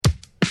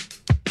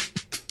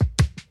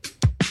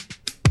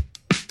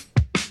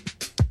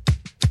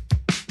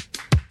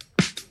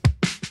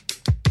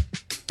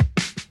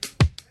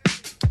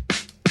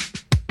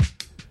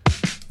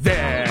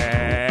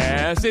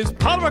This is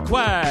Pull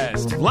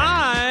Request,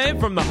 live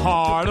from the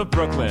heart of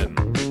Brooklyn.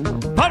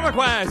 Pull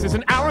Request is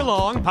an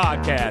hour-long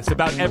podcast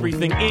about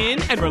everything in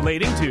and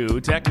relating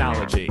to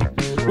technology.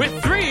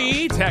 With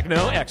three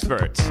techno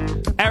experts.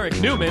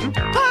 Eric Newman,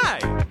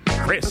 hi.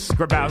 Chris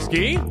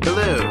Grabowski,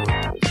 hello.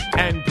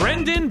 And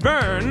Brendan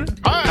Byrne,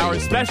 hi. Our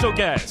special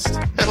guest.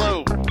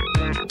 Hello.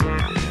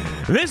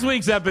 This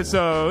week's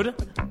episode,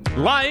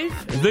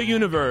 Life, the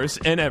Universe,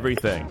 and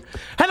Everything.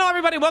 Hello,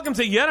 everybody. Welcome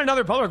to yet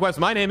another Pull Request.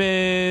 My name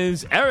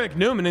is Eric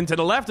Newman, and to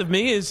the left of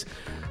me is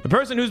the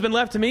person who's been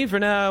left to me for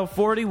now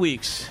 40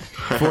 weeks.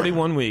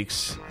 41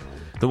 weeks.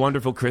 The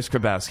wonderful Chris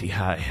Grabowski.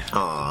 Hi.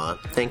 Aw,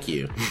 thank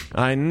you.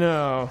 I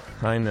know.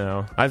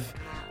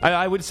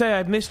 I would say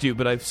I've missed you,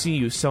 but I see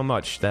you so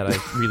much that I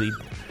really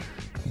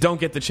don't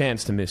get the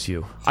chance to miss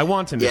you. I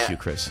want to miss you,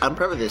 Chris. I'm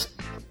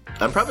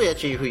probably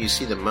actually who you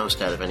see the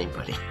most out of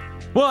anybody.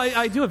 Well,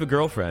 I do have a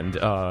girlfriend.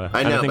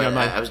 I know, but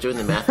I was doing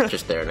the math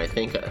just there, and I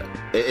think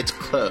it's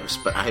close,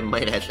 but I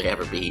might actually have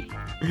her beat.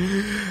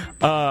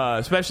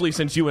 Especially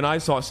since you and I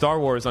saw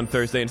Star Wars on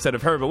Thursday instead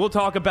of her, but we'll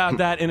talk about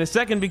that in a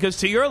second, because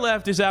to your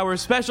left is our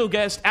special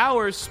guest,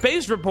 our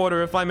space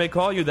reporter, if I may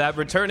call you that,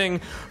 returning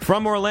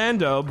from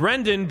Orlando,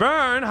 Brendan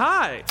Byrne.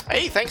 Hi.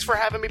 Hey, thanks for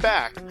having me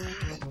back.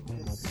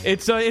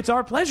 It's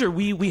our pleasure.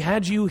 We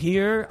had you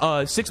here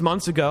 6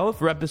 months ago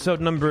for episode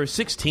number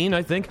 16,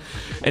 I think,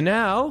 and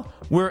now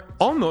we're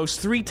almost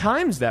 3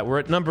 times that. We're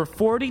at number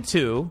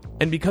 42,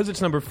 and because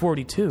it's number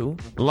 42,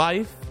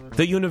 life,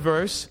 the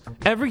universe,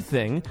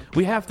 everything,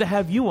 we have to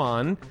have you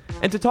on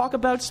and to talk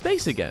about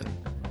space again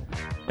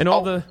and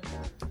all the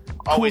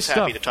always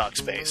cool happy stuff. to talk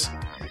space.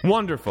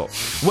 Wonderful.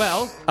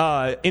 Well,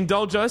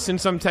 indulge us in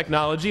some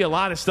technology. A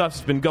lot of stuff's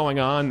been going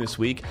on this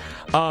week.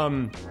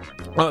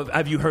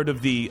 Have you heard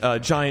of the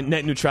giant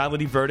net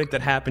neutrality verdict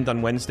that happened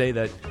on Wednesday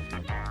that's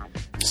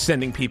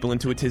sending people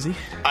into a tizzy?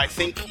 I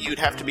think you'd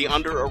have to be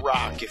under a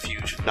rock if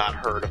you've not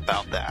heard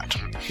about that.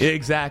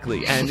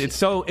 Exactly. And it's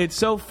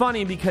so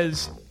funny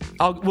because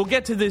we'll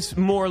get to this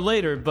more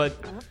later, but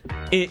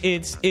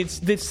it's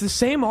the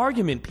same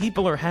argument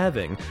people are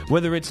having,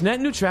 whether it's net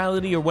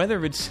neutrality or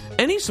whether it's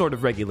any sort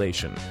of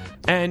regulation.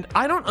 And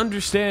I don't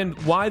understand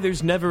why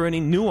there's never any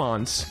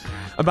nuance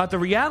about the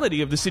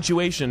reality of the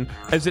situation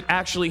as it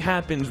actually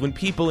happens when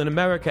people in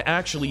America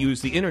actually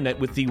use the internet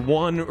with the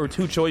 1 or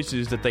 2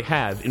 choices that they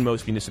have in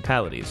most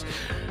municipalities.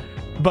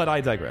 But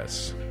I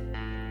digress.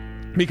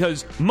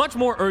 Because much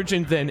more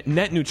urgent than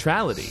net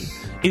neutrality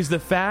is the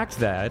fact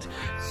that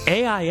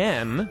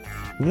AIM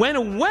went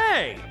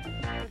away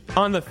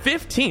on the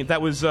 15th.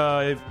 That was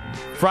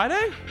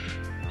Friday?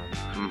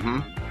 Mm-hmm.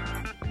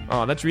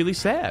 Oh, that's really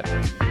sad.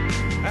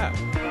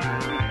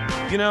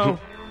 Yeah. You know,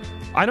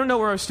 I don't know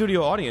where our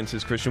studio audience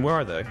is, Christian. Where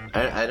are they?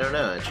 I don't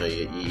know,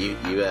 actually. You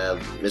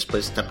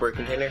misplaced a Tupperware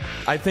container?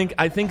 I think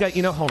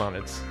you know, hold on.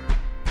 Hold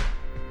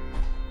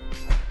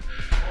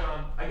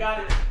on. I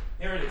got it.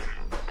 Here it is.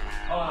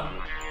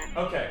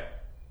 Okay.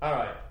 All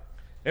right.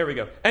 There we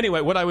go.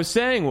 Anyway, what I was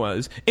saying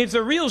was, it's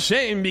a real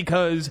shame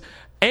because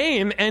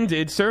AIM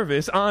ended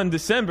service on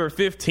December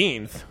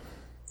 15th.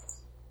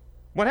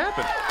 What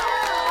happened?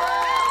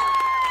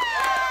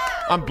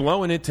 I'm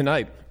blowing it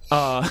tonight.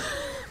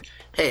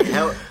 Hey,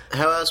 how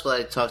else will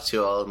I talk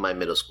to all of my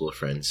middle school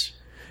friends?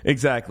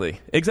 Exactly.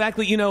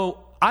 You know,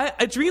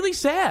 it's really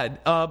sad,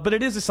 but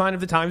it is a sign of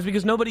the times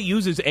because nobody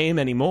uses AIM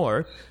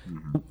anymore.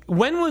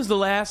 When was the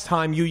last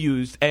time you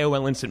used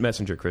AOL Instant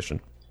Messenger,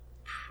 Christian?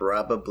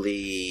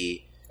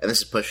 Probably, and this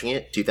is pushing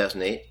it,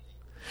 2008.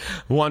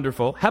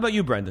 Wonderful. How about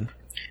you, Brendan?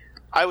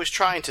 I was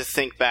trying to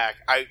think back.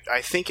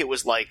 I think it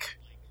was like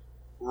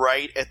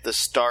right at the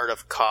start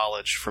of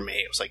college for me.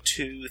 It was like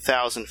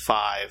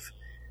 2005,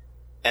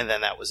 and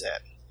then that was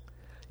it.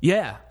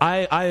 Yeah,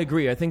 I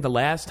agree. I think the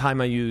last time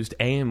I used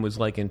AIM was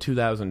like in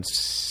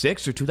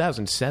 2006 or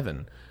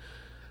 2007.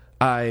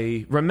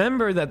 I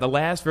remember that the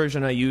last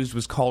version I used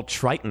was called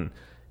Triton.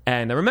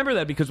 And I remember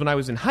that because when I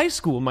was in high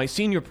school, my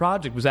senior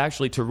project was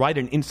actually to write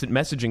an instant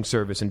messaging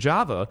service in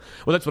Java.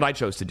 Well, that's what I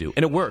chose to do.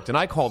 And it worked, and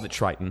I called it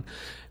Triton.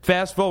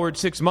 Fast forward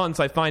 6 months,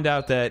 I find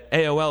out that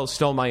AOL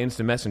stole my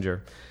instant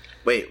messenger.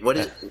 Wait, what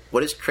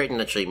does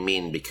Triton actually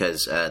mean?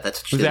 Because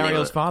that's It was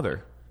Ariel's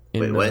father.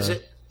 Wait, what is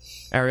it?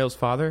 Ariel's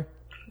father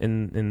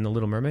in The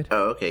Little Mermaid.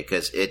 Oh, okay,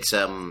 because it's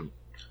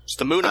It's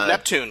the moon of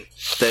Neptune.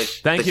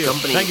 Thank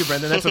you,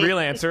 Brendan. That's a real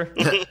answer.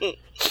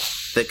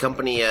 The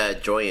company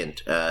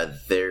Joyent,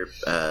 their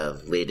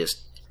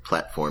latest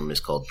platform is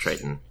called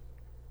Triton.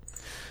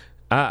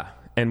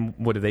 And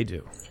what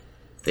do?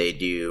 They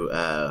do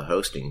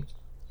hosting.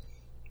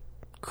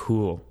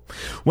 Cool.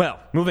 Well,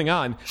 moving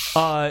on.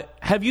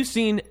 Have you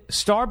seen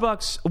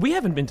Starbucks? We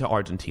haven't been to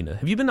Argentina.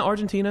 Have you been to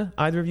Argentina,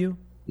 either of you?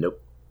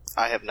 Nope.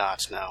 I have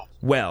not, no.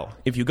 Well,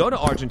 if you go to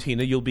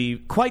Argentina, you'll be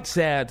quite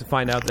sad to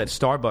find out that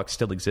Starbucks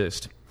still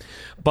exists.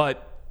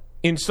 But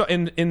in the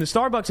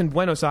Starbucks in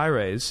Buenos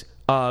Aires,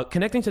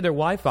 connecting to their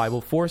Wi-Fi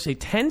will force a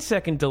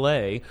 10-second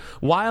delay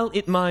while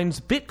it mines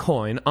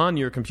Bitcoin on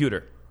your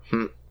computer.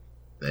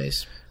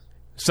 Nice.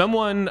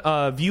 Someone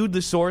viewed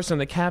the source on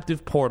the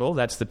captive portal.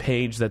 That's the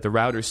page that the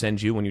router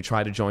sends you when you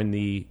try to join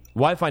the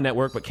Wi-Fi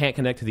network but can't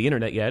connect to the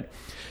internet yet.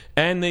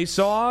 And they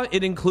saw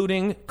it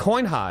including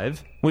CoinHive,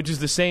 which is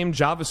the same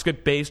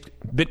JavaScript-based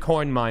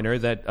Bitcoin miner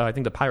that I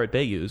think the Pirate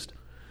Bay used.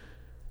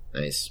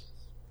 Nice.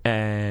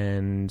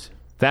 And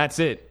that's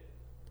it.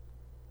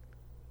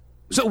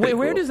 So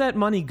where does that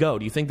money go?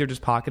 Do you think they're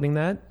just pocketing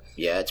that?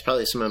 Yeah, it's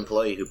probably some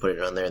employee who put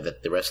it on there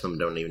that the rest of them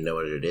don't even know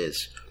what it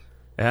is.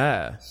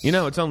 Yeah.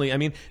 It's only,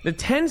 the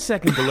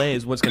 10-second delay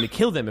is what's going to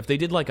kill them. If they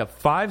did like a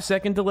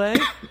 5-second delay,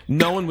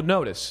 no one would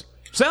notice.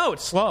 So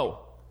it's slow.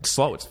 It's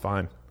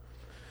fine.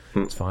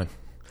 It's fine.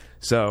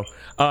 So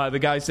the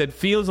guy said,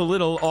 feels a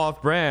little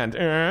off-brand.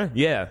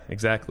 Yeah,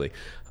 exactly.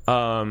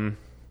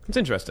 It's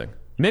interesting.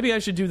 Maybe I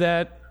should do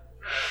that.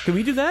 Can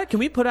we do that? Can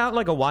we put out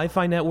like a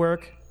Wi-Fi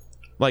network?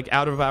 Like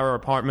out of our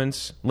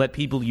apartments, let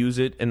people use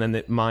it, and then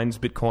it mines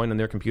Bitcoin on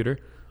their computer?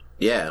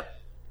 Yeah.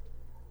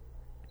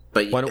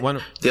 But why the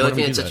only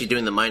thing that's actually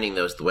doing the mining,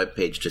 though, is the web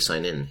page to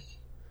sign in.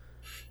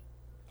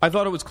 I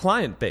thought it was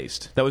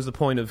client-based. That was the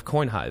point of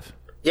CoinHive.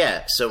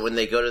 Yeah, so when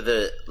they go to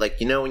the...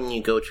 when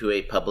you go to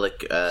a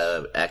public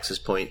access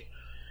point,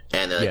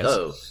 and they're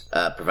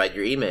like, provide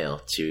your email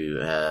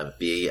to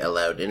be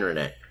allowed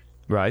internet.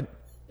 Right.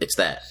 It's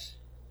that.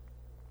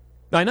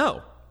 I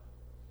know.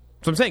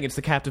 So I'm saying it's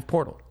the captive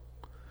portal.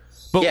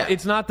 But yeah.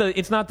 it's not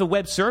the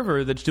web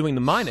server that's doing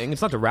the mining.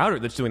 It's not the router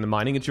that's doing the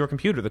mining. It's your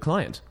computer, the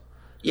client.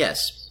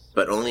 Yes,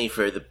 but only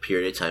for the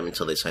period of time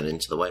until they sign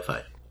into the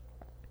Wi-Fi.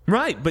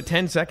 Right, but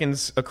 10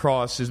 seconds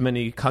across as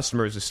many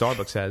customers as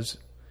Starbucks has.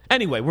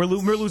 Anyway, we're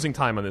losing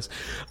time on this.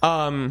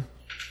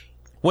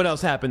 What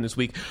else happened this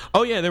week?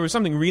 Oh, yeah, there was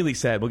something really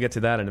sad. We'll get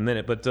to that in a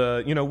minute. But,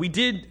 we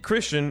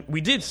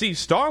did see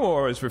Star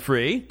Wars for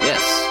free.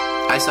 Yes,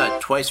 I saw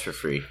it twice for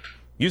free.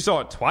 You saw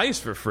it twice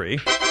for free.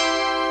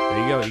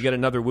 There you go. You get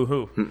another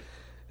woohoo.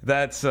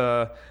 That's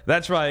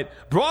right.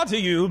 Brought to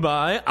you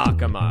by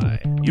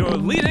Akamai, your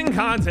leading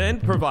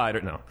content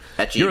provider. No,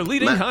 your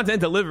leading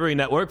content delivery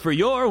network for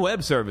your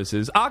web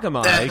services.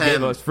 Akamai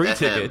gave us free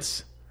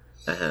tickets.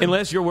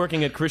 Unless you're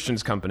working at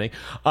Christian's company.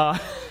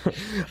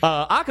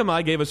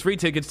 Akamai gave us free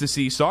tickets to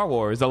see Star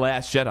Wars: The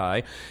Last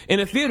Jedi in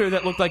a theater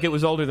that looked like it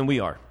was older than we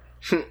are.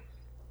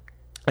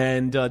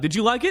 And did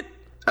you like it?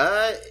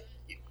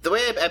 The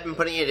way I've been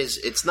putting it is,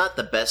 it's not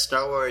the best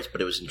Star Wars,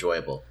 but it was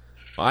enjoyable.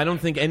 I don't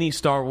think any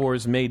Star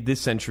Wars made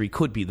this century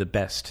could be the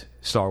best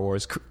Star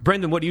Wars.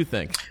 Brendan, what do you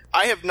think?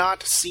 I have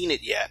not seen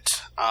it yet.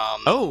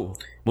 Well,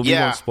 we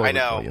won't spoil I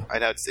know. it for you. I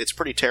know. It's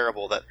pretty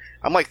terrible that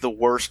I'm like the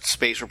worst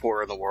space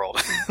reporter in the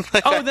world.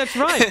 Oh, that's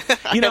right.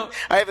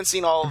 I haven't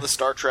seen all of the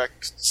Star Trek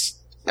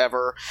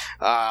ever.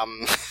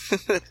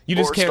 You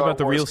just care Star about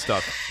the Wars. real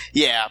stuff.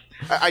 Yeah,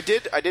 I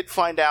did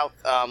find out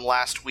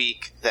last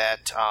week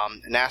that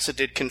NASA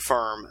did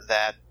confirm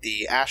that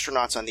the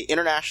astronauts on the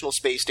International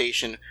Space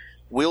Station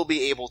will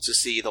be able to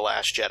see The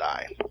Last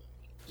Jedi.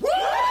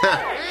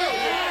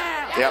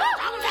 Yep.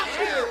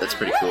 That's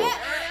pretty cool.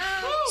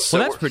 So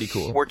well, that's pretty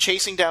cool. We're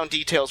chasing down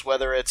details,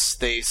 whether it's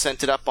they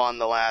sent it up on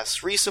the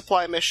last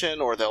resupply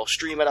mission or they'll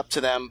stream it up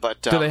to them.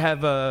 But do they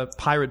have a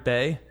Pirate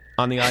Bay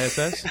on the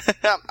ISS?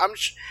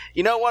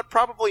 You know what?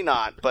 Probably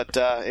not. But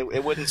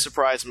it wouldn't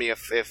surprise me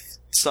if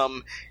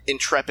some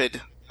intrepid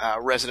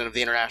resident of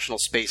the International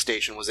Space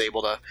Station was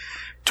able to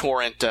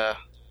torrent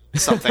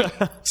something.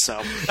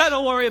 So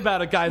don't worry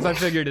about it, guys. I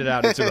figured it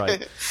out. It's all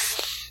right.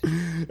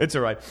 It's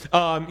all right.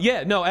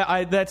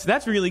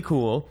 That's really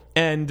cool.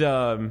 And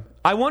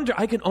I wonder,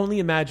 I can only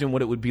imagine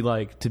what it would be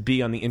like to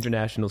be on the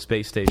International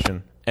Space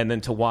Station and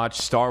then to watch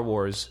Star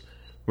Wars,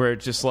 where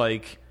it's just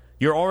like,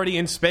 you're already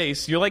in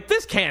space. You're like,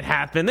 this can't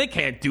happen. They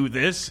can't do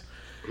this.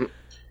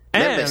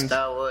 And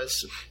Star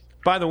Wars.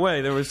 By the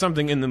way, there was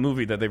something in the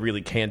movie that they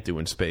really can't do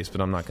in space, but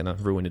I'm not going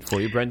to ruin it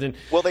for you, Brendan.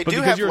 Well,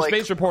 because you're a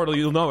space reporter,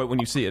 you'll know it when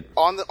you see it.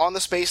 On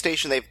the space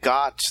station, they've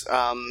got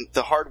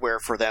the hardware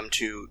for them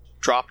to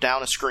drop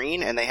down a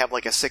screen, and they have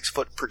like a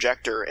 6-foot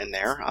projector in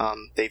there.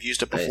 They've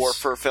used it before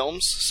for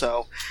films,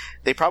 so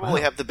they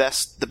probably have the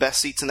best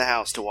seats in the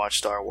house to watch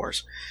Star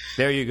Wars.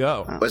 There you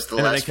go. Was the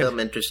last film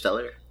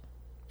Interstellar?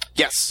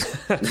 Yes.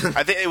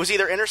 I think it was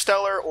either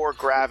Interstellar or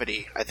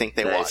Gravity, I think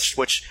they watched,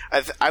 which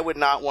I would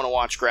not want to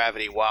watch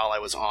Gravity while I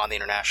was on the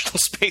International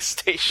Space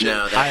Station.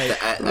 No, I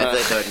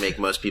think that would make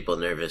most people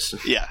nervous.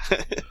 Yeah.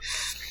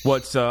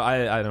 What's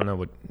I don't know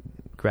what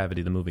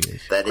Gravity the movie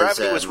is.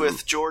 Gravity was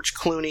with George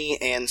Clooney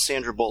and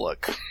Sandra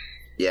Bullock.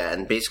 Yeah,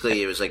 and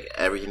basically it was like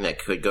everything that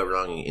could go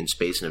wrong in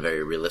space in a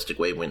very realistic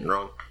way went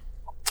wrong.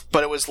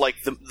 But it was like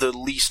the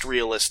least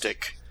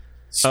realistic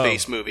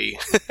space movie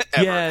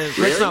ever. Yeah,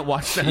 let's not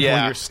watch that when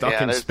you're stuck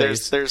in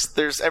space.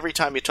 There's every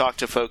time you talk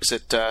to folks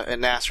at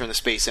NASA in the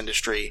space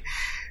industry,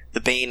 the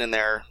bane in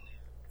their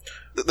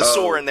the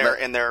sore in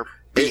their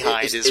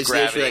behind is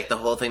gravity. Like the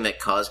whole thing that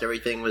caused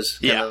everything was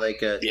kind of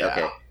like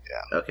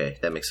okay,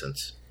 that makes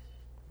sense.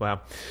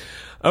 Wow.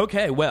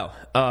 Okay, well,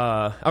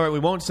 all right. We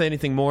won't say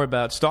anything more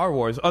about Star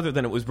Wars, other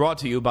than it was brought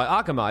to you by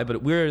Akamai.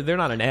 But they're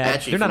not an ad.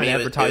 Actually, they're not an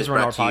advertiser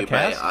on our podcast. It was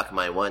brought to you podcast.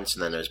 by Akamai once,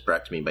 and then it was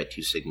brought to me by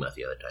 2 Sigma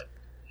the other time.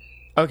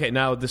 Okay,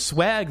 now the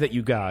swag that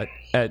you got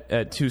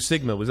at 2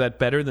 Sigma, was that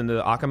better than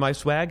the Akamai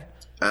swag?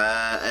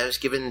 I was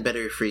given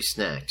better free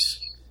snacks.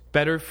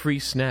 Better free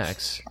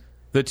snacks.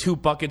 The 2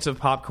 buckets of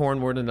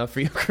popcorn weren't enough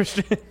for you,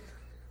 Christian?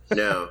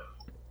 No.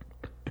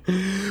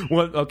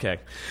 Well, okay.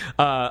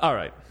 All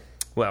right.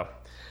 Well,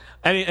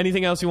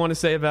 anything else you want to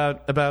say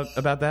about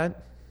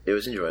that? It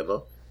was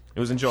enjoyable. It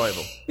was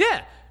enjoyable.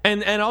 Yeah.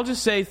 And I'll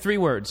just say 3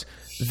 words.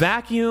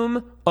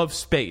 Vacuum of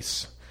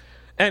space.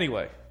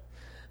 Anyway,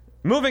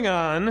 moving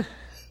on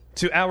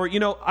to our...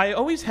 I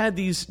always had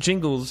these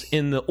jingles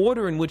in the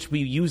order in which we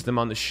use them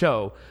on the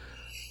show,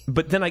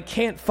 but then I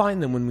can't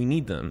find them when we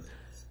need them.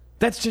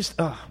 That's just...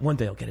 one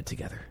day I'll get it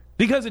together.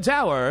 Because it's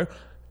our...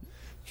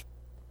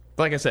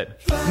 Like I said,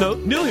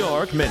 New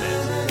York Minute.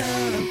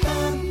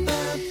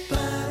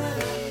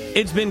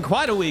 It's been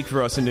quite a week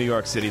for us in New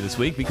York City this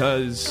week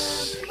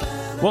because...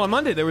 Well, on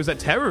Monday there was a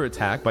terror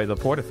attack by the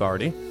Port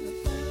Authority.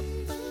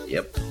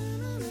 Yep.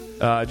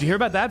 Did you hear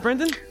about that,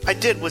 Brendan? I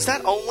did. Was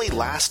that only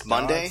last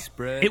Monday?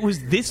 It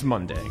was this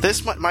Monday.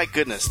 My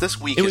goodness,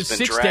 this week has been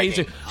 6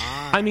 dragging. days.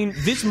 I mean,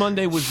 this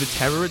Monday was the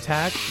terror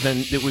attack.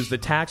 Then it was the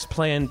tax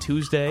plan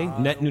Tuesday,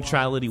 net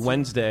neutrality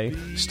Wednesday,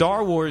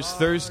 Star Wars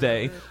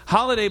Thursday,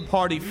 holiday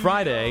party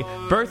Friday,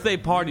 birthday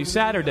party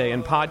Saturday,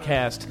 and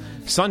podcast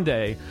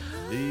Sunday.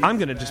 I'm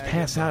going to just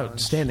pass out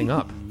standing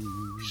up.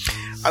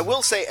 I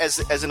will say, as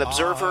an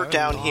observer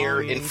down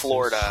here in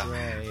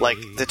Florida, like,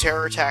 the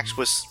terror attacks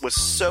was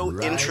so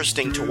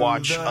interesting to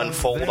watch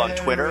unfold on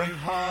Twitter,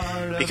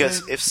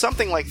 because if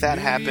something like that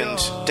happened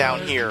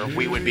down here,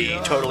 we would be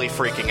totally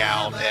freaking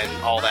out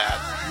and all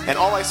that. And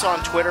all I saw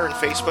on Twitter and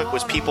Facebook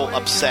was people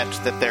upset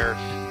that their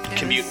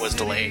commute was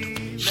delayed.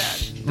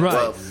 Right.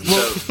 Well,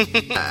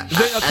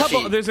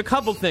 there's a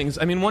couple things.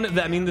 I mean,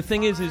 the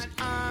thing is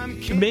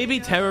maybe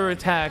terror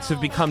attacks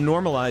have become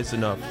normalized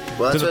enough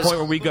to the point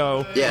where we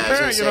go,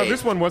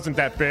 this one wasn't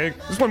that big.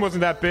 This one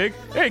wasn't that big.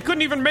 Hey, he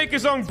couldn't even make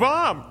his own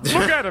bomb.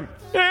 Look at him.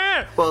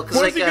 Yeah. Well,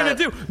 what is he going to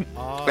do?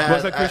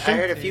 Was that Christian? I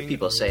heard a few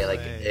people say,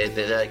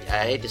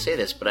 I hate to say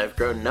this, but I've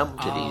grown numb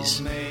to these.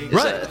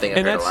 Right. I think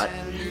I've heard a lot.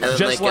 And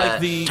just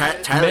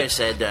Tyler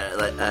said,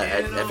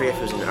 I forget if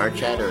it was in our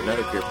chat or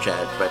another group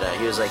chat, but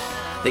he was like,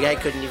 the guy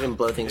couldn't even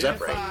blow things up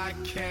right.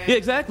 Yeah,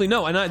 exactly.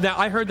 No, and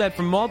I heard that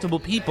from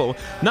multiple people.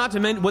 Not to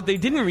mention, what they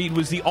didn't read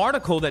was the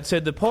article that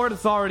said the Port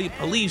Authority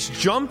police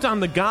jumped on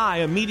the guy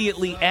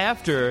immediately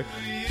after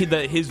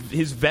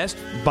his vest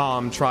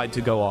bomb tried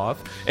to go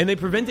off, and they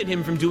prevented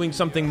him from doing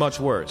something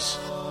much worse.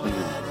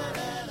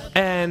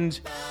 And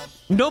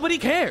nobody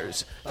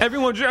cares.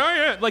 Everyone's,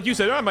 like you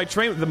said, my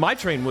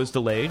train was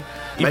delayed.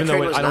 Even my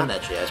train was not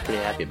actually. I was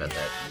pretty happy about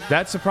that.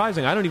 That's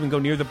surprising. I don't even go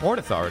near the Port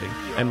Authority,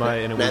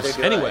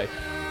 anyway.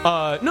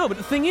 No, but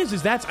the thing is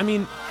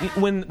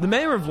when the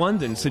mayor of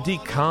London,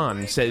 Sadiq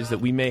Khan, says that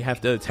we may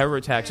have terror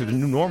attacks are the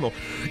new normal,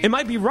 it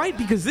might be right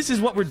because this is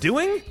what we're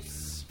doing.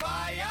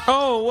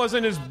 Oh, it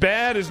wasn't as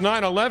bad as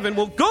 9/11.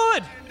 Well,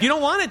 good. You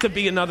don't want it to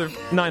be another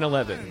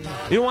 9/11.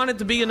 You don't want it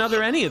to be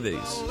another any of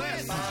these.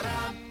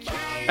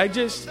 I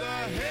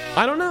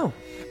don't know.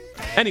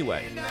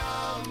 Anyway,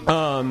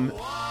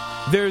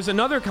 there's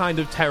another kind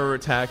of terror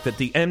attack that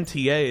the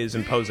MTA is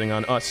imposing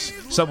on us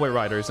subway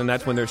riders, and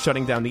that's when they're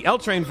shutting down the L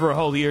train for a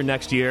whole year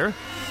next year.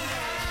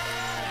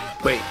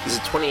 Wait, is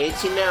it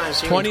 2018 now?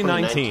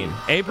 2019.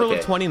 April of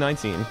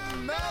 2019.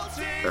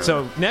 Uh-huh.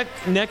 So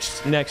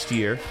next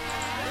year.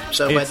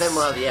 So by then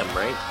we'll have the M,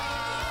 right?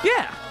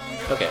 Yeah.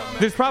 Okay.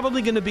 There's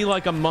probably going to be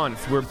like a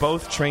month where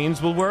both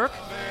trains will work,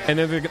 and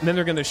then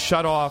they're going to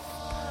shut off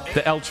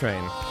the L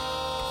train.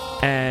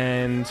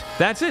 And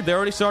that's it. They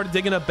already started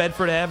digging up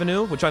Bedford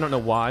Avenue, which I don't know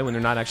why, when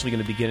they're not actually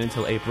going to begin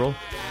until April.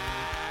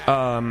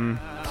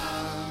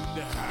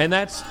 And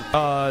that's,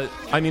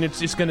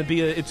 it's going to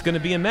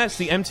be a mess.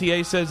 The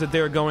MTA says that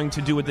they're going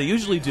to do what they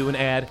usually do and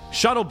add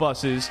shuttle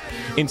buses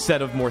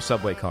instead of more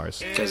subway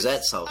cars. Because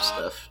that solves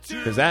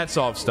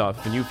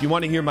stuff. And if you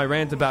want to hear my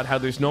rant about how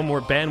there's no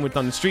more bandwidth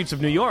on the streets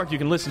of New York, you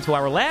can listen to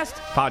our last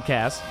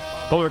podcast,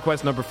 Pull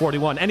Request number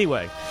 41.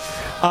 Anyway,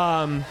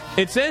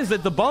 it says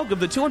that the bulk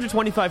of the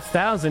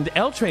 225,000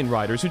 L train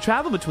riders who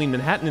travel between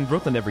Manhattan and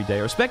Brooklyn every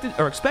day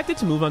are expected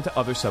to move on to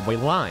other subway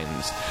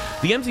lines.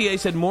 The MTA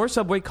said more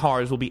subway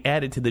cars will be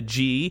added to the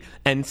G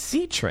and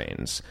C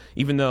trains,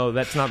 even though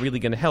that's not really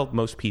going to help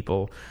most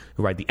people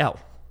who ride the L.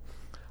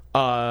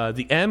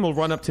 The M will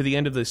run up to the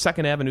end of the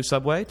 2nd Avenue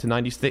subway to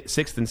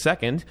 96th and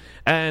 2nd,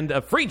 and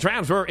a free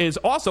transfer is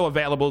also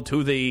available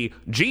to the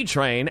G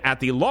train at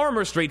the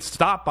Lorimer Street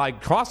stop by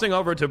crossing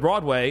over to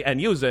Broadway and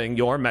using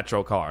your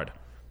Metro card.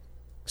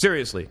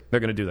 Seriously, they're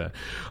going to do that.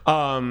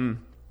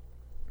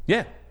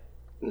 Yeah.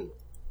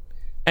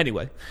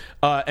 Anyway,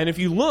 and if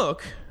you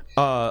look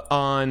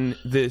on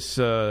this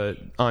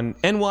on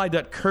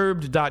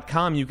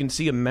ny.curbed.com, you can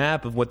see a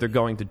map of what they're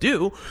going to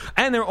do,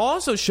 and they're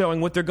also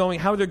showing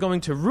how they're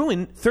going to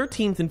ruin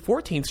 13th and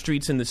 14th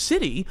streets in the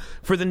city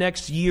for the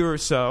next year or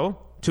so,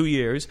 2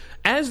 years,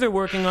 as they're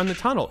working on the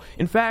tunnel.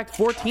 In fact,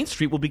 14th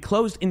Street will be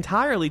closed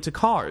entirely to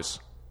cars.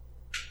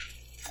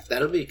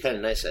 That'll be kind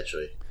of nice,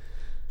 actually.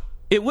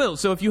 It will.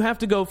 So if you have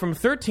to go from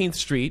 13th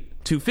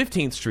Street to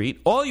 15th Street,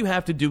 all you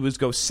have to do is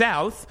go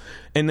south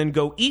and then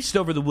go east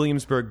over the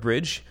Williamsburg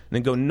Bridge, and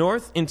then go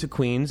north into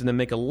Queens, and then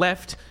make a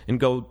left and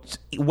go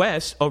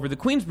west over the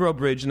Queensboro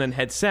Bridge, and then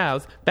head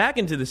south back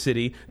into the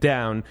city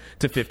down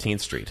to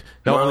 15th Street.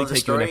 That'll only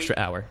take you an extra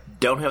hour.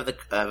 Don't have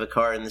a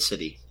car in the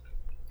city.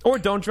 Or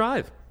don't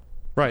drive.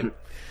 Right.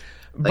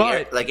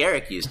 Like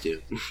Eric used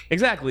to.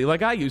 Exactly,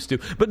 like I used to.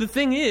 But the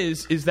thing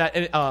is that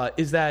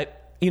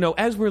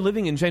as we're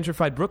living in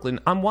gentrified Brooklyn,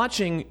 I'm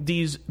watching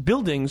these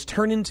buildings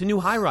turn into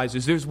new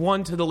high-rises. There's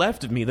one to the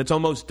left of me that's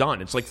almost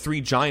done. It's like 3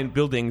 giant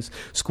buildings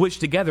squished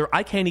together.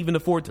 I can't even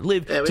afford to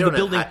live to the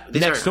building next door.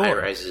 These aren't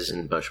high-rises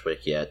in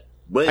Bushwick yet.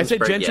 I said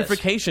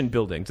gentrification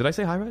building. Did I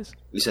say high-rise?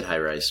 You said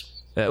high-rise.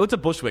 It's a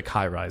Bushwick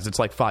high-rise. It's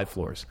like 5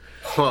 floors.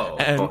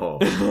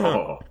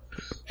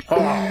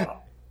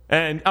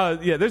 And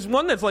there's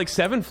one that's like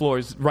 7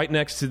 floors right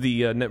next to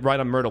the right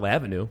on Myrtle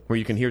Avenue, where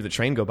you can hear the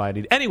train go by.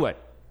 Anyway,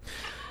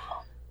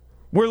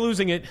 we're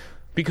losing it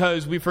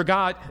because we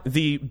forgot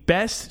the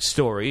best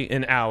story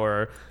in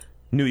our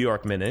New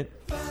York Minute.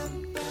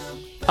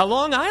 A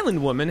Long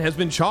Island woman has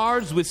been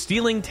charged with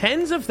stealing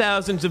tens of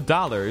thousands of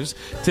dollars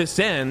to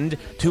send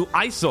to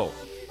ISIL.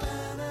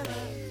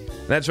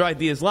 That's right,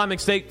 the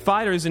Islamic State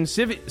fighters in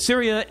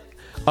Syria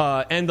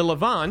and the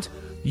Levant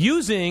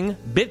using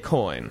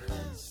Bitcoin.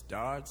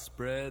 Start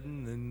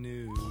spreading the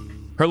news.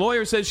 Her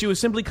lawyer says she was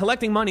simply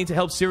collecting money to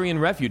help Syrian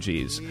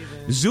refugees.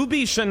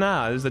 Zubi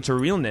Shanaz, that's her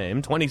real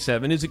name,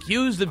 27, is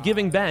accused of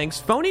giving banks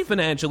phony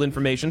financial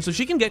information so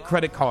she can get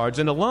credit cards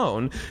and a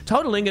loan,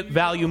 totaling at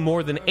value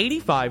more than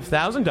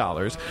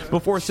 $85,000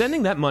 before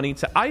sending that money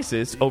to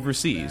ISIS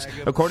overseas,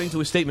 according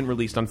to a statement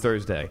released on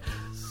Thursday.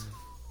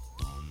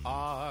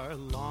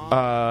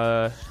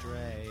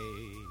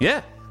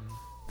 Yeah.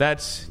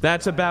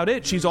 That's about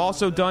it. She's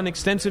also done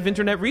extensive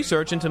internet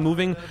research into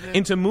moving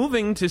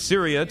to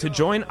Syria to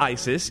join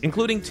ISIS,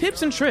 including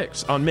tips and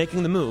tricks on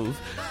making the move,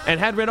 and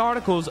had read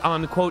articles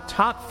on, quote,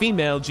 top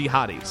female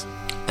jihadis.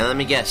 And let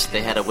me guess,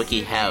 they had a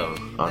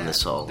WikiHow on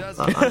this all,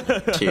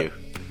 too.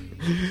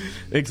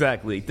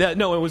 Exactly.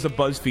 No, it was a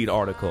BuzzFeed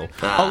article.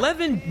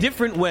 11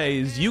 different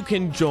ways you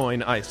can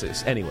join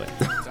ISIS. Anyway.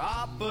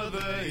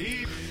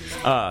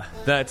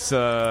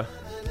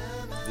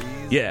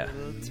 Yeah.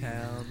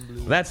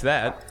 That's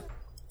that.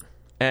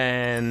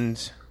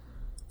 And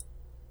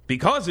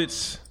because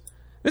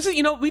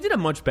we did a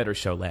much better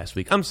show last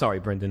week. I'm sorry,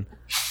 Brendan.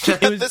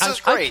 This is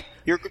great.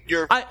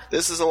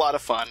 This is a lot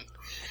of fun.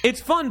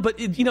 It's fun, but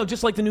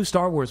just like the new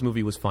Star Wars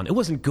movie was fun. It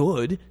wasn't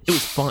good. It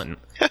was fun.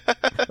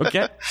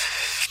 Okay?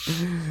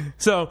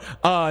 So,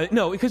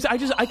 no, because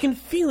I can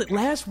feel it.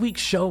 Last week's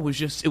show was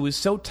it was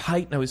so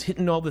tight, and I was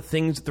hitting all the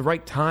things at the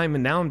right time,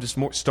 and now I'm just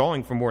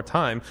stalling for more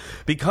time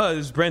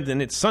because, Brendan,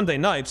 it's Sunday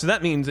night, so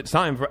that means it's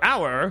time for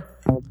our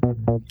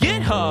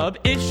GitHub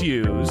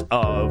Issues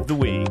of the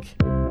Week.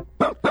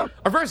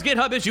 Our first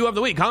GitHub issue of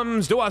the week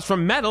comes to us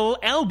from Metal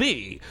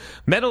LB.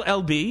 Metal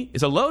LB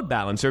is a load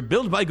balancer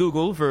built by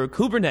Google for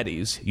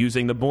Kubernetes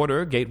using the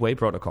Border Gateway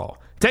Protocol.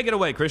 Take it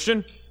away,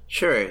 Christian.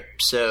 Sure.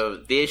 So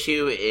the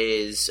issue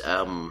is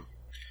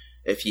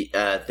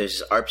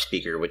there's ARP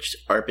speaker, which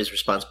ARP is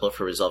responsible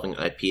for resolving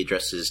IP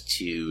addresses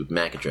to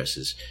MAC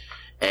addresses,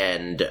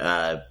 and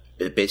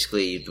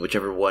basically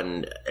whichever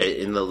one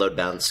in the load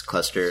balance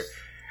cluster,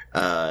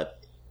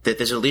 that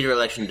there's a leader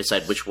election to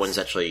decide which one's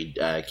actually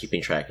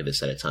keeping track of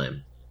this at a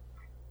time.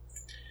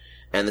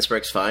 And this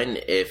works fine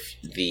if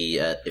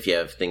you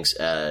have things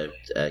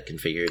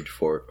configured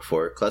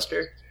for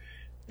cluster.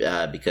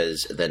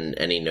 Because then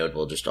any node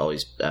will just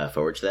always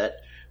forward to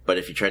that. But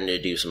if you're trying to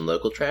do some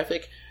local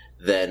traffic,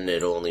 then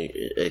it'll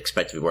only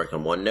expect to be working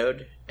on one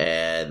node,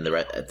 and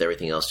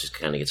everything else just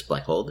kind of gets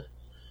black holed.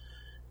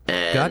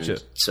 And gotcha.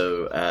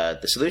 So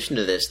the solution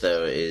to this,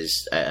 though,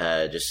 is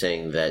just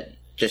saying that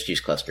just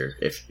use cluster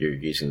if you're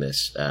using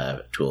this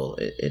tool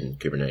in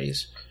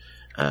Kubernetes.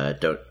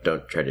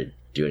 Don't try to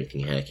do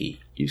anything hacky.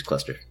 Use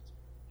cluster.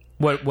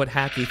 What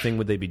hacky thing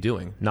would they be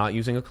doing? Not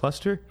using a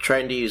cluster?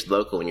 Trying to use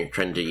local when you're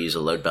trying to use a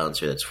load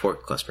balancer that's for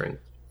clustering.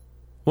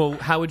 Well,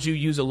 how would you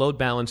use a load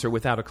balancer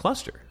without a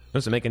cluster?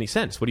 Doesn't make any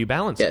sense. What are you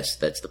balancing? Yes,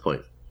 that's the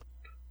point.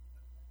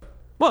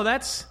 Well,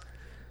 that's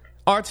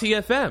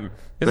RTFM,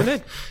 isn't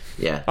it?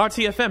 Yeah.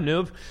 RTFM,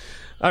 noob.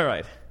 All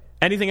right.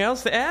 Anything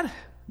else to add?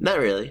 Not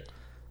really.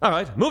 All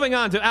right. Moving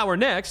on to our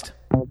next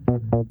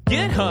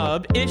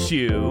GitHub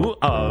issue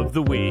of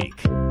the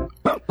week.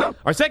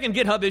 Our second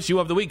GitHub issue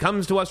of the week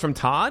comes to us from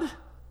Todd.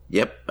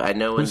 Yep, I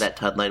know when that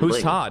Todd line Who's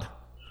bling. Todd?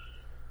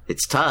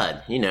 It's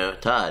Todd. You know,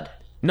 Todd.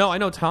 No, I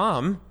know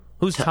Tom.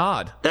 Who's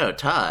Todd? No,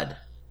 Todd.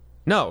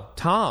 No,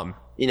 Tom.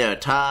 You know,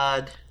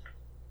 Todd.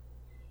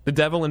 The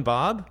Devil and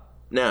Bob?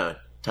 No,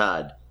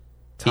 Todd.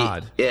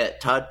 Todd.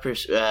 Todd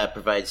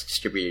provides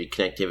distributed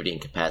connectivity and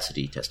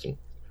capacity testing.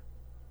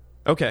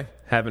 Okay,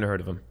 haven't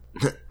heard of him.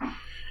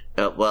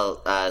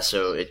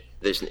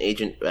 There's an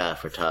agent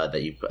for Todd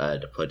that you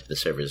deploy to the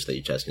servers that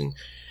you're testing,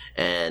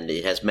 and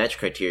it has match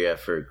criteria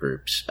for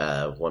groups,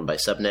 one by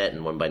subnet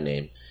and one by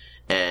name.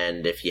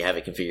 And if you have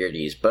it configured to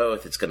use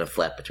both, it's going to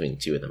flap between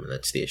two of them, and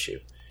that's the issue.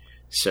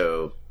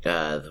 So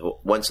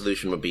one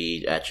solution would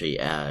be actually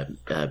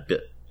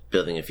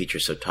building a feature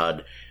so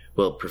Todd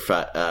will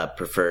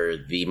prefer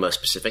the most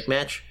specific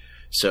match.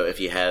 So if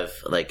you have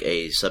like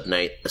a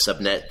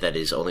subnet that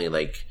is only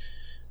like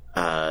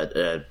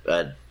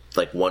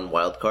one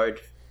wildcard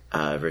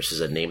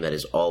versus a name that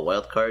is all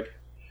wildcard,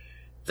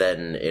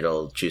 then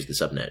it'll choose the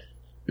subnet,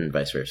 and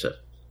vice versa.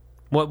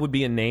 What would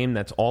be a name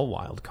that's all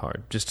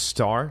wildcard? Just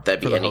star?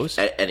 That'd be for the host?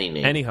 Any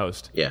name. Any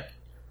host. Yeah.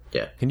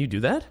 Can you do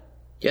that?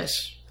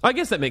 Yes. I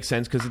guess that makes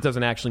sense because it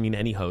doesn't actually mean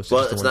any host.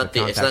 Well, just it's the one not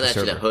that it's not contacts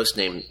actually the the server. host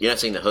name. You're not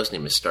saying the host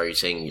name is star. You're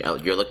saying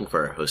you're looking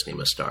for a host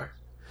name of star.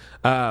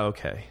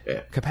 Okay.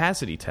 Yeah.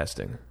 Capacity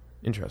testing.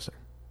 Interesting.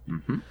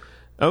 Mm-hmm.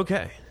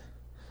 Okay.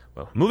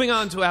 Well, moving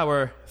on to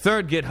our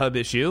third GitHub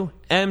issue,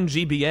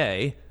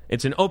 MGBA.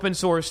 It's an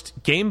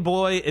open-sourced Game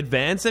Boy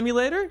Advance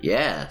emulator?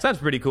 Yeah. Sounds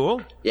pretty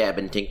cool. Yeah, I've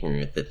been tinkering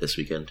with it this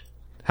weekend.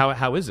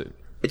 How is it?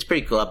 It's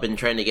pretty cool. I've been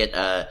trying to get...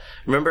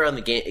 remember on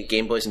the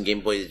Game Boys and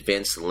Game Boy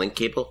Advance the link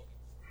cable?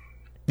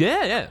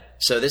 Yeah.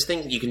 So this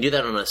thing, you can do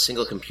that on a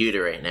single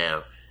computer right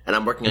now, and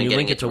I'm working on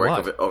getting it to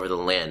work over the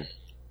LAN.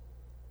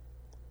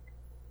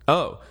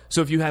 Oh,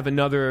 so if you have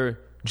another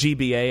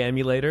GBA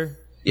emulator,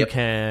 you Yep.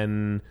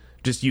 can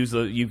just use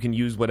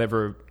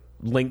whatever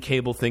link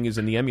cable thing is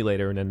in the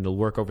emulator, and then it'll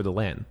work over the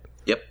LAN.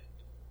 Yep.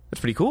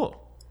 That's pretty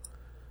cool.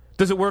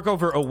 Does it work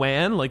over a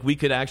WAN? Like we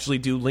could actually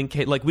do link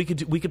cable? Like we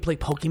could play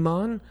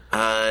Pokemon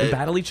and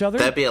battle each other?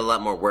 That'd be a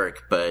lot more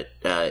work, but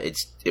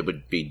it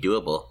would be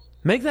doable.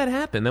 Make that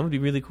happen. That would be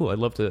really cool. I'd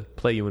love to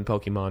play you in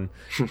Pokemon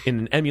in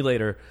an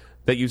emulator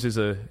that uses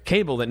a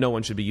cable that no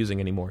one should be using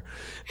anymore.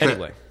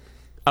 Anyway,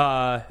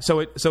 so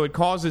it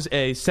causes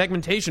a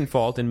segmentation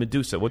fault in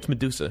Medusa. What's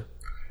Medusa?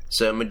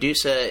 So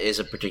Medusa is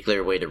a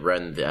particular way to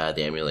run the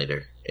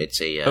emulator. It's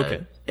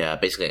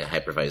basically a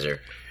hypervisor.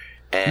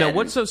 And Now,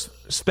 what's so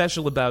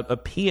special about a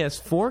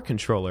PS4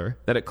 controller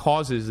that it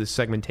causes this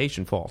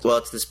segmentation fault? Well,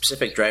 it's the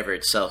specific driver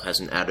itself has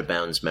an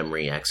out-of-bounds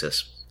memory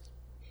access.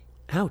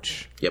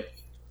 Ouch. Yep.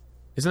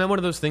 Isn't that one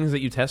of those things that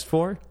you test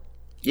for?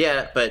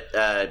 Yeah, but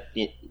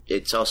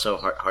it's also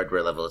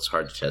hardware level. It's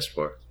hard to test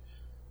for.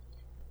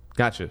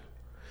 Gotcha.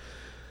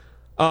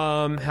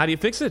 How do you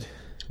fix it?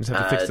 You just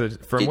have to fix the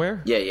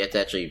firmware? You have to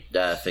actually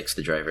fix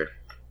the driver.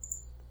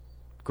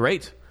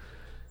 Great.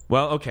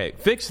 Well, okay.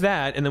 Fix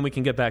that, and then we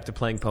can get back to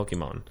playing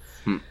Pokemon.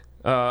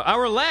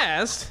 Our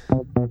last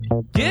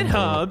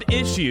GitHub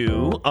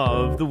issue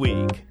of the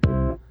week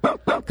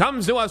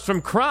comes to us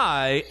from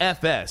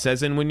CryFS,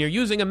 as in when you're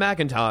using a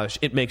Macintosh,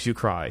 it makes you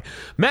cry.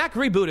 Mac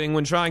rebooting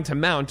when trying to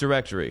mount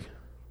directory.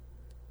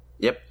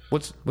 Yep.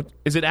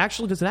 Does it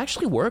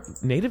actually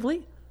work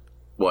natively?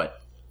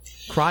 What?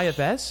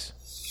 CryFS?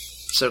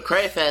 So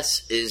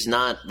CryFS is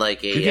not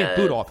like a... You can't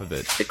boot off of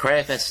it. The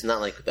CryFS is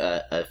not like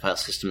a file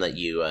system that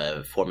you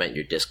format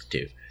your disk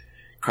to.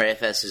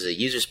 CryFS is a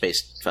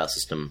user-space file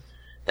system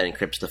that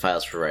encrypts the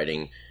files for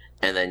writing,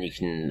 and then you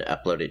can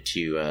upload it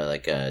to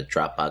like a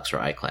Dropbox or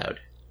iCloud.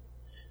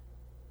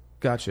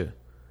 Gotcha.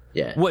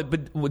 Yeah.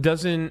 But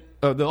doesn't...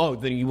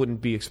 then you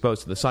wouldn't be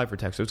exposed to the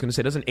ciphertext. I was going to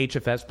say, doesn't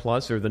HFS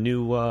Plus or the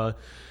new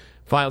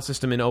file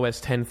system in OS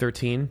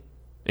 10.13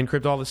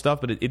 encrypt all this stuff?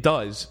 But it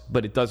does,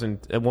 but it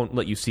doesn't. It won't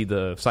let you see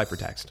the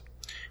ciphertext.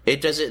 It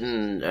does it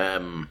in...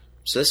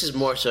 so this is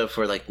more so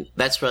for like...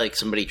 That's for like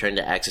somebody trying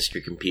to access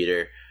your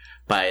computer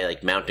by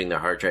like mounting their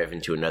hard drive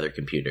into another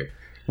computer.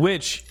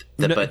 Which,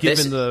 But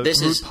given this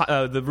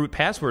the root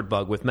password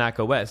bug with Mac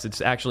OS,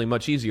 it's actually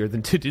much easier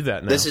than to do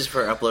that now. This is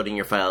for uploading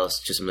your files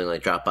to something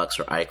like Dropbox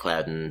or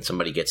iCloud, and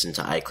somebody gets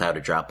into iCloud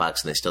or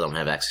Dropbox and they still don't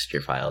have access to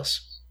your files.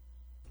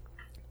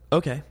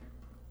 Okay.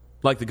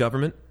 Like the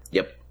government?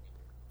 Yep.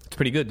 It's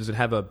pretty good. Does it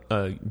have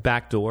a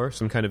backdoor,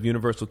 some kind of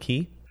universal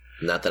key?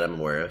 Not that I'm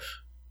aware of.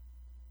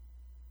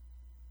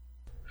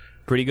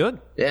 Pretty good.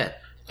 Yeah.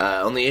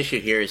 Only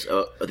issue here is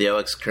the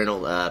OX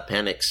kernel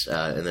panics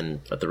and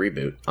then the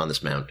reboot on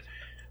this mount.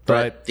 But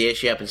Right. the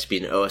issue happens to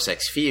be an OS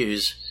X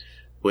Fuse,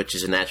 which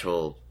is an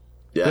actual...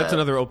 That's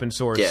another open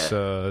source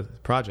yeah.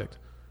 project.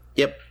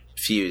 Yep.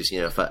 Fuse,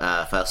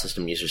 file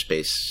system user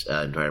space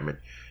environment.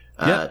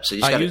 Yep. So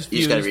you just got to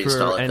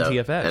reinstall it, though,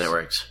 NTFS. and it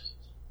works.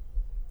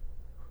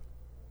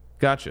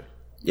 Gotcha.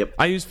 Yep.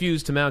 I use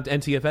Fuse to mount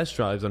NTFS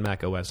drives on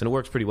Mac OS, and it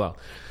works pretty well.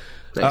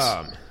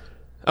 Nice.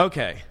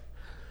 Okay.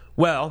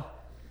 Well,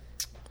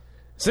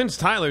 since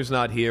Tyler's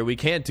not here, we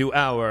can't do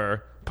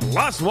our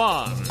plus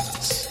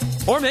ones.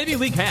 Or maybe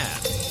we can.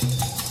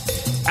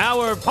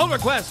 Our pull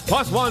request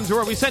plus ones are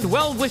where we send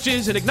well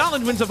wishes and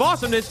acknowledgments of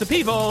awesomeness to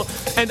people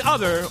and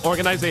other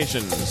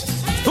organizations.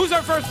 Who's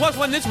our first plus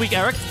one this week,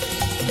 Eric?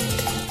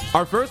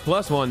 Our first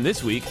plus one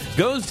this week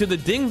goes to the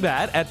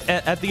dingbat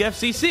at the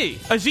FCC,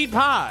 Ajit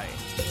Pai.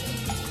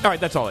 All right,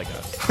 that's all I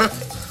got.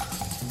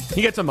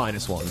 He gets a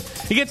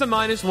 -1. He gets a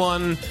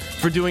 -1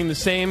 for doing the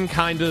same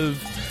kind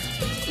of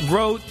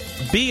rote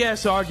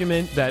BS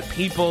argument that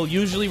people,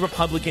 usually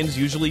Republicans,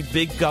 usually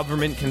big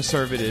government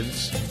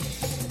conservatives,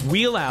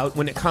 wheel out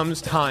when it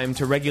comes time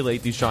to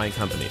regulate these giant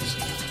companies.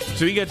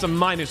 So he gets a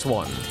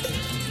 -1.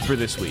 for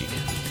this week.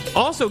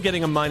 Also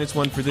getting a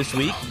 -1 for this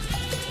week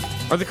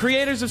are the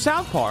creators of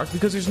South Park,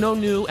 because there's no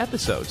new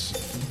episodes.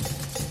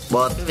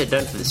 Well, I think they're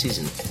done for the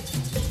season.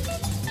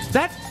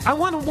 I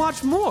want to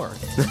watch more.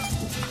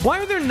 Why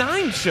are there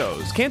 9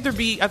 shows? Can't there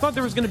be... I thought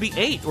there was going to be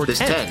 8 or 10.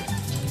 There's 10.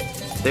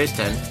 There's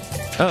 10.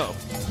 Oh.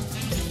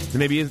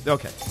 Maybe...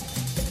 Okay.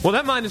 Well,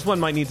 that -1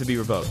 might need to be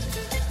revoked.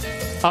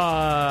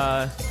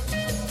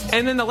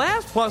 And then the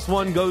last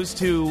 +1 goes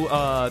to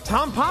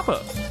Tom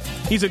Papa.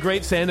 He's a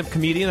great stand-up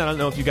comedian. I don't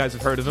know if you guys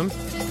have heard of him.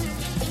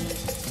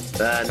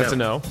 That's a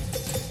no.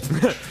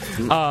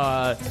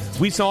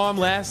 We saw him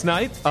last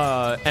night,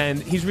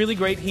 and he's really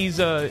great. He's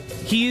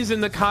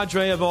in the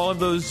cadre of all of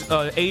those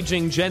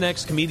aging Gen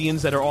X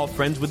comedians that are all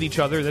friends with each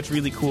other. That's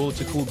really cool.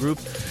 It's a cool group.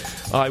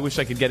 I wish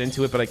I could get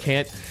into it, but I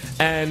can't.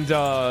 And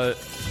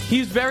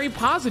he's very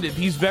positive.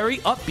 He's very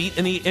upbeat,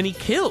 and he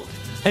killed.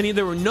 And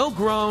there were no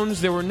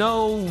groans. There were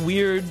no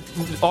weird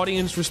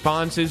audience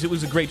responses. It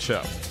was a great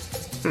show.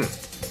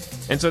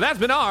 And so that's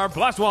been our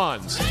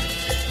 +1s.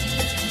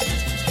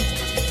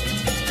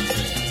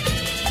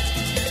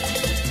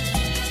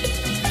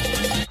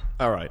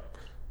 All right.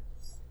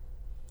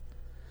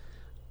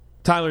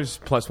 Tyler's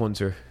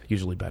 +1s are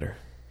usually better.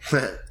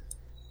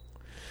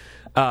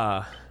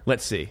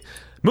 Let's see.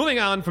 Moving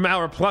on from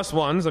our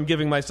 +1s, I'm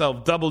giving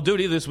myself double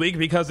duty this week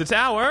because it's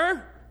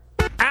our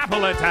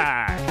Apple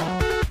Attack.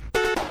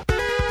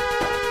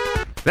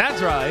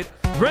 That's right.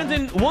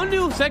 Brendan, one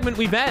new segment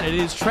we've added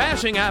is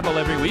trashing Apple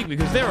every week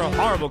because they're a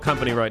horrible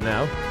company right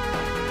now.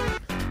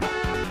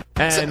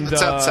 And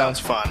that sounds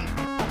fun.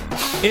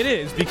 It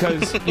is,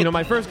 because,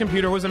 my first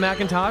computer was a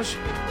Macintosh.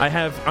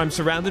 I'm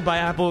surrounded by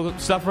Apple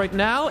stuff right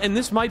now, and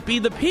this might be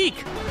the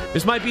peak.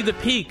 This might be the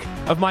peak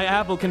of my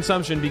Apple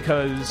consumption,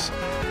 because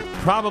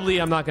probably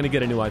I'm not going to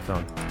get a new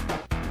iPhone.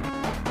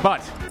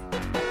 But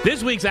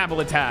this week's Apple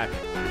Attack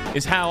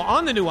is how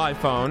on the new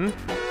iPhone,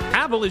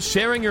 Apple is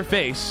sharing your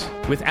face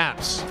with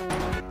apps,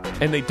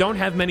 and they don't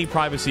have many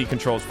privacy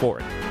controls for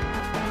it.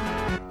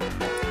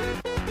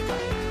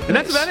 And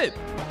that's about it.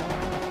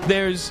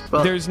 There's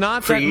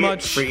not that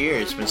much... For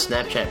years, when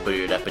Snapchat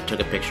booted up, it took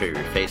a picture of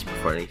your face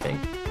before anything.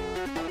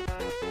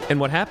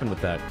 And what happened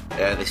with that?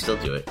 They still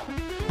do it.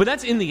 But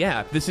that's in the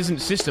app. This isn't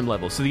system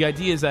level. So the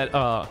idea is that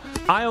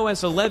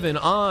iOS 11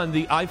 on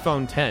the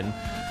iPhone 10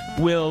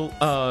 will,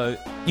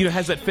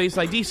 has that Face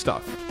ID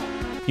stuff.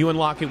 You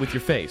unlock it with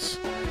your face.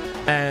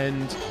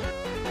 And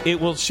it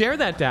will share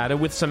that data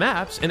with some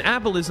apps, and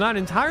Apple is not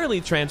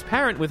entirely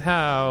transparent with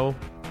how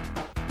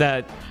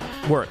that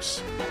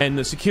works and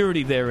the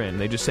security therein.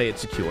 They just say it's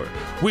secure.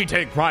 We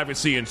take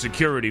privacy and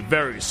security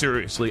very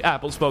seriously,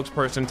 Apple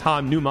spokesperson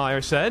Tom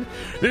Neumeyer said.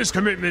 This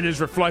commitment is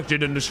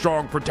reflected in the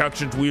strong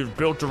protections we have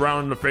built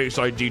around the Face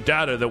ID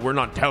data that we're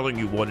not telling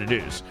you what it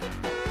is.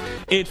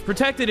 It's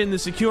protected in the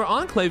secure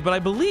enclave, but I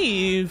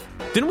believe...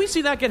 Didn't we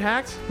see that get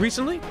hacked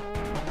recently?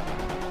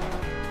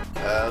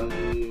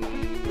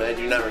 I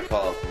do not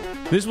recall.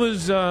 This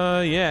was,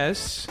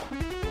 yes...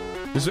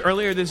 This was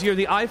earlier this year.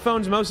 The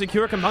iPhone's most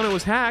secure component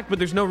was hacked, but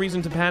there's no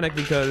reason to panic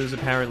because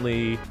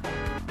apparently...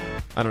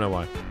 I don't know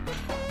why.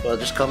 Well,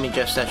 just call me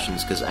Jeff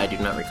Sessions, because I do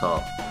not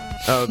recall.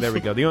 Oh, there we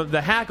go.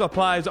 The hack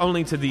applies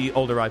only to the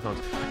older iPhones.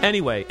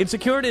 Anyway, it's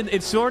stored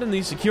in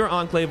the secure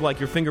enclave like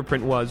your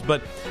fingerprint was,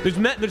 but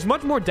there's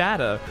much more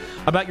data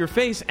about your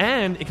face,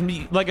 and it can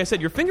be, like I said,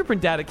 your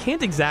fingerprint data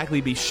can't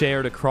exactly be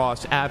shared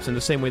across apps in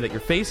the same way that your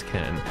face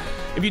can.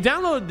 If you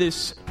download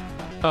this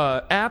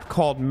app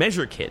called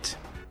MeasureKit,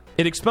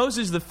 it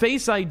exposes the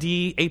Face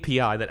ID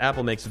API that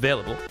Apple makes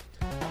available,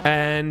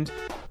 and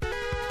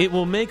it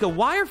will make a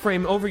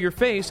wireframe over your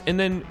face and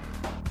then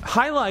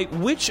highlight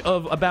which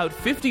of about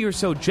 50 or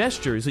so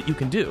gestures that you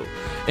can do.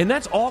 And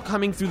that's all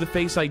coming through the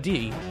Face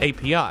ID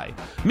API.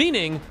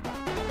 Meaning,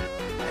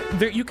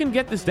 you can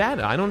get this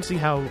data. I don't see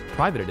how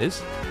private it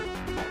is.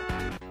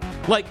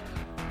 Like,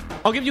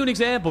 I'll give you an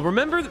example.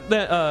 Remember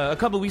that a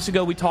couple of weeks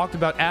ago we talked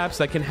about apps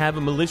that can have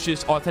a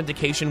malicious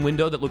authentication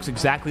window that looks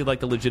exactly like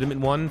the legitimate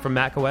one from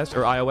macOS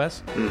or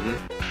iOS?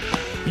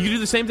 Mm-hmm. You can do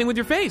the same thing with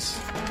your face.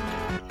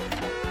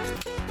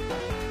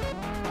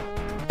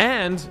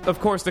 And, of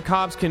course, the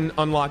cops can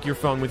unlock your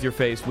phone with your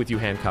face with you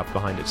handcuffed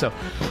behind it. So,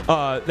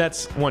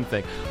 that's one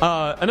thing.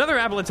 Another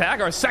Apple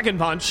attack, our second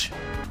punch.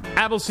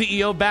 Apple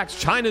CEO backs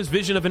China's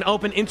vision of an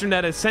open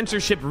internet as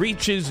censorship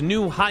reaches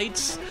new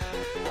heights.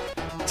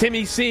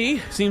 Timmy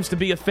C seems to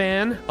be a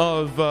fan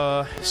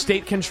of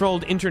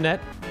state-controlled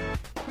internet.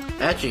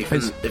 Actually,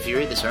 if you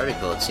read this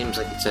article, it seems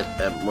like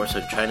it's more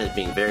so China is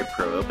being very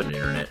pro-open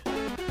internet.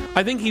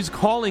 I think he's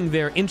calling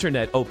their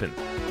internet open.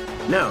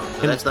 No,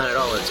 that's not at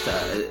all.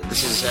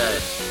 This is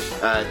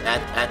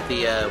at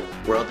the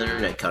World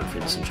Internet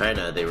Conference in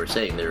China. They were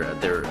saying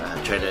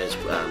China is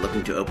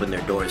looking to open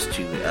their doors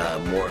to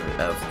more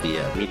of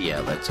the media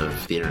outlets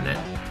of the internet.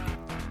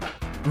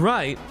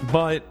 Right,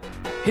 but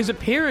his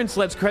appearance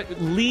lends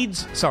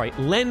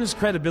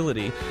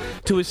credibility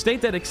to a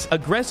state that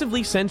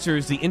aggressively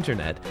censors the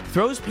internet,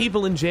 throws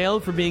people in jail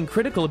for being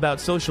critical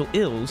about social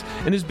ills,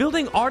 and is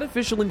building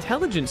artificial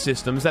intelligence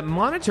systems that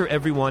monitor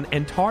everyone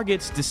and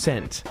targets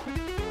dissent.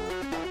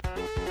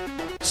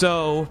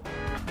 So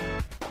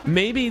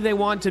maybe they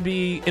want to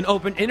be an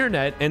open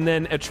internet, and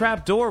then a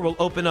trap door will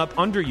open up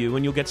under you,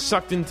 and you'll get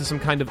sucked into some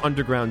kind of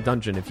underground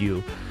dungeon if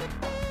you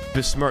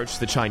besmirch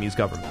the Chinese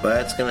government. But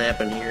that's going to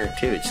happen here,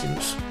 too, it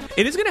seems.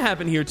 It is going to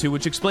happen here, too,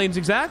 which explains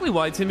exactly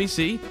why Timmy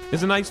C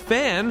is a nice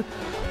fan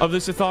of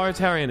this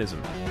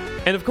authoritarianism.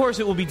 And, of course,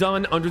 it will be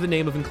done under the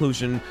name of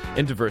inclusion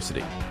and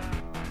diversity.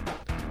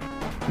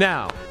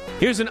 Now,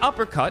 here's an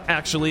uppercut.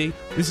 Actually,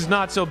 this is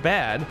not so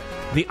bad.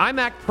 The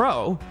iMac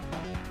Pro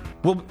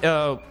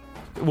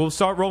will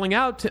start rolling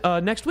out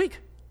next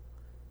week.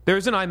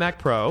 There's an iMac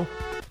Pro.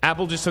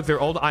 Apple just took their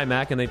old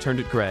iMac and they turned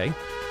it gray.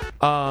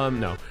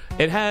 No.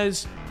 It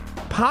has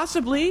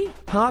possibly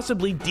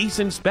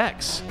decent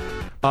specs.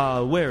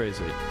 Where is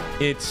it?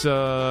 It's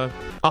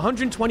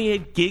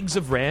 128 gigs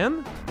of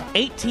RAM,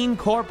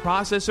 18-core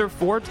processor,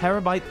 4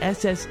 terabyte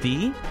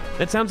SSD.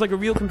 That sounds like a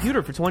real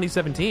computer for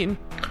 2017.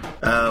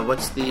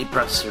 What's the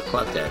processor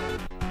clocked at?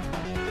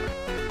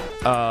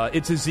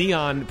 It's a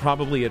Xeon,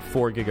 probably at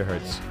 4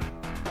 gigahertz.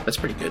 That's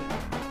pretty good.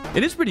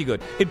 It is pretty good.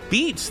 It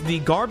beats the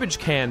garbage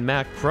can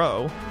Mac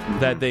Pro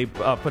that they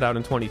put out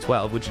in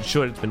 2012, which it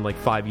should. It's been like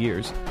 5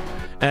 years.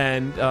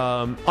 And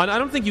I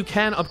don't think you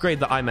can upgrade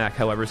the iMac,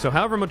 however. So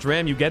however much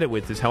RAM you get it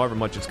with is however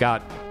much it's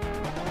got.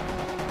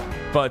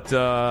 But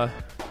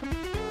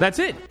that's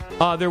it.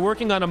 They're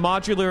working on a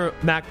modular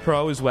Mac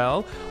Pro as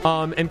well.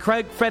 And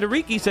Craig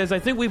Federici says, I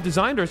think we've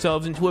designed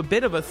ourselves into a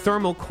bit of a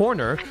thermal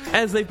corner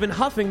as they've been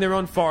huffing their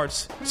own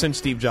farts since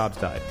Steve Jobs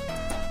died.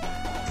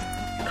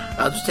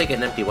 I'll just take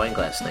an empty wine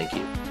glass, thank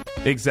you.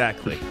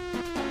 Exactly.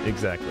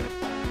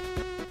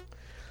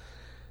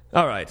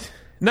 All right.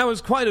 That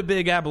was quite a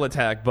big Apple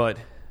attack, but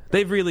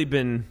they've really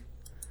been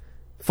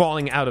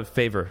falling out of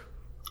favor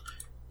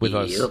with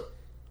us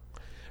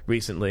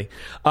recently.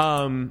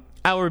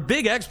 Our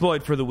big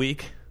exploit for the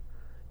week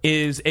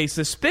is a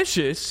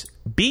suspicious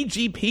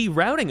BGP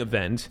routing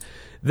event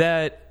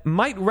that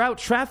might route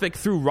traffic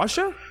through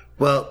Russia?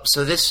 Well,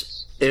 so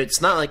it's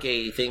not like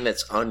a thing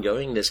that's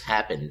ongoing. This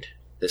happened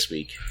this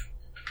week.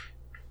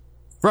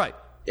 Right.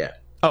 Yeah.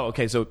 Oh,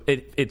 okay, so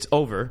it's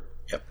over.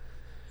 Yep.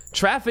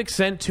 Traffic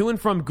sent to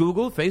and from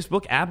Google,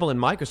 Facebook, Apple, and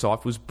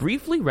Microsoft was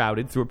briefly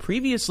routed through a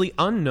previously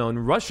unknown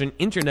Russian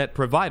internet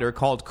provider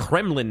called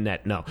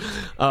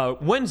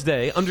KremlinNet.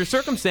 Wednesday, under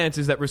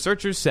circumstances that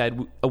researchers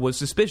said was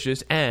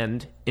suspicious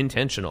and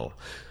intentional.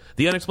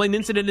 The unexplained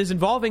incident is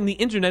involving the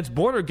internet's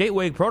border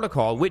gateway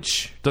protocol,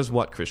 which does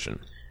what, Christian?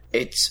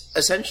 It's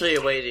essentially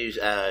a way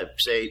to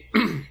say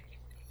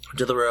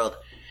to the world,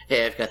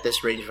 hey, I've got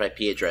this range of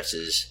IP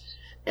addresses,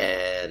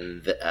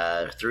 and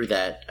through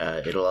that,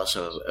 it'll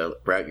also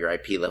route your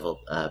IP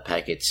level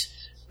packets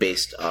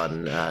based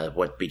on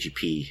what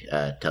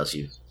BGP tells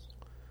you.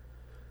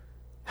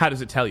 How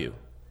does it tell you?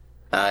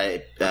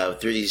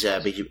 Through these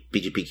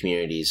BGP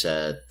communities,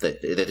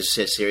 there's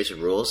a series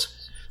of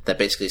rules that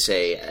basically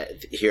say,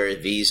 here are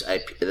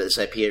this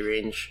IP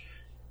range,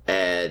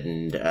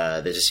 and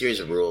there's a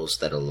series of rules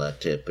that'll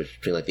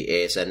between like the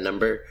ASN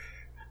number,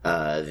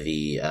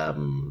 the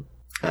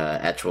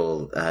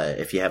actual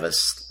if you have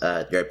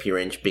your IP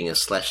range being a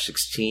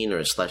 /16 or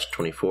a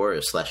 /24 or a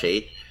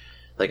 /8,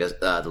 like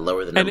the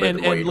lower the number, the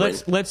more you win.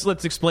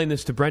 Let's explain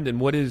this to Brendan.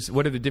 What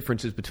are the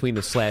differences between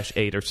the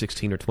 /8 or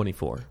 16 or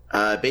 24?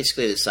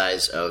 Basically, the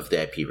size of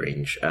the IP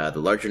range. The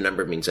larger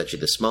number means actually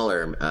the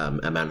smaller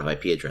amount of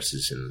IP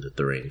addresses in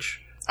the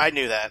range. I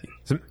knew that.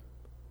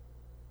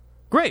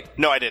 Great.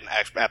 No, I didn't.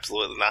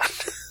 Absolutely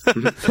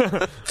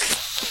not.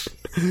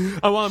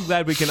 Oh, well, I'm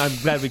glad we can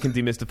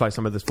demystify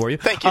some of this for you.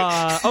 Thank you.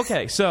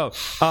 Okay, so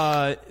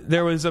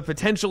there was a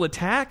potential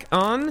attack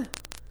on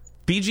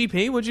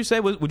BGP. Would you say?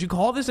 Would you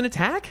call this an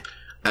attack?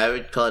 I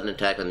would call it an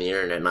attack on the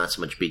internet, not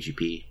so much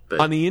BGP.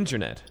 But on the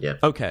internet. Yeah.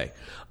 Okay.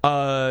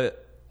 Not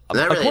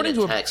really an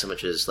attack so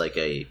much as like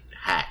a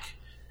hack.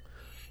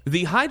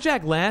 The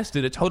hijack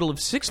lasted a total of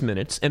 6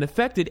 minutes and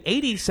affected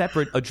 80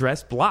 separate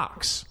address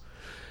blocks.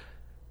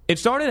 It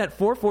started at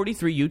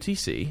 4:43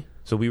 UTC,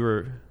 so we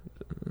were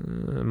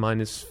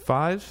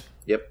 -5.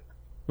 Yep.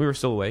 We were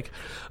still awake.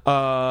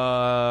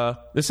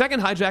 The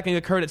second hijacking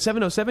occurred at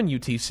 7:07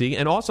 UTC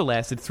and also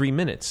lasted 3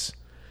 minutes.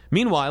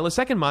 Meanwhile, a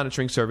second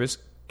monitoring service,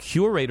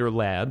 Curator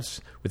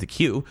Labs, with a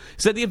Q,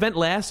 said the event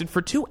lasted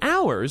for 2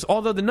 hours,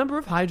 although the number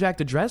of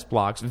hijacked address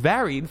blocks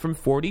varied from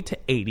 40 to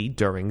 80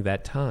 during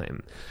that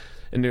time.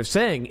 And they're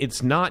saying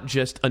it's not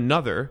just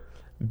another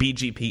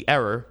BGP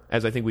error,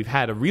 as I think we've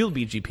had a real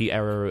BGP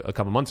error a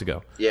couple months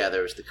ago. Yeah,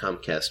 there was the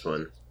Comcast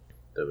one.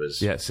 That was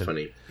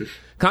funny.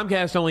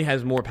 Comcast only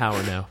has more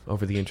power now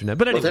over the internet.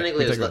 But anyway,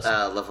 technically it was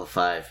level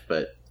 5,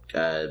 but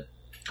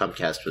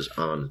Comcast was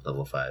on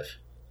level 5.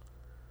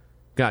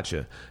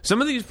 Gotcha.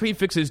 Some of these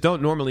prefixes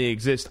don't normally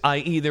exist,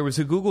 i.e. there was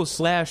a Google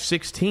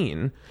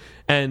 /16,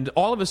 and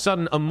all of a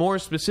sudden a more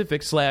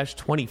specific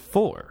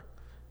 /24.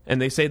 And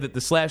they say that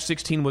the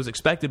 /16 was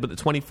expected, but the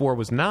 24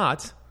 was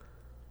not.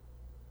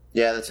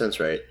 Yeah, that sounds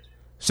right.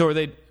 So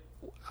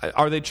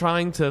are they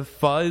trying to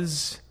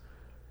fuzz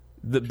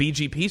the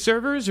BGP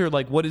servers, or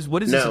like what is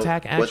this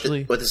attack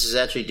actually? What this is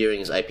actually doing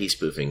is IP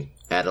spoofing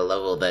at a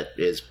level that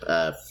is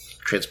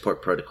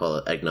transport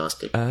protocol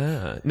agnostic.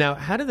 Now,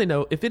 how do they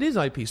know if it is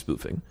IP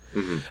spoofing?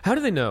 Mm-hmm. How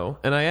do they know?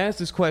 And I asked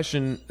this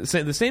question,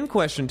 the same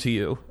question to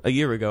you a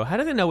year ago. How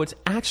do they know it's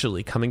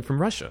actually coming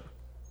from Russia?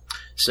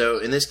 So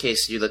in this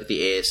case, you look at the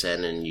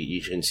ASN and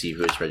you can see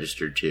who it's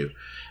registered to,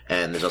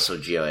 and there's also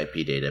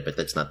GeoIP data, but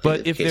that's not the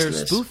But case if they're in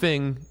this.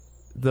 spoofing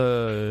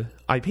the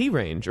IP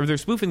range, or they're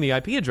spoofing the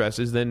IP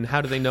addresses, then how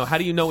do they know? How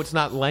do you know it's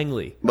not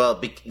Langley? Well,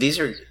 these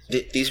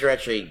are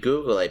actually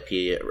Google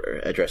IP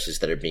addresses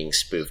that are being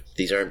spoofed.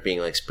 These aren't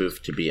being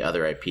spoofed to be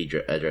other IP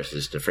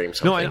addresses to frame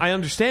something. No, I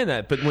understand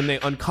that, but when they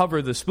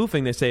uncover the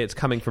spoofing, they say it's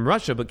coming from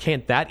Russia. But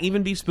can't that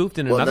even be spoofed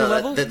in another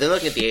level? They're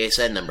looking at the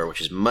ASN number,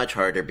 which is much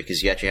harder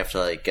because you actually have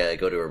to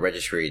go to a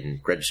registry and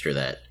register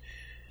that.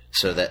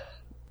 So that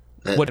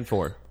what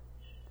for?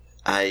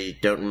 I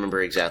don't remember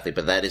exactly,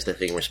 but that is the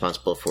thing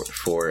responsible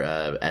for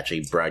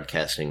actually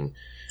broadcasting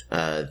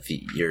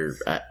your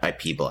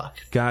IP block.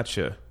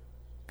 Gotcha.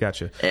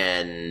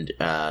 And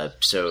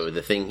so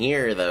the thing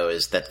here, though,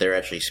 is that they're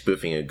actually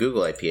spoofing a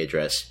Google IP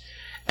address,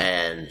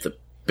 and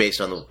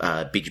based on the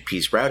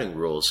BGP's routing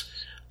rules,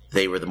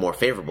 they were the more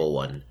favorable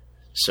one.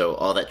 So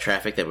all that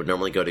traffic that would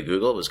normally go to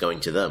Google was going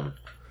to them.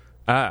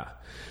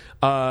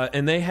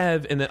 And they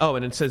have and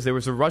it says there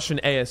was a Russian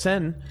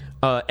ASN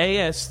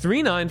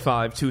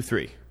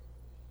AS39523,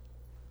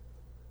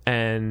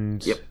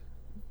 and yep.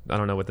 I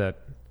don't know what that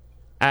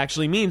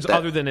actually means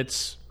other than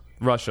it's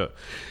Russia.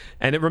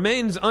 And it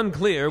remains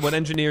unclear what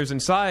engineers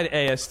inside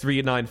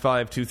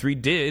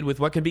AS39523 did with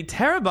what could be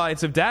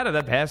terabytes of data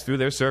that passed through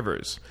their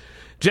servers.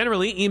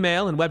 Generally,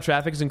 email and web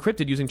traffic is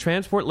encrypted using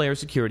transport layer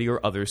security or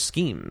other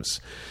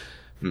schemes.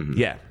 Mm-hmm.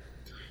 Yeah.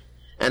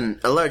 And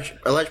a large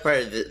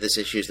part of this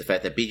issue is the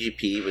fact that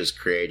BGP was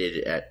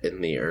created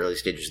in the early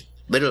stages,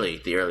 literally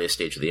the earliest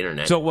stage of the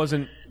internet. So it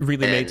wasn't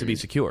really made to be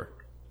secure.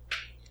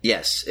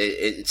 Yes,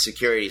 its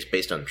security is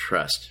based on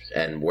trust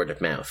and word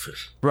of mouth.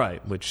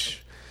 Right,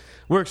 which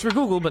works for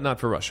Google, but not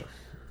for Russia.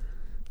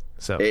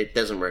 So it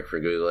doesn't work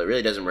for Google. It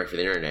really doesn't work for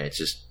the internet. It's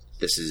just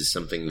this is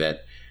something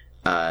that,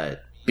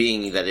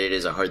 being that it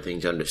is a hard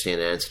thing to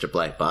understand and it's such a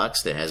black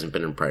box, that hasn't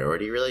been a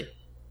priority really.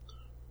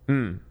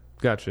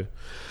 Gotcha.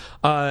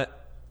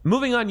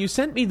 Moving on, you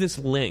sent me this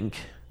link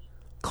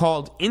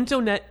called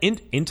Internet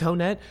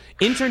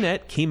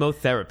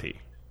Chemotherapy.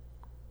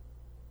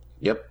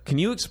 Yep. Can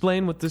you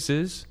explain what this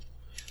is?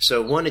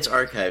 So, one, it's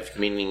archived,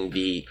 meaning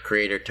the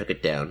creator took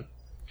it down.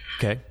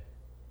 Okay.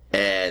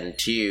 And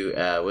two,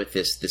 with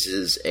this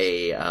is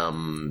a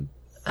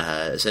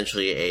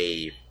essentially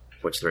a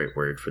what's the right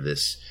word for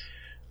this?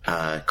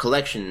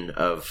 Collection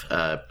of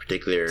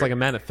particular. It's like a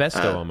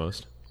manifesto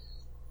almost.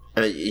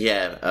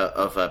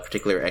 Of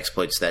particular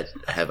exploits that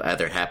have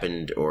either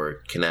happened or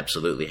can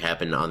absolutely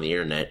happen on the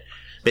internet.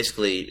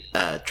 Basically,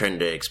 trying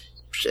to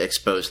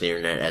expose the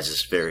internet as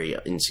this very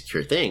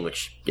insecure thing,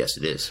 which yes,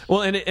 it is.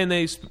 Well, and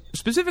they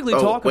specifically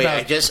talk about.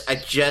 I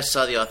just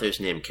saw the author's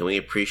name. Can we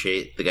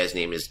appreciate the guy's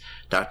name is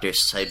Dr.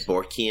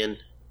 Cyborkian?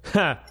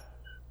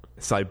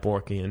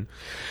 Cyborkian.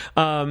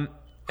 I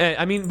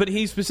mean, but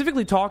he's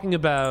specifically talking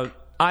about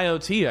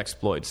IoT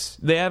exploits.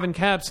 They have in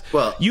caps.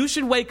 Well, you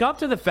should wake up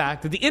to the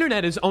fact that the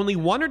internet is only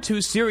one or two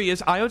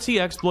serious IoT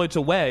exploits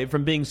away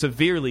from being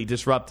severely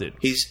disrupted.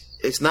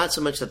 It's not so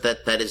much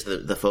that is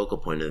the focal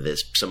point of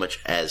this, so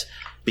much as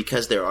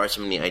because there are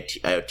so many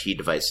IoT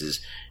devices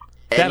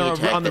that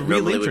are on the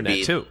real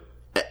internet too.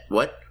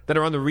 What? That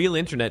are on the real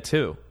internet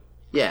too.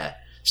 Yeah.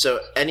 So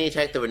any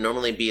attack that would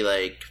normally be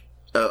like,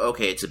 oh,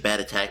 okay, it's a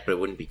bad attack, but it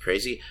wouldn't be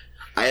crazy.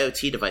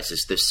 IoT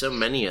devices, there's so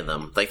many of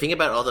them. Like, think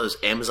about all those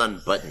Amazon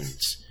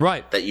buttons,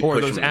 right? That you or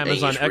push those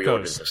Amazon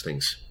Echoes. Those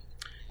things.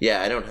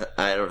 Yeah,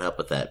 I don't help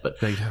with that, but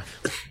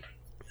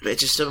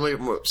it's just so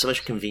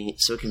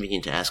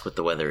convenient to ask what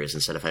the weather is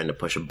instead of having to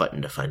push a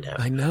button to find out.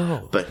 I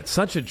know, but it's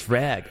such a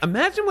drag.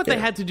 Imagine what they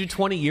had to do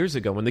 20 years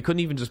ago when they couldn't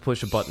even just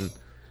push a button.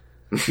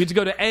 You had to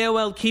go to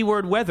AOL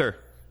keyword weather,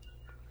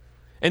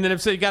 and then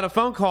if you got a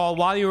phone call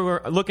while you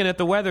were looking at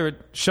the weather,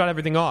 it shut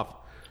everything off.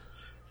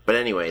 But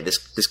anyway,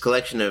 this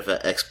collection of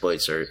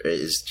exploits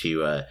is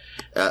to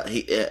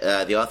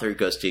the author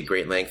goes to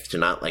great length to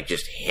not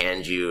just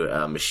hand you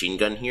a machine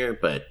gun here,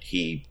 but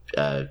he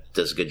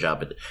does a good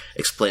job at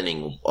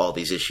explaining all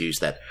these issues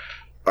that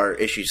are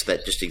issues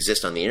that just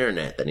exist on the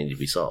internet that need to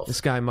be solved. This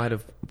guy might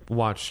have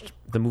watched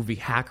the movie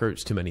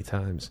Hackers too many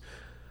times.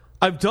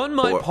 I've done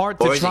my part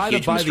to try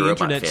to buy the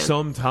internet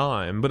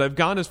sometime, but I've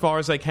gone as far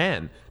as I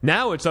can.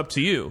 Now it's up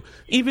to you.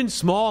 Even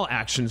small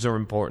actions are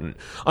important.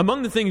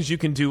 Among the things you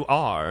can do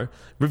are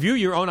review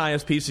your own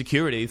ISP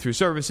security through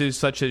services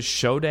such as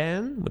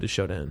Shodan. What is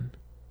Shodan?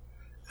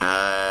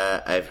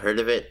 I've heard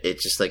of it.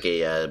 It's just like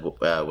a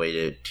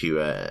way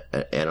to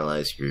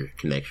analyze your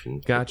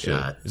connection.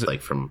 Gotcha. It's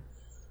like from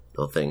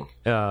the thing.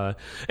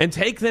 And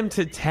take them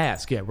to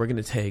task. Yeah, we're going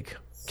to take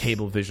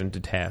Cablevision to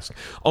task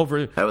I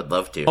would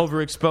love to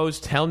over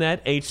exposed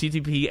Telnet,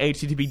 HTTP,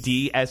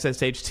 HTTPD,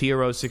 SSH,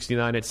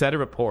 TRO69,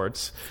 etc.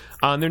 ports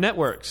on their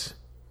networks.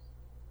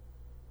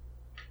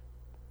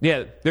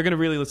 Yeah, they're going to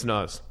really listen to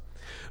us.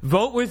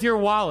 Vote with your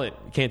wallet.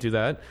 You can't do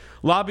that.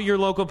 Lobby your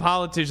local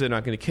politicians. They're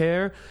not going to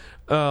care.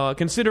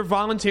 Consider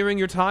volunteering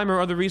your time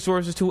or other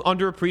resources to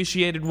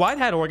underappreciated white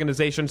hat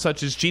organizations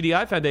such as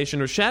GDI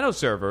Foundation or Shadow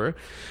Server.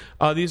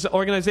 These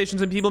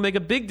organizations and people make a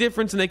big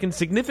difference, and they can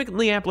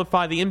significantly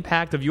amplify the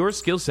impact of your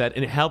skill set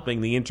in helping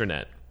the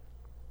internet.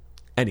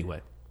 Anyway.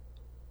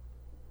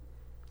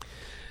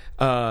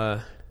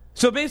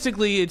 So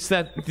basically, it's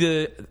that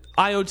the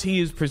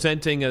IoT is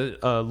presenting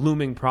a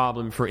looming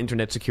problem for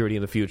internet security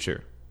in the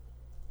future.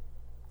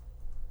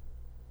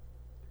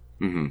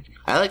 Mm-hmm.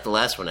 I like the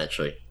last one,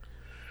 actually.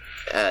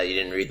 You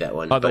didn't read that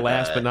one.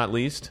 Last but not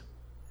least?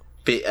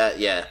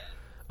 Yeah.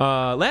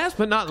 Last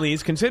but not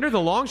least, consider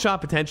the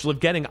long-shot potential of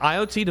getting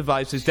IoT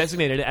devices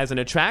designated as an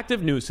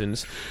attractive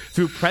nuisance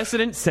through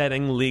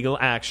precedent-setting legal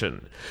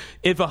action.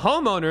 If a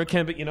homeowner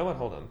can be... You know what?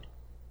 Hold on.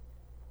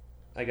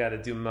 I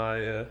gotta do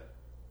my...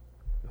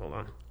 Hold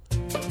on.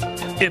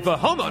 If a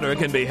homeowner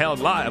can be held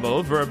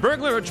liable for a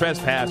burglar or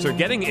trespass or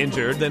getting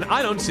injured, then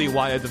I don't see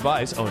why a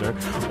device owner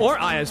or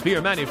ISP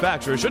or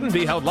manufacturer shouldn't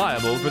be held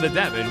liable for the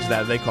damage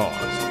that they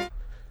caused.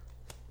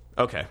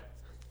 Okay.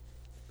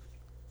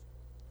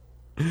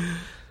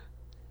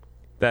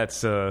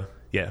 That's,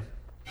 yeah.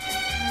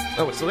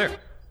 Oh, it's still there.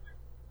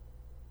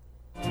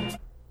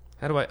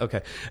 How do I...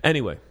 Okay.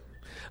 Anyway.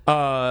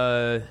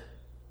 Why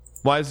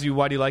do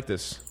you like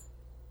this?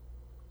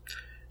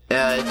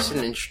 It's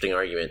an interesting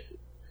argument.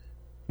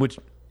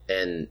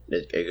 And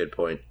a good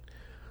point.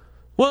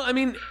 Well, I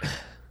mean,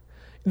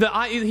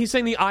 he's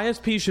saying the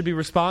ISP should be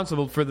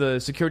responsible for the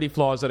security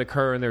flaws that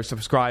occur in their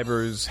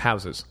subscribers'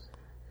 houses.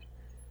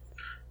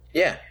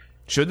 Yeah.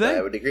 Should they?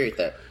 I would agree with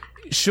that.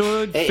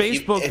 Should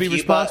Facebook be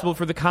responsible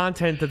for the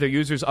content that their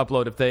users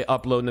upload if they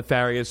upload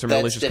nefarious or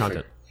malicious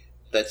content?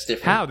 That's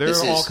different. How? They're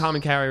all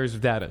common carriers of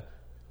data.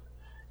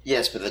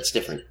 Yes, but that's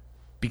different.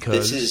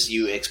 Because? This is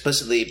you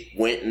explicitly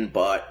went and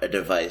bought a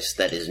device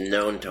that is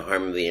known to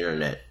harm the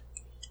internet.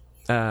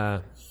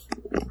 Okay.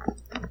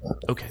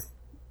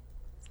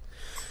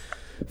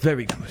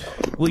 Very good.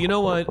 Well, you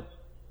know what?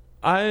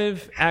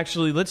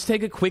 Let's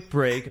take a quick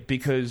break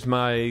because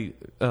my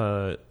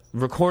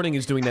recording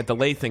is doing that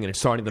delay thing and it's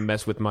starting to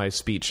mess with my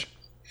speech.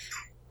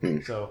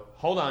 So,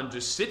 hold on.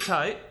 Just sit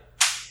tight.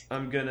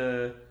 I'm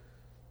gonna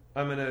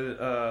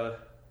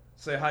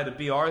say hi to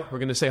B. Arthur. We're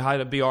gonna say hi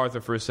to B.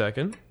 Arthur for a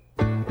second.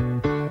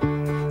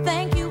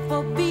 Thank you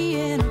for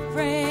being a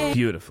friend.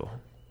 Beautiful.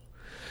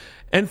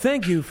 And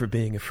thank you for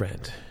being a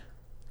friend.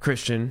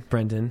 Christian,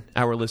 Brendan,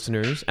 our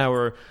listeners,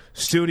 our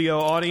studio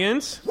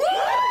audience.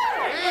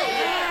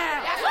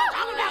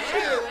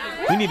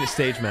 We need a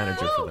stage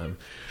manager for them.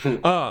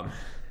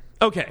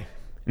 Okay,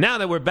 now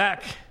that we're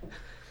back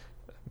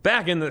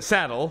in the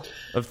saddle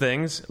of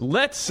things,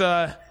 let's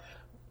turn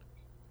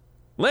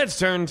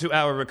to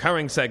our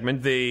recurring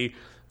segment, the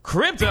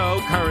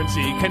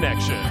Cryptocurrency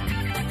Connection.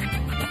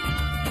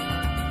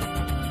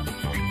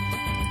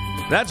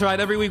 That's right,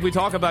 every week we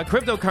talk about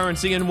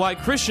cryptocurrency and why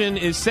Christian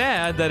is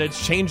sad that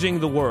it's changing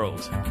the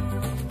world.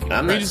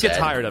 I'm not You just sad. get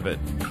tired of it.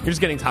 You're just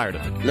getting tired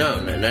of it. No,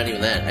 not even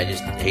that. I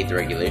just hate the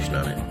regulation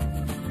on it.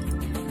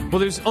 Well,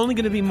 there's only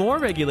going to be more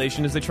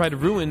regulation as they try to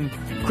ruin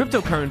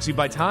cryptocurrency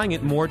by tying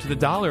it more to the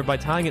dollar, by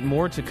tying it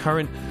more to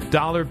current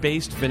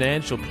dollar-based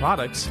financial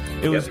products.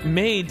 It was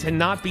made to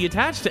not be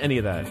attached to any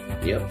of that.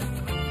 Yep.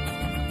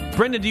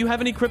 Brendan, do you have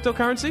any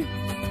cryptocurrency?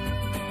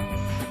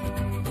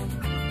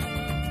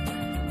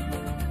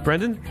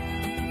 Brendan?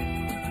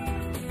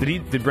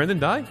 Did Brendan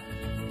die?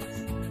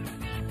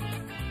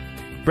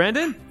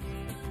 Brandon?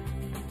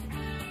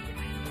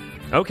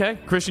 Okay,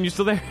 Christian, you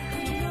still there?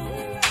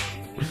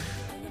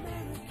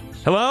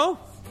 Hello?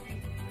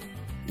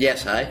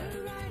 Yes, hi.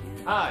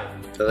 Hi.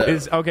 Hello.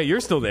 Okay, you're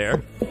still there.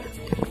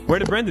 Where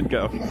did Brendan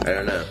go? I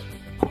don't know.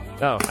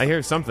 Oh, I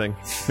hear something.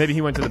 Maybe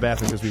he went to the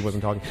bathroom because we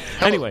wasn't talking.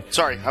 Anyway.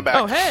 Sorry, I'm back.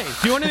 Oh, hey.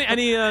 Do you own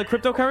any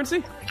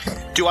cryptocurrency?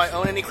 Do I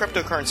own any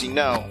cryptocurrency?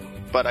 No,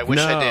 but I wish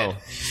I did.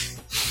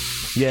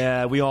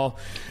 Yeah, we all...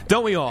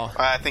 Don't we all?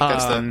 I think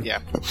that's yeah.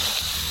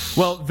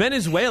 Well,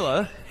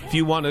 Venezuela, if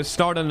you want to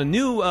start on a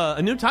new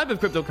type of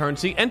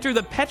cryptocurrency, enter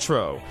the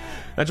Petro.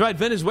 That's right,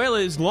 Venezuela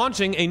is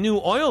launching a new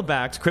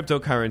oil-backed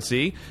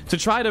cryptocurrency to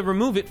try to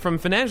remove it from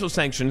financial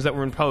sanctions that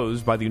were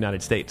imposed by the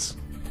United States.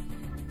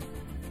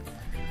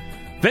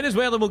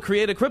 Venezuela will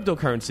create a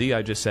cryptocurrency,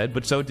 I just said,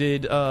 but so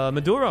did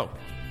Maduro.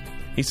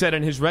 He said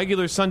in his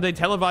regular Sunday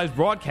televised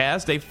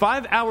broadcast, a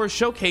 5-hour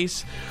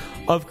showcase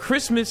of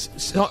Christmas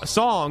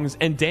songs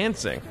and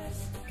dancing.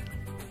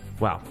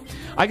 Wow.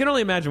 I can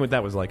only imagine what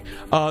that was like.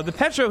 The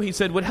Petro, he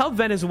said, would help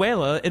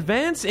Venezuela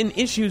advance in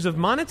issues of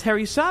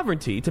monetary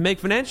sovereignty to make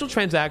financial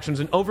transactions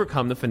and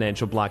overcome the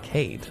financial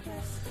blockade.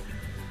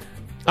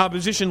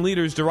 Opposition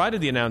leaders derided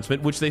the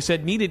announcement, which they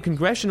said needed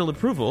congressional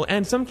approval,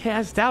 and some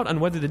cast doubt on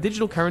whether the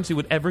digital currency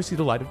would ever see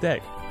the light of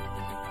day.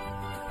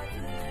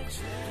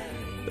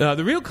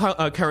 The real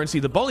currency,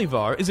 the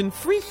Bolivar, is in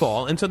free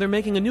fall, and so they're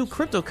making a new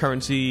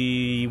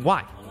cryptocurrency.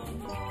 Why?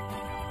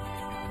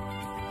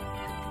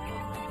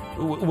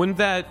 Wouldn't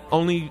that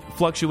only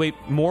fluctuate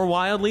more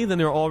wildly than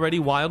their already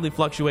wildly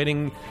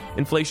fluctuating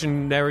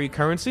inflationary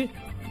currency?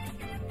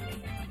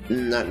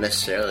 Not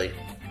necessarily.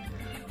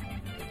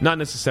 Not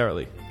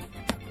necessarily.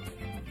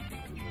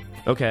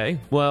 Okay,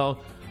 well,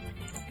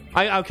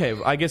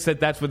 I guess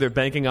that's what they're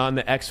banking on,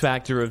 the X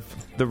factor of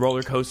the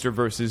roller coaster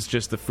versus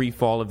just the free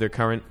fall of their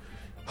current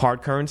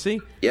hard currency.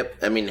 Yep.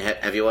 I mean,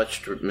 have you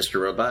watched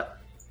Mr. Robot?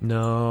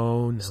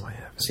 No, I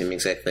haven't. Same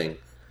exact thing.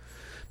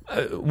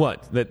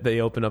 What? That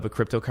they open up a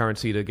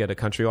cryptocurrency to get a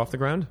country off the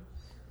ground?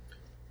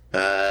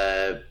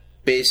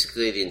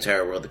 Basically, the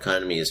entire world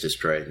economy is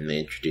destroyed, and they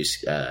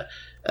introduce a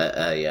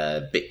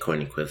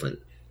Bitcoin equivalent.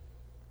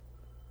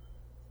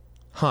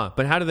 Huh,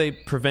 but how do they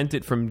prevent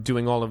it from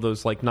doing all of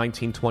those, like,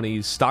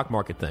 1920s stock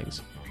market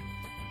things?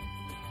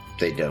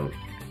 They don't.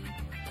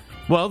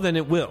 Well, then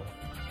it will,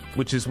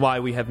 which is why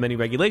we have many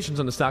regulations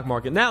on the stock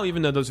market now,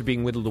 even though those are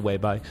being whittled away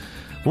by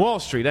Wall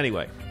Street.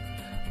 Anyway,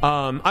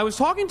 I was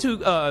talking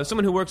to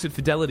someone who works at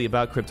Fidelity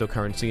about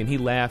cryptocurrency, and he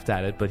laughed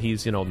at it, but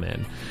he's an old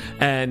man.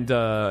 And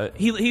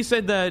he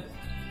said that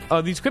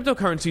these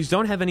cryptocurrencies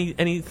don't have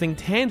anything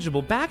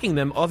tangible backing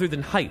them other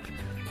than hype.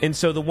 And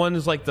so the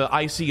ones like the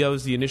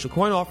ICOs, the initial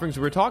coin offerings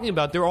we were talking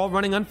about, they're all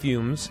running on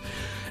fumes.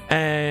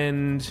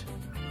 And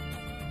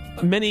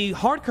many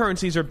hard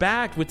currencies are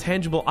backed with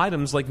tangible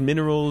items like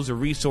minerals or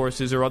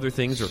resources or other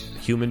things, or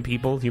human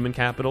people, human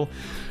capital.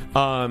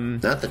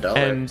 Not the dollar.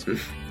 And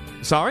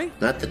sorry?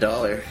 Not the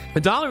dollar. The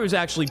dollar is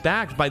actually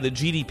backed by the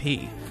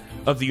GDP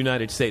of the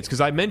United States,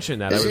 because I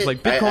mentioned that. I was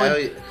like,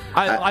 Bitcoin...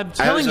 I'm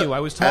telling you, I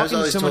was talking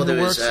to someone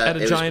who works at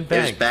a giant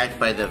bank. It was backed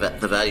by the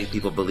value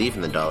people believe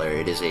in the dollar.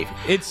 It is a...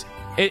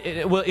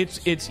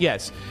 It's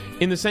yes,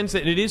 in the sense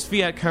that it is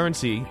fiat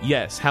currency,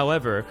 yes.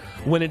 However,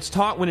 when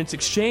it's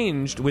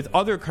exchanged with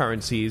other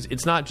currencies,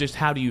 it's not just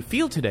how do you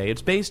feel today.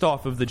 It's based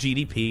off of the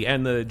GDP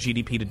and the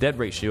GDP to debt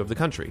ratio of the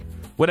country,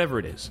 whatever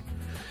it is.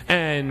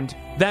 And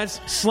that's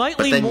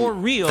slightly more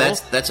real.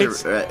 That's a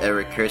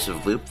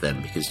recursive loop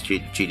then, because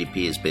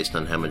GDP is based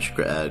on how much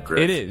growth.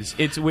 It is.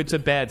 It's a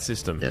bad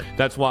system. Yeah.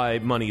 That's why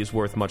money is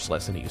worth much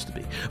less than it used to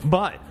be.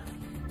 But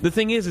the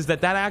thing is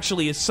that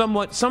actually is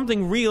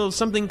something real,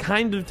 something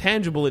kind of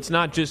tangible. It's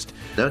not just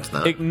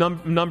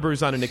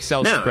numbers on an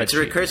Excel spreadsheet. No, it's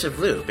a recursive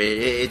loop.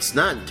 It's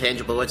not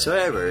tangible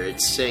whatsoever.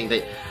 It's saying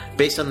that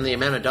based on the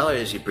amount of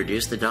dollars you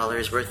produce, the dollar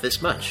is worth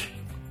this much.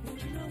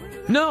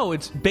 No,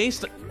 it's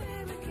based...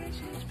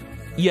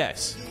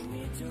 Yes,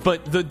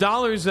 but the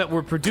dollars that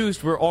were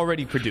produced were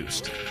already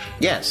produced.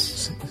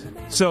 Yes.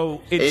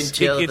 So it's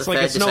until it's the like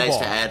Fed a snowball.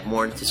 decides to add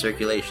more into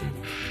circulation.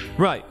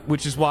 Right,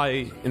 which is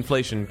why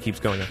inflation keeps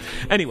going up.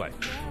 Anyway,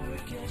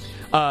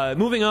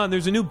 moving on,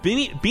 there's a new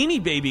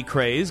Beanie Baby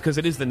craze, because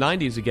it is the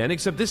 90s again,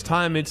 except this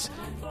time it's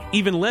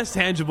even less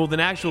tangible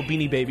than actual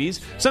Beanie Babies.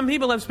 Some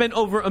people have spent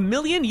over $1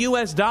 million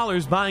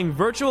buying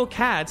virtual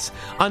cats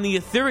on the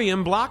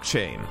Ethereum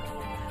blockchain.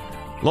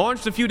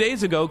 Launched a few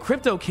days ago,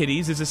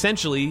 CryptoKitties is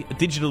essentially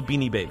digital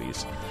Beanie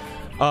Babies.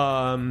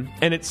 And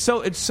it's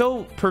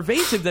so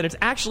pervasive that it's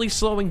actually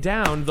slowing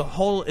down the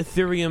whole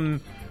Ethereum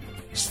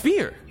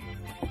sphere.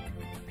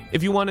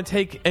 If you want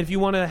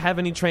to have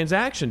any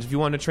transactions, if you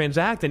want to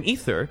transact in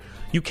Ether,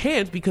 you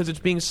can't, because it's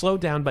being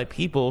slowed down by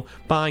people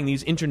buying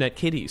these internet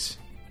kitties.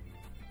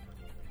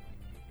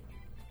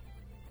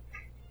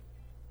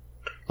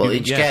 Well,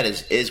 each cat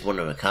is one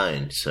of a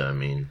kind, so I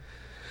mean...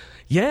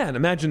 Yeah, and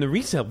imagine the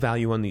resale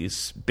value on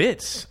these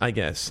bits, I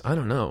guess. I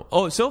don't know.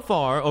 Oh, so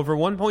far, over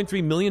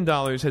 $1.3 million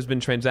has been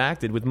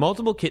transacted, with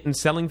multiple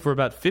kittens selling for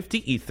about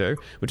 50 Ether,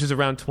 which is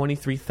around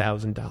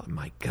 $23,000.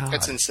 My God.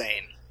 That's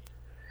insane.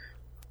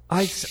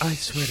 I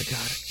swear to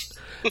God.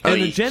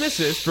 And the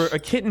genesis for a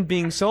kitten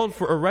being sold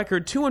for a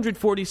record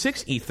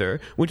 246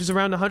 Ether, which is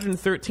around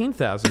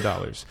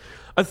 $113,000.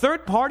 A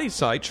third-party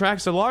site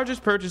tracks the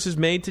largest purchases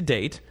made to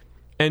date,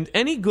 and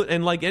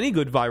like any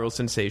good viral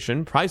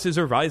sensation, prices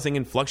are rising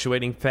and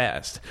fluctuating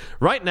fast.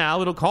 Right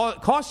now, it'll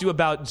cost you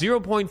about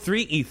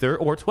 0.3 Ether,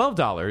 or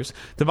 $12,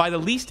 to buy the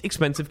least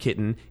expensive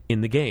kitten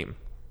in the game.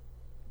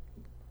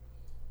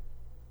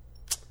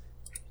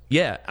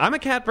 Yeah, I'm a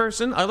cat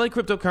person. I like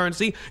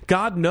cryptocurrency.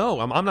 God, no,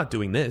 I'm not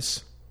doing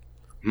this.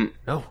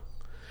 No.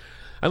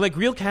 I like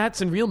real cats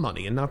and real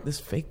money, and not this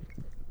fake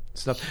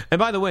stuff. And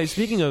by the way,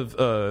 speaking of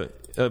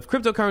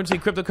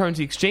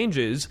cryptocurrency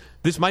exchanges,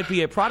 this might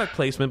be a product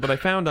placement, but I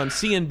found on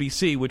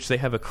CNBC, which they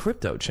have a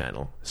crypto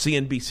channel,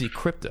 CNBC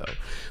Crypto,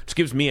 which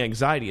gives me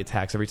anxiety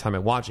attacks every time I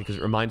watch it, because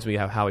it reminds me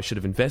of how I should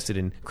have invested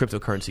in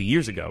cryptocurrency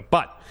years ago.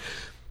 But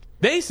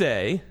they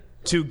say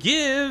to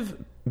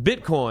give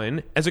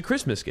Bitcoin as a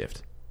Christmas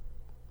gift.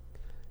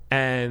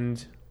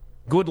 And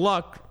good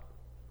luck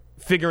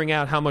figuring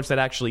out how much that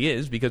actually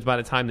is, because by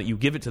the time that you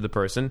give it to the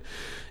person,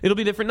 it'll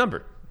be a different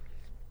number.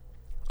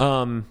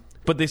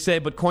 But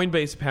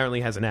Coinbase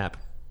apparently has an app.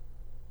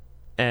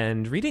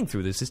 And reading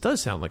through this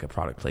does sound like a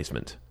product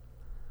placement.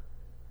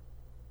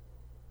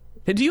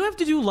 Hey, do you have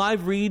to do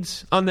live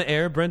reads on the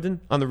air,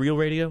 Brendan, on the real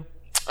radio?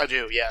 I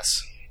do,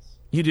 yes.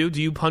 You do? Do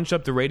you punch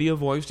up the radio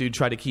voice? Do you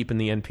try to keep in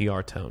the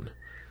NPR tone?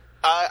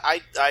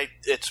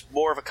 It's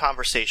more of a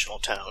conversational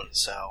tone,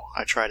 so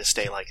I try to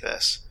stay like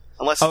this.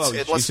 Unless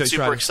it's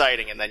super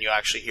exciting, and then you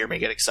actually hear me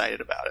get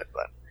excited about it.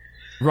 But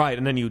Right,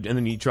 and then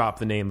you drop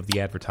the name of the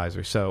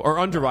advertiser. So, or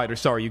underwriter.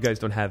 Sorry, you guys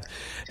don't have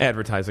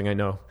advertising. I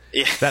know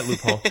that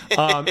loophole.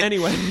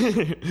 Anyway,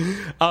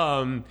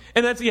 and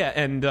that's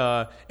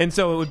and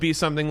so it would be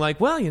something like,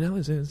 well,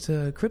 it's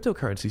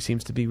cryptocurrency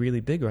seems to be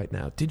really big right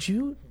now. Do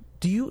you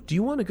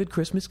want a good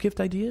Christmas gift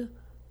idea?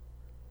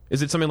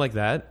 Is it something like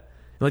that?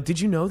 Like,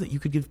 did you know that you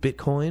could give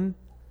Bitcoin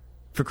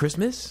for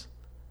Christmas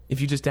if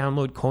you just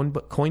download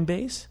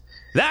Coinbase?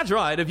 That's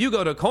right. If you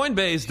go to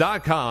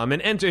Coinbase.com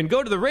and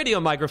go to the radio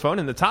microphone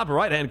in the top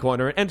right-hand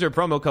corner and enter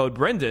promo code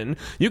Brendan,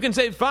 you can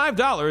save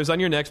 $5 on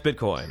your next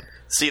Bitcoin.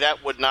 See,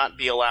 that would not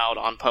be allowed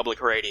on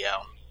public radio.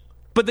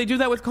 But they do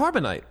that with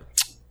Carbonite.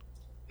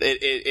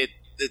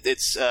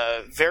 It's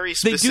a very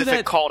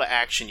specific call to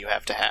action you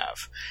have to have.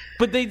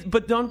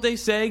 But don't they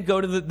say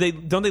don't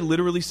they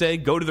literally say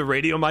go to the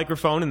radio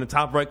microphone in the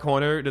top right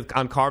corner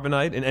on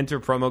Carbonite and enter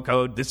promo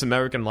code This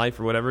American Life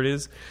or whatever it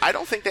is? I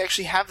don't think they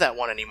actually have that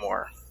one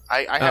anymore.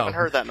 I haven't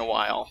heard that in a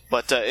while,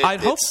 but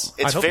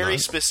it's very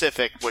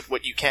specific with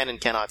what you can and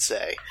cannot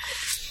say.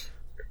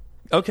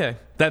 Okay,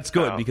 that's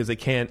good because they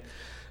can't.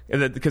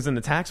 Because then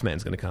the tax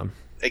man's going to come.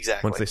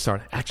 Exactly. Once they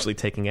start actually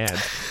taking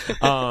ads.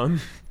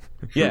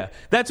 Yeah,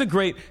 that's a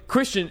great...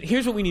 Christian,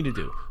 here's what we need to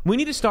do. We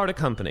need to start a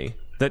company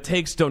that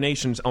takes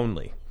donations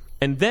only.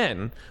 And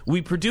then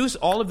we produce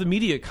all of the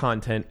media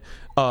content.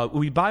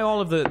 We buy all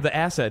of the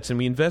assets and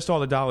we invest all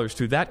the dollars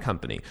through that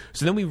company.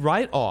 So then we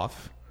write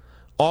off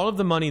all of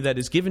the money that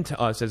is given to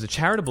us as a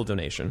charitable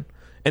donation.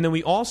 And then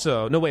we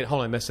also... No, wait,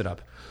 hold on, I messed it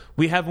up.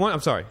 We have one... I'm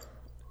sorry.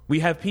 We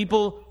have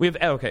people... We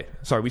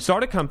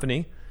start a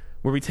company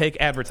where we take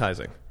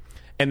advertising.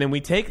 And then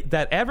we take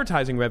that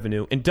advertising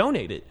revenue and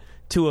donate it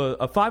to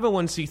a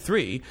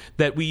 501c3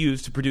 that we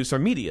use to produce our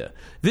media.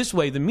 This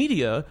way, the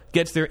media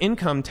gets their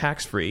income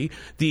tax-free.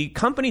 The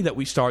company that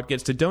we start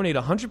gets to donate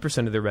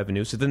 100% of their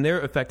revenue, so then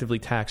they're effectively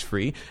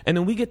tax-free. And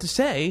then we get to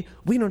say,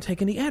 we don't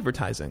take any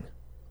advertising.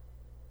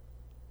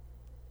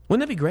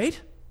 Wouldn't that be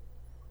great?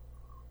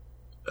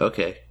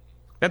 Okay.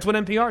 That's what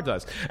NPR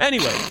does.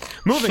 Anyway,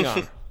 moving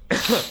on.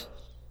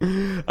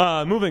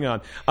 Moving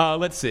on.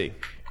 Let's see.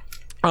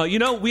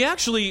 We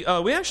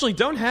actually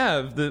don't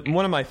have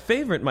one of my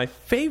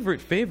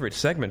favorite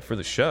segment for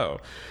the show.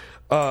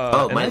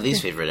 My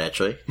least favorite,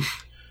 actually.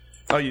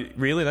 Oh,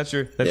 really? That's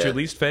your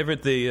least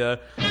favorite? The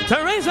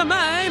Theresa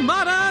May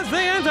murders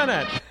the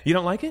internet. You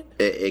don't like it?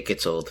 It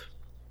gets old.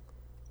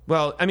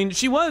 Well, I mean,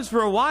 she was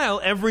for a while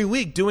every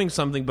week doing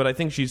something, but I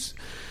think she's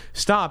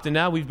stopped, and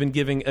now we've been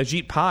giving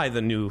Ajit Pai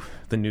the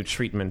new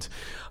treatment,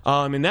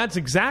 and that's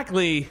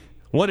exactly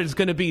what it's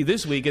going to be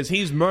this week, as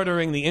he's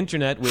murdering the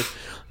internet with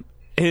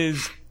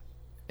his.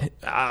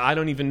 I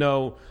don't even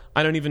know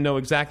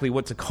exactly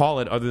what to call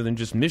it other than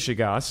just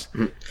mishigas,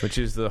 which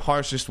is the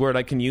harshest word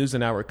I can use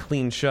in our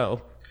clean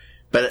show.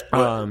 But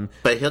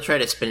he'll try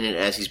to spin it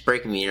as he's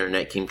breaking the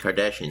internet, Kim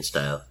Kardashian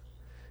style.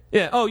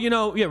 Yeah. Oh,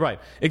 yeah, right.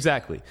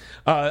 Exactly.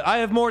 I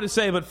have more to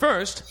say, but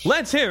first,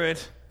 let's hear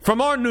it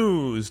from our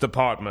news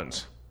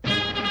department.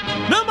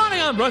 No money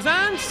on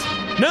presents.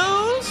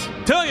 News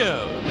to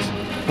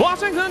use.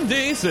 Washington,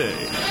 D.C.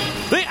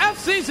 The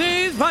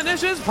FCC's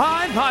pernicious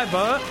Pied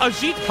Piper,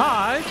 Ajit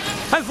Pai,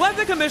 has led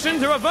the commission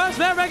to reverse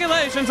their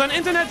regulations on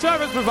Internet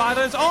service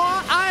providers, or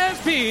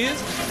ISPs,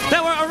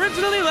 that were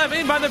originally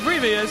levied by the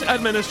previous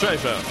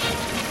administration.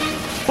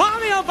 While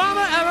the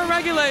Obama-era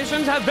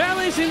regulations have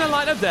barely seen the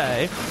light of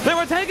day, they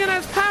were taken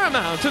as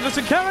paramount to the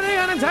security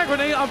and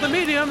integrity of the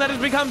medium that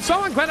has become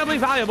so incredibly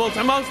valuable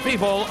to most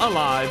people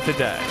alive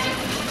today.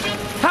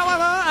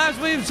 However, as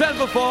we've said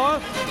before,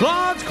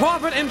 large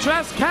corporate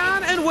interests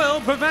can and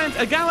will prevent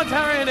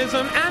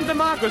egalitarianism and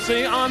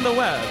democracy on the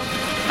web.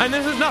 And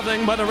this is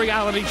nothing but a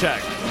reality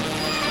check.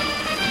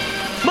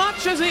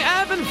 Much as the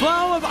ebb and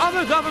flow of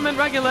other government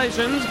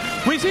regulations,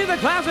 we see the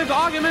classic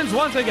arguments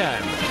once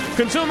again.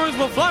 Consumers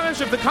will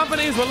flourish if the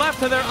companies were left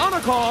to their own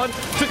accord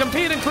to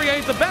compete and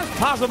create the best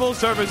possible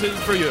services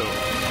for you.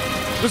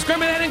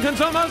 Discriminating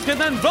consumers can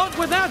then vote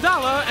with their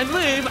dollar and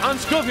leave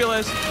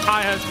unscrupulous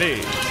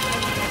ISPs.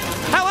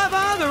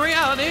 However, the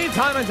reality,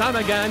 time and time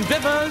again,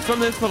 differs from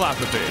this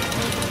philosophy.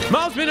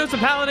 Most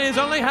municipalities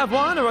only have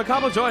one or a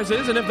couple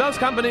choices, and if those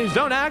companies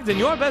don't act in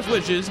your best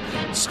wishes,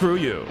 screw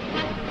you.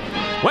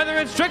 Whether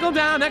it's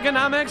trickle-down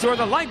economics or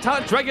the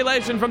light-touch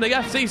regulation from the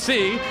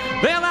FCC,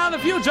 they allow the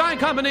few giant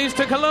companies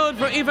to collude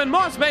for even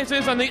more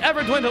spaces on the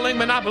ever-dwindling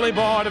monopoly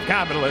board of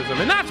capitalism.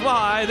 And that's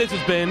why this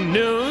has been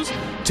News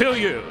to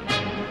Use.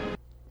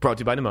 Brought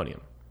to you by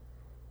Pneumonium.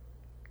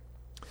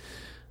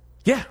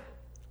 Yeah,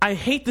 I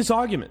hate this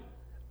argument.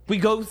 We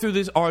go through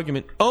this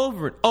argument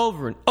over and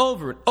over and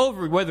over and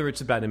over, whether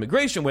it's about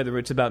immigration, whether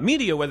it's about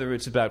media, whether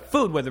it's about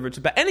food, whether it's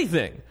about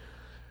anything.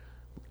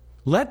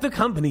 Let the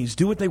companies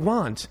do what they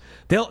want.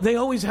 They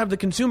always have the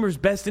consumer's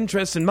best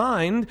interests in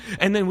mind,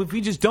 and then if we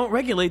just don't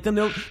regulate them,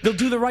 they'll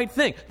do the right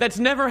thing. That's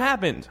never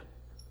happened.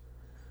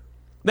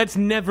 That's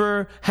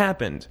never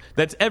happened.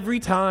 That's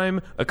every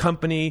time a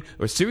company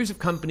or a series of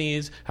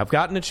companies have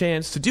gotten a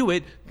chance to do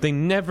it, they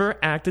never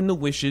act in the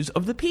wishes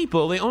of the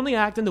people. They only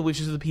act in the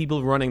wishes of the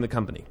people running the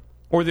company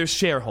or their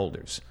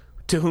shareholders.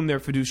 to whom they're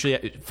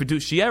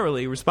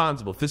fiduciarily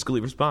responsible,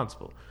 fiscally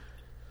responsible.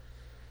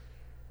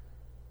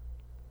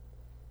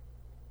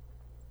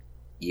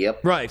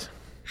 Yep. Right.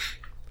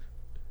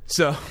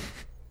 So,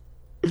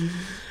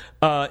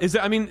 is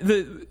there, I mean,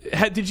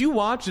 did you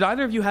watch? Did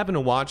either of you happen to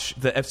watch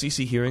the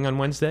FCC hearing on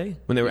Wednesday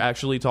when they were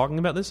actually talking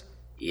about this?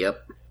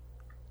 Yep.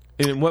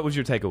 And what was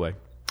your takeaway?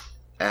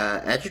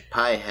 Ajit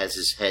Pai has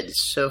his head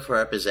so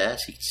far up his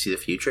ass he can see the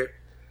future.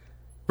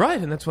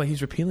 Right, and that's why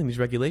he's repealing these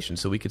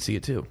regulations so we could see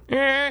it too.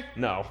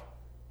 No.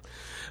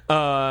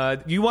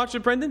 You watched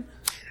it, Brendan?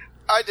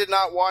 I did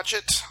not watch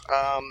it.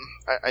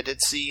 I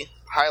did see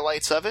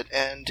highlights of it,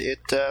 and it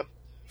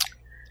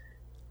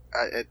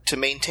to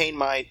maintain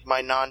my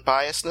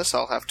non-biasness,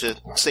 I'll have to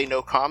say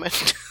no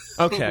comment.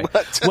 Okay.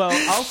 Well,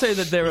 I'll say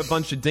that they're a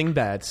bunch of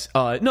dingbats.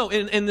 No,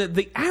 and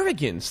the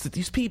arrogance that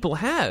these people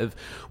have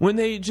when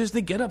they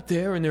get up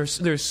there and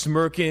they're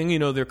smirking, you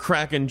know, they're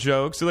cracking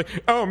jokes. They're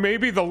like, oh,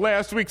 maybe the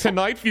Last Week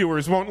Tonight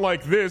viewers won't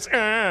like this.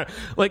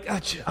 Like,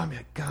 oh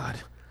my God.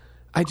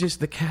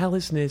 The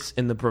callousness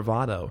and the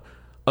bravado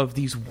of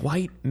these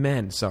white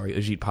men. Sorry,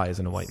 Ajit Pai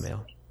isn't a white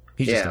male.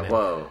 He's just a man.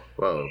 Whoa,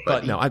 buddy.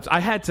 But no, I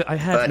had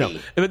buddy.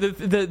 no.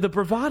 The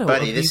bravado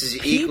buddy, of this these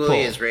is people.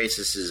 equally as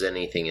racist as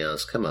anything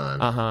else. Come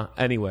on.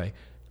 Anyway,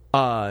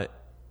 all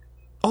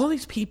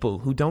these people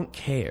who don't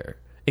care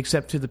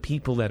except to the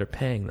people that are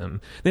paying them.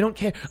 They don't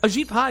care.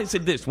 Ajit Pai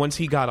said this once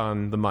he got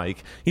on the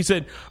mic. He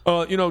said,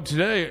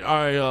 today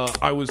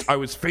I was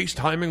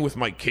FaceTiming with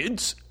my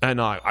kids, and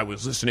I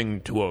was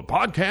listening to a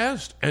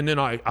podcast, and then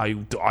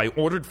I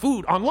ordered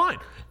food online.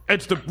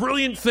 It's the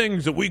brilliant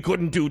things that we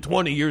couldn't do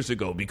 20 years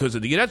ago because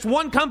of that's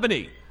one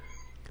company.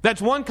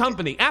 That's one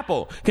company.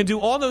 Apple can do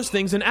all those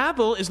things, and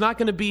Apple is not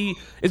going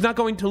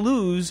to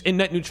lose in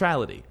net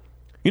neutrality.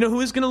 You know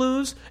who is going to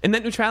lose in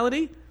net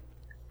neutrality?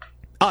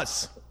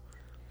 Us.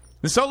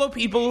 The solo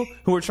people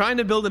who are trying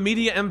to build a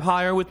media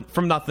empire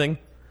from nothing,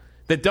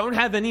 that don't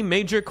have any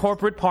major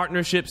corporate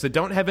partnerships, that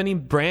don't have any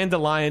brand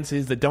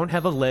alliances, that don't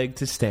have a leg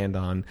to stand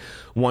on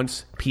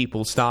once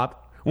people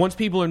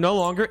are no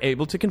longer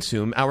able to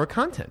consume our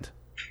content.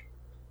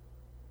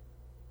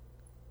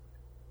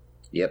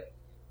 Yep.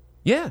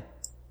 Yeah.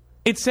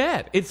 It's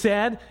sad. It's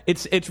sad.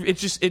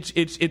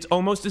 It's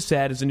almost as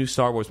sad as a new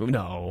Star Wars movie.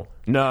 No,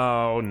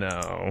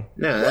 that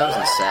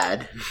wasn't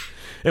sad.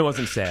 It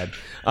wasn't sad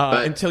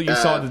until you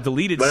saw the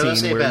deleted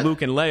scene where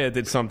Luke and Leia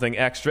did something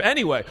extra.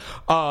 Anyway.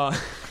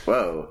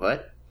 Whoa,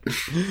 what?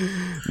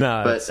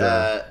 Nah, but, it's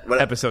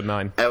episode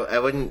 9. I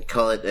wouldn't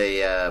call it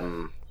a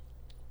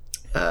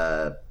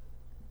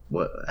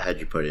what? How'd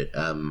you put it?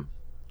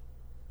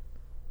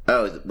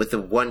 With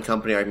the one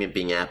company argument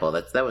being Apple,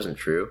 that wasn't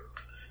true.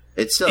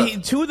 It's still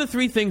two of the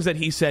three things that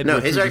he said. No,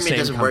 were his argument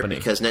doesn't company.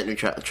 work because net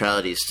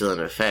neutrality is still in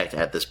effect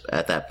at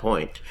that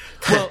point.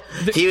 Well,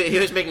 he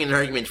was making an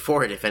argument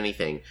for it, if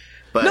anything.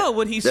 But no,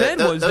 what he said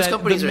was those that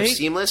companies are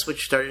Seamless,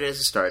 which started as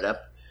a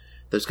startup.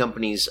 Those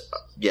companies,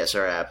 yes,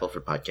 are Apple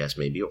for podcasts,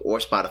 maybe, or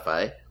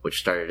Spotify, which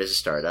started as a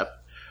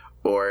startup,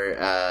 or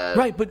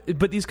right.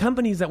 But these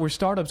companies that were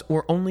startups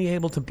were only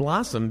able to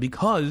blossom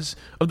because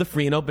of the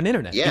free and open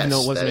internet, yes, even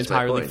though it wasn't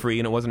entirely free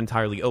and it wasn't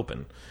entirely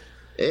open.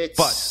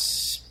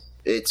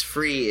 It's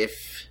free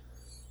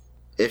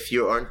if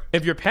you aren't.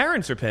 If your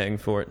parents are paying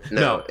for it.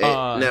 No.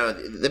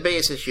 The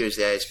biggest issue is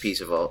the ISPs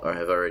have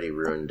already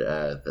ruined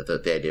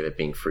the idea of it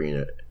being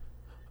free.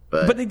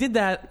 But they did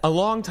that a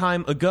long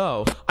time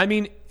ago. I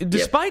mean,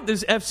 despite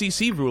this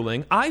FCC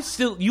ruling,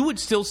 you would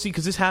still see,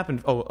 because this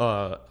happened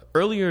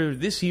earlier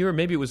this year, or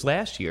maybe it was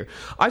last year.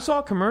 I saw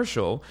a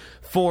commercial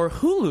for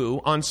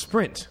Hulu on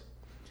Sprint.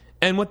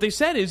 And what they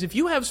said is, if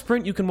you have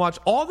Sprint, you can watch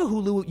all the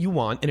Hulu you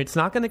want, and it's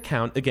not going to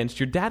count against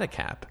your data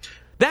cap.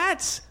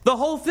 That's the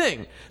whole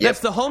thing.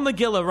 That's the whole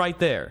Megillah right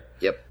there.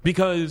 Yep.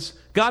 Because,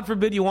 God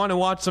forbid, you want to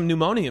watch some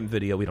pneumonium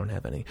video. We don't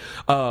have any.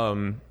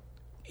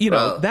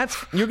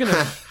 That's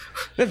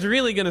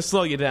really going to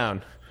slow you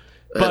down.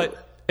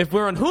 But if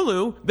we're on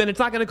Hulu, then it's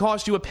not going to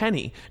cost you a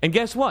penny. And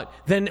guess what?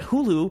 Then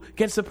Hulu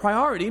gets the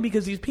priority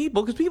because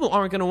people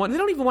aren't going to they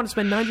don't even want to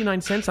spend 99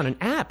 cents on an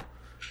app.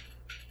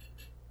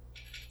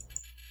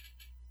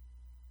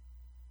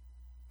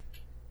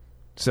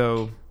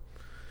 So,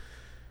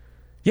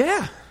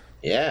 yeah.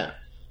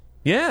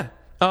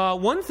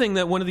 One thing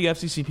that one of the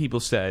FCC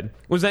people said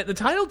was that the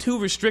Title II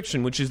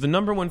restriction, which is the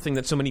number one thing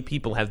that so many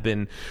people have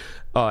been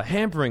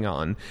hampering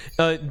on,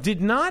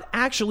 did not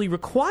actually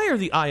require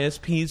the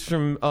ISPs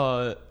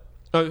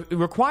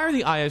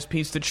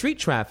to treat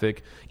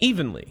traffic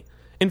evenly.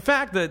 In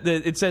fact,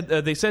 they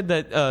said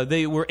that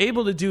they were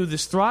able to do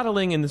this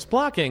throttling and this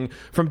blocking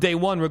from day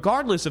one,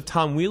 regardless of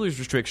Tom Wheeler's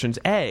restrictions,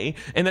 A,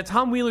 and that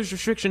Tom Wheeler's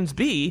restrictions,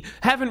 B,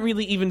 haven't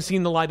really even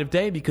seen the light of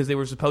day because they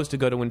were supposed to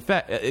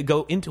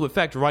go into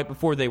effect right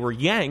before they were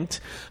yanked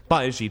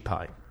by Ajit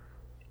Pai.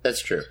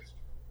 That's true.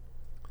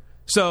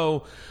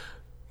 So,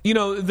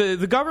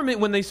 the government,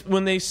 when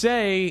they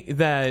say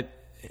that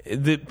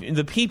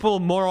the people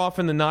more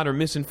often than not are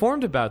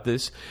misinformed about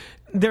this,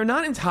 they're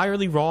not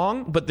entirely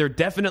wrong, but they're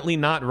definitely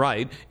not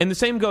right. And the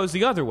same goes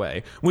the other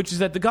way, which is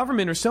that the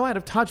government are so out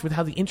of touch with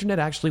how the internet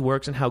actually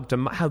works and how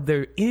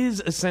there was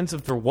a sense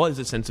of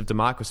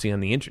democracy on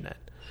the internet.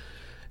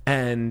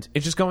 And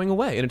it's just going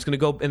away, and it's going to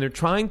go. And they're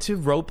trying to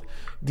rope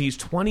these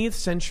 20th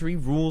century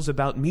rules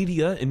about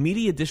media and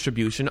media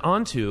distribution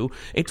onto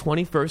a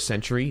 21st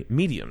century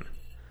medium,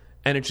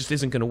 and it just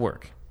isn't going to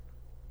work.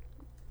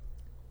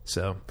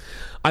 So,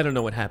 I don't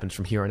know what happens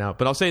from here on out.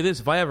 But I'll say this,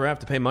 if I ever have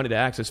to pay money to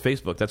access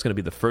Facebook, that's going to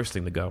be the first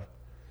thing to go.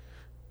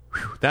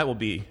 Whew, that will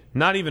be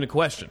not even a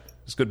question.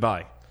 It's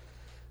goodbye.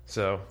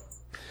 So,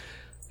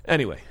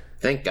 anyway.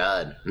 Thank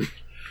God.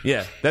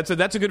 Yeah, that's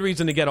a good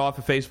reason to get off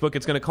of Facebook.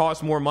 It's going to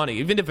cost more money,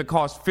 even if it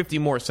costs 50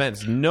 more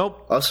cents.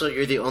 Nope. Also,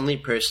 you're the only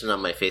person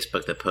on my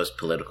Facebook that posts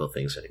political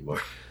things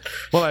anymore.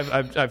 Well,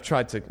 I've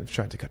tried to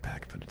cut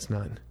back, but it's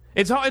not.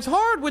 It's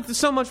hard with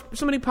so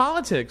many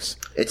politics.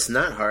 It's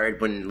not hard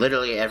when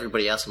literally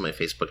everybody else on my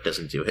Facebook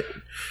doesn't do it.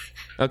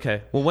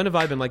 Okay. Well, when have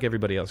I been like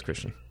everybody else,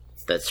 Christian?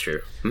 That's true.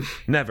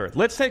 Never.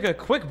 Let's take a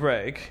quick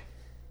break.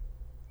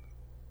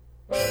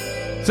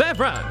 Say,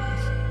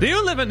 friends, do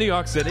you live in New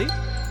York City?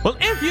 Well,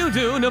 if you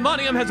do,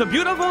 Pneumonium has a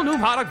beautiful new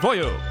product for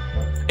you.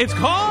 It's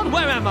called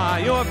Where Am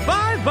I? Your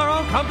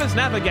 5-borough compass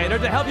navigator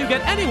to help you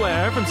get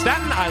anywhere from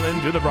Staten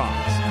Island to the Bronx.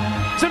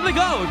 Simply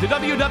go to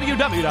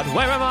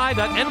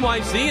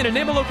www.whereami.nyc and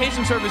enable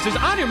location services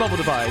on your mobile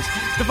device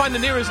to find the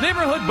nearest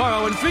neighborhood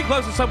borough and 3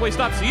 closest subway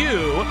stops to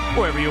you,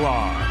 wherever you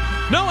are.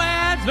 No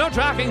ads, no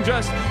tracking,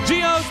 just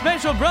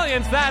geospatial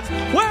brilliance. That's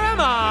Where Am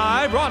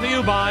I? Brought to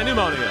you by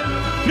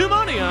Pneumonium.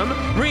 Pneumonium,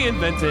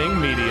 reinventing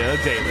media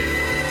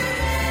daily.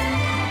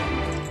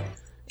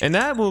 And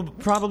that will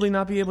probably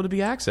not be able to be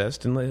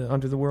accessed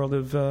under the world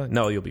of...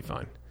 no, you'll be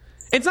fine.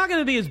 It's not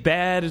going to be as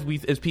bad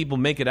as people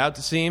make it out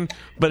to seem,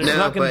 but it's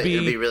not going to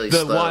be really the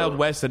slow. Wild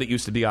West that it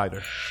used to be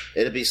either.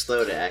 It'll be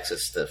slow to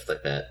access stuff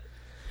like that.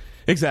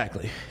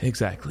 Exactly.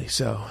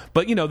 So,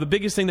 but the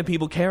biggest thing that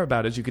people care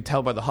about, as you could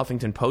tell by the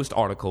Huffington Post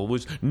article,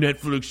 was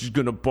Netflix is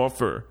going to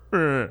buffer.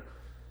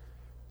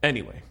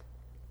 Anyway,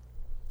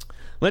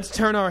 let's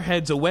turn our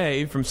heads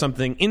away from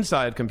something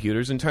inside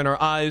computers and turn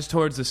our eyes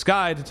towards the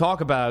sky to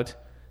talk about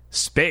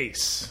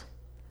space.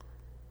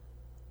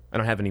 I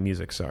don't have any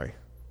music, sorry.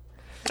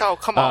 Oh,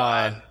 come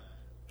on.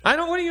 I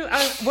don't, what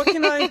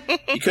can I...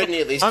 You couldn't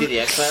at least do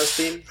the X-Files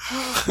theme?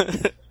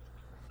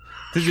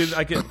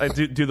 I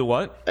do the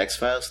what?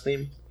 X-Files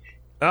theme?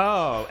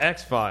 Oh,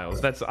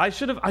 X-Files. I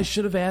should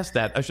have asked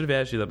that. I should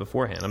have asked you that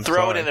beforehand. Throw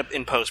sorry. it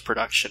in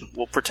post-production.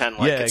 We'll pretend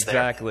like it's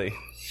exactly.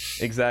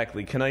 there.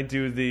 Exactly. Can I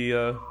do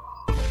the...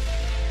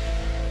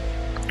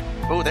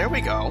 Oh, there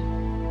we go.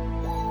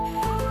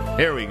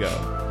 Here we go.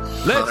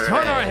 Let's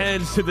turn our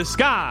heads to the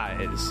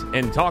skies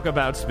and talk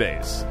about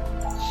space.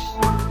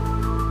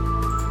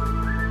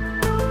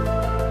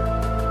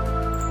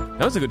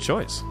 That was a good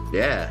choice.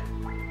 Yeah.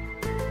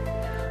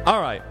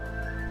 All right.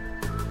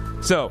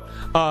 So,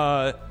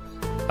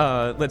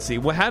 let's see.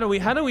 Well, how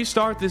do we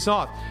start this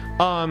off?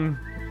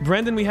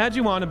 Brendan, we had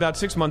you on about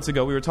 6 months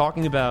ago. We were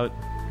talking about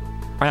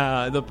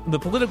the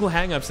political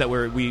hang-ups that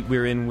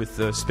we're in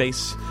with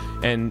space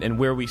and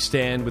where we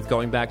stand with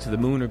going back to the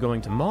moon or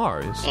going to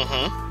Mars.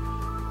 Mm-hmm.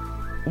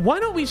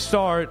 Why don't we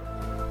start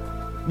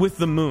with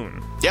the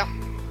moon? Yeah.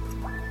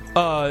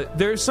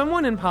 There's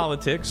someone in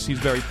politics, he's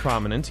very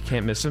prominent, you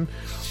can't miss him,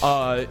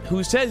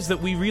 who says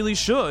that we really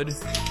should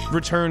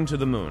return to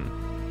the moon.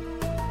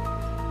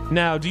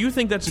 Now, do you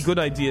think that's a good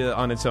idea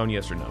on its own,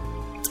 yes or no?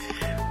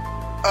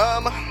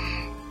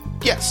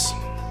 Yes.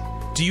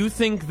 Do you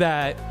think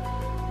that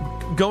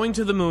going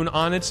to the moon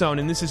on its own,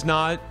 and this is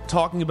not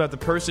talking about the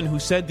person who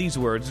said these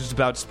words, it's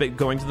about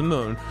going to the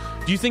moon,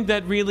 do you think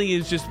that really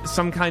is just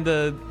some kind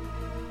of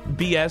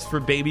BS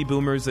for baby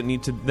boomers that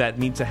need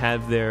to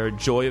have their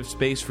joy of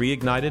space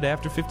reignited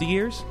after 50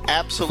 years?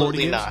 Absolutely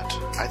 40 years? not.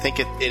 I think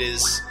it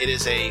is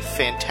a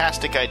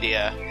fantastic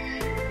idea,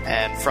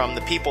 and from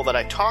the people that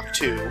I talk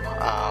to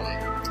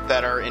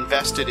that are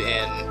invested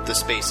in the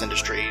space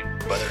industry,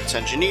 whether it's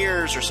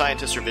engineers or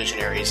scientists or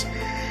visionaries,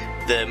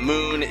 the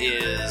moon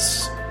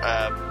is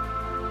a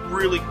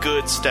really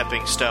good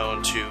stepping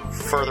stone to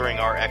furthering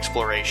our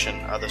exploration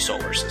of the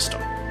solar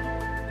system.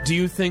 Do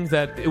you think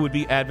that it would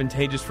be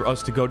advantageous for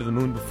us to go to the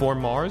moon before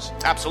Mars?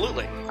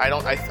 Absolutely. I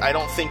don't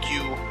think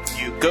you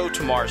go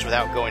to Mars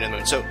without going to the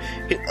moon. So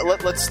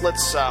let's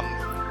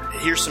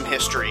here's some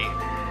history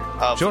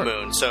of the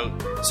moon. So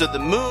the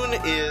moon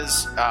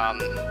is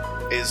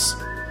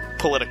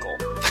political,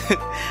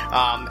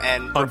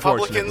 and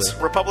Republicans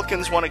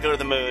want to go to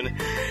the moon.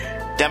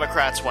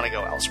 Democrats want to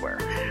go elsewhere.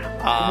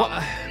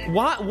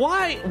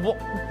 Why?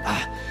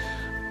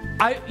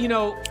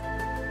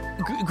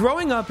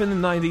 Growing up in the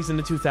 90s and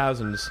the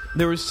 2000s,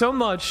 there was so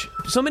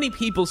many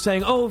people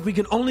saying, oh, if we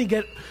could only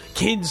get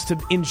kids to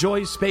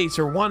enjoy space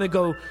or want to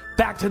go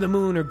back to the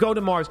moon or go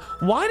to Mars.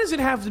 Why does it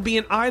have to be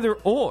an either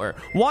or?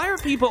 Why are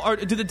people...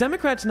 do the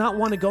Democrats not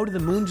want to go to the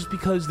moon just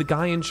because the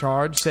guy in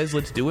charge says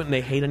let's do it and they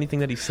hate anything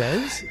that he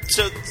says?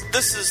 So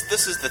this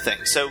is the thing.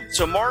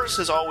 So Mars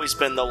has always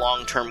been the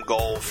long-term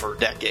goal for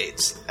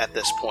decades at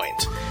this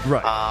point.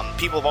 Right.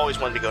 People have always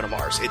wanted to go to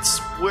Mars. It's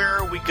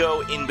where we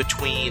go in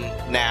between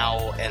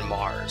now and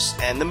Mars.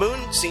 And the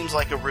moon seems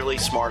like a really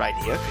smart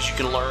idea because you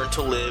can learn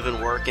to live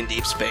and work in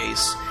deep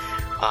space.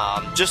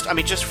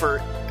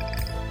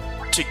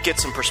 To get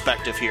some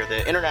perspective here,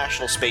 the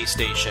International Space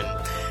Station,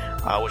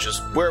 which is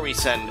where we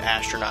send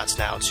astronauts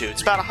now to,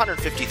 it's about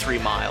 153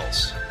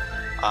 miles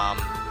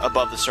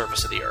above the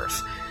surface of the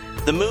Earth.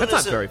 The moon That's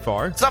not very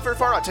far. It's not very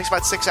far. It takes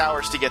about 6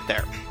 hours to get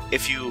there,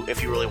 if you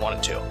really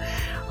wanted to.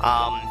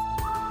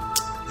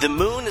 The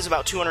moon is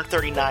about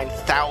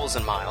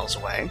 239,000 miles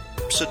away,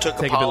 so it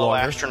took Apollo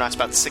astronauts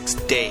about 6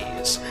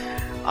 days.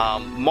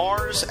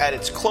 Mars, at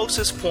its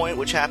closest point,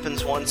 which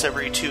happens once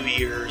every 2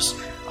 years,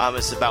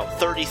 is about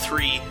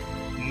 33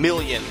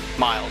 million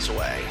miles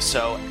away.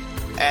 So,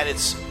 at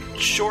its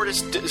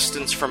shortest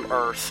distance from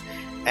Earth,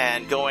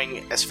 and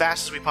going as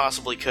fast as we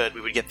possibly could,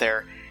 we would get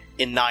there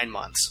in 9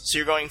 months. So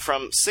you're going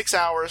from 6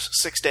 hours,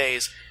 6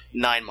 days,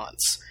 9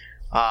 months.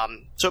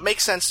 So it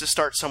makes sense to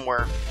start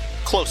somewhere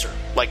closer,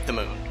 like the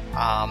moon.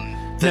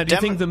 Now, do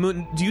you think the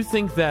moon... Do you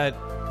think that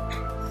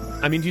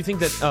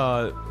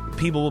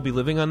people will be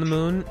living on the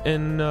moon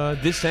in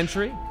this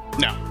century?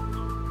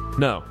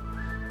 No.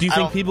 Do you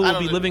think people will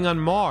be living on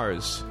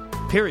Mars?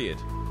 Period.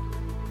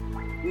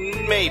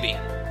 Maybe.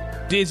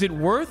 Is it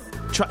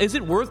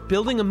worth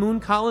building a moon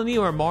colony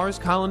or a Mars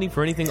colony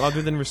for anything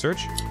other than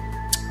research?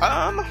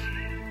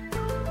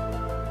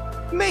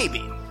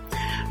 Maybe.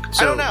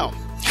 So, I don't know.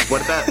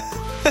 What about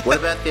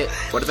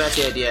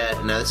the idea?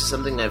 Now, this is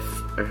something I've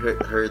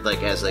heard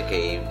like as like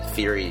a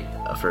theory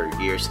for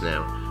years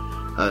now,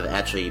 of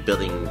actually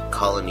building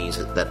colonies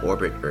that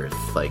orbit Earth,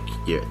 like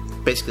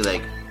basically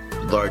like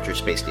larger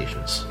space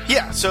stations.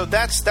 Yeah, so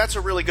that's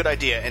a really good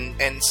idea,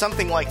 and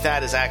something like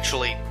that is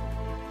actually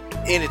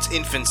in its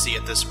infancy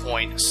at this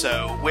point.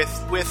 So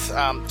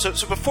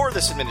so before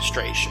this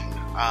administration,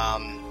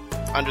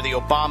 under the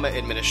Obama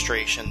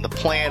administration, the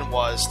plan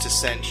was to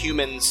send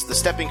humans. The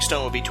stepping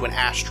stone would be to an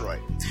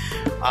asteroid,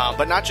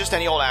 but not just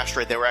any old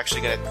asteroid. They were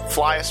actually going to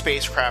fly a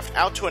spacecraft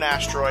out to an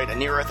asteroid, a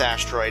near-Earth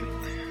asteroid,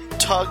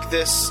 tug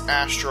this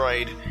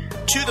asteroid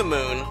to the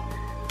moon,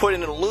 put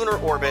it in a lunar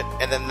orbit,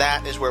 and then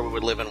that is where we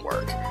would live and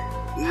work.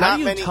 How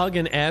do you tug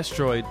an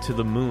asteroid to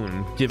the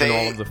moon, given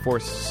all of the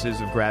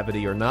forces of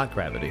gravity or not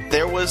gravity?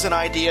 There was an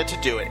idea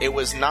to do it. It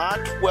was not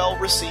well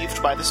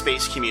received by the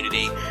space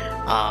community,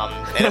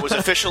 and it was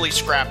officially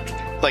scrapped,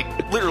 like,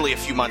 literally a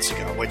few months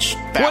ago, which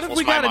baffles my mind. What if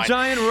we got a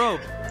giant rope?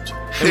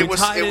 It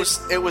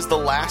was the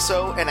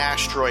Lasso and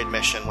Asteroid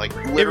mission. Like,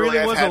 literally,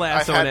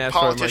 I've had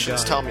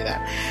politicians tell me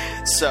that.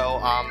 So,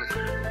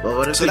 well,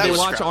 what if did they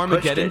watch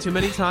Armageddon too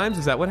many times?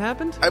 Is that what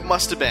happened? It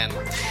must have been.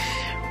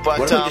 But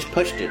what if we just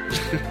pushed it?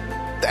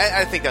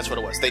 I think that's what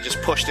it was. They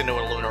just pushed into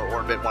a lunar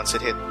orbit once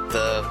it hit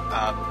the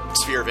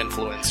sphere of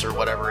influence or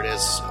whatever it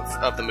is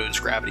of the moon's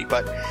gravity.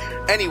 But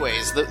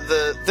anyways,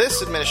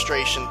 this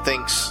administration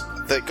thinks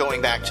that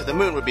going back to the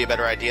moon would be a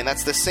better idea, and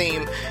that's the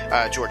same.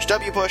 George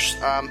W. Bush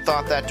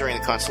thought that during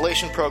the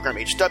Constellation program.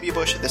 H.W.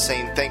 Bush did the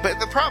same thing. But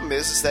the problem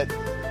is that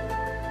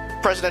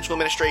presidential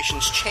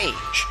administrations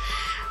change.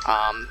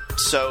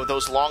 So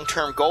those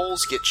long-term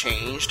goals get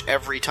changed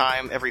every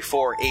 4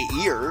 or 8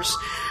 years.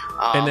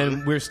 And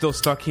then we're still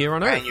stuck here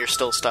on Earth. And you're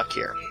still stuck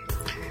here.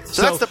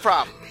 So that's the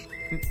problem.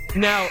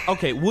 Now,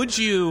 okay, would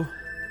you...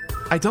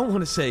 I don't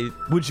want to say,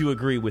 would you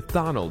agree with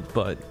Donald,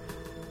 but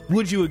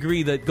would you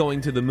agree that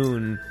going to the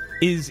moon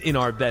is in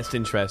our best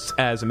interests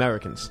as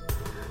Americans?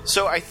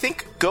 So I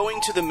think going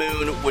to the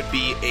moon would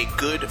be a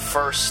good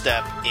first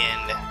step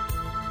in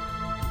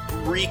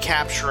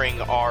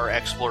recapturing our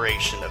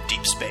exploration of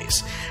deep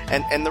space.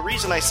 And the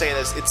reason I say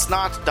this, it's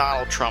not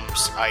Donald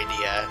Trump's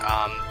idea.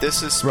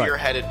 This is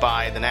spearheaded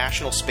by the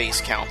National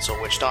Space Council,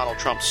 which Donald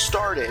Trump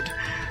started.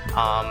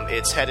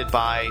 It's headed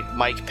by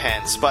Mike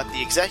Pence, but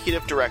the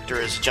executive director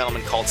is a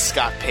gentleman called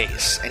Scott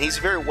Pace, and he's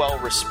a very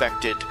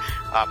well-respected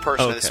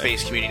person in the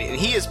space community, and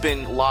he has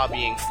been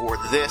lobbying for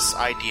this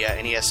idea,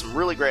 and he has some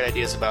really great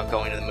ideas about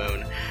going to the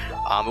moon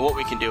and what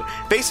we can do.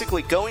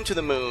 Basically, going to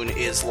the moon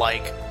is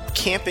like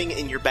camping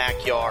in your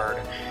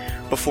backyard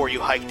before you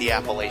hike the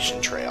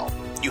Appalachian Trail.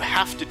 You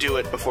have to do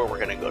it before we're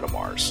going to go to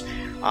Mars.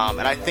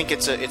 And I think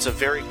it's a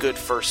very good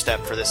first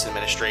step for this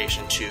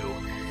administration to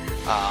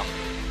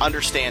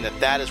understand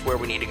that is where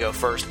we need to go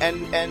first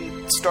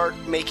and start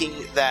making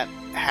that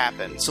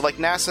happen. So like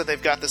NASA,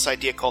 they've got this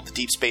idea called the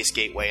Deep Space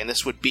Gateway, and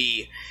this would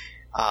be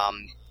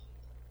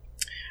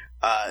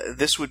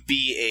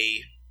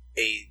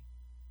a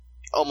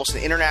almost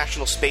an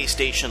International Space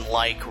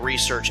Station-like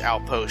research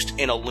outpost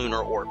in a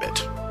lunar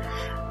orbit.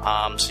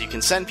 So you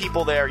can send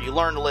people there. You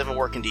learn to live and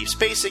work in deep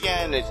space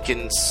again. It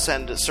can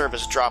serve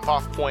as a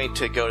drop-off point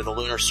to go to the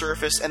lunar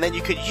surface, and then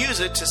you could use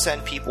it to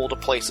send people to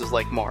places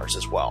like Mars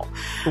as well.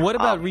 What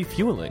about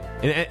refueling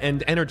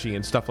and energy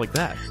and stuff like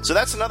that? So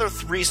that's another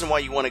reason why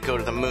you want to go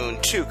to the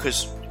moon too,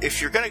 because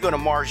if you're going to go to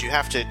Mars, you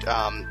have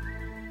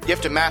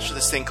to master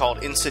this thing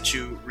called in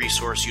situ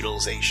resource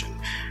utilization.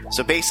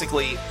 So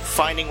basically,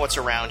 finding what's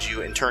around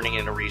you and turning it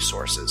into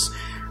resources.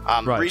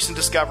 Recent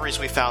discoveries,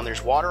 we found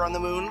there's water on the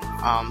moon,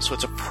 so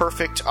it's a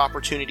perfect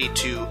opportunity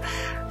to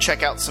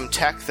check out some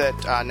tech that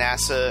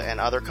NASA and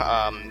other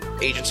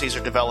agencies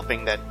are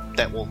developing that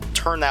will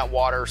turn that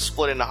water,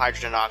 split into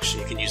hydrogen and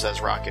oxygen. You can use that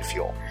as rocket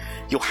fuel.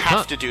 You'll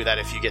have to do that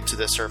if you get to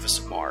the surface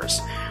of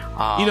Mars.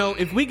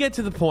 If we get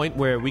to the point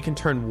where we can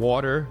turn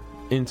water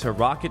into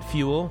rocket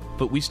fuel,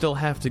 but we still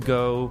have to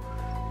go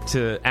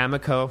to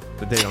Amoco,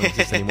 but they don't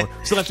exist anymore.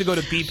 Still have to go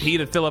to BP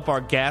to fill up our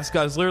gas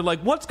guzzler.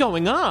 Like, what's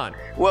going on?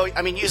 Well,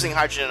 I mean, using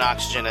hydrogen and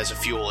oxygen as a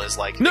fuel is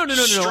like no.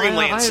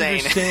 extremely insane. I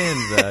understand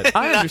that.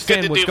 I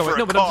understand what's going on.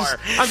 No, but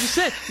I'm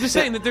just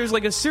saying that there's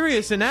like a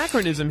serious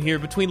anachronism here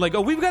between like,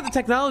 oh, we've got the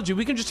technology,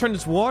 we can just turn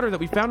this water that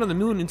we found on the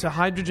moon into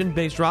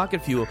hydrogen-based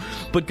rocket fuel.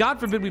 But God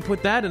forbid we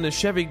put that in a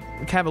Chevy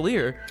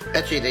Cavalier.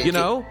 Actually,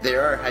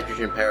 there are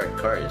hydrogen-powered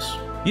cars.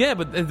 Yeah,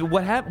 but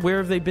where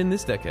have they been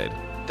this decade?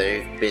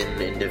 They've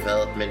been in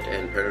development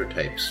and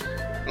prototypes.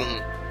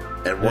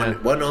 Mm-hmm.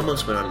 And one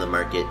almost went on the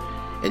market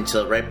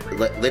until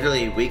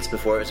literally weeks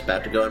before it was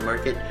about to go on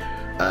market.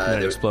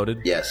 It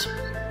exploded? Yes.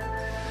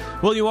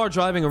 Well, you are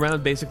driving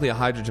around basically a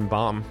hydrogen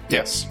bomb.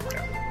 Yes.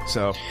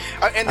 So,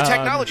 and the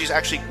technology is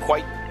actually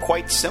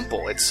quite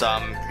simple. It's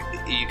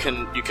you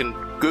can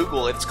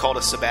Google it. It's called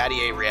a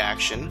Sabatier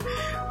reaction.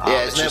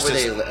 Isn't that where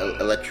they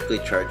electrically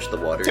charge the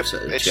water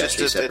to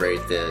actually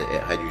separate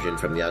the hydrogen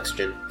from the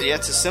oxygen? Yeah,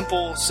 it's a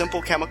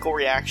simple chemical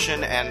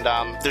reaction, and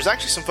there's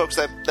actually some folks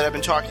that I've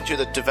been talking to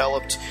that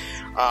developed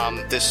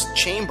this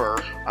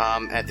chamber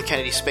at the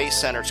Kennedy Space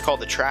Center. It's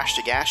called the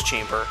trash-to-gas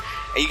chamber,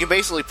 and you can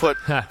basically put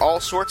all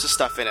sorts of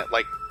stuff in it,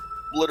 like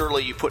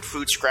literally you put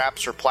food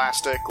scraps or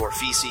plastic or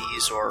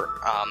feces, or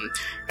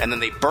and then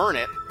they burn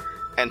it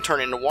and turn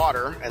it into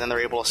water, and then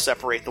they're able to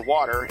separate the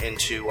water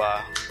into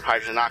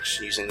hydrogen and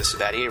oxygen using the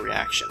Sabatier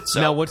reaction.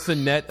 So now, what's the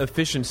net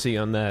efficiency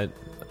on that?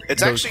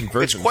 It's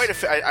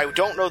quite. I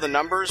don't know the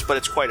numbers, but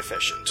it's quite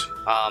efficient.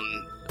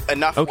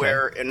 Enough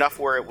where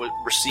it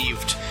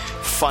received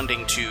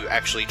funding to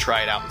actually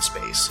try it out in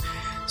space.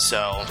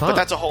 So, but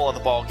that's a whole other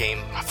ball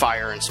game.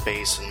 Fire in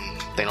space, and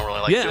they don't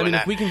really like doing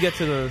that. If we can get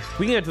to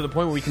the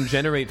point where we can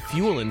generate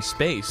fuel in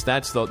space,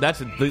 that's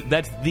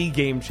the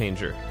game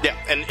changer. Yeah,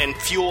 and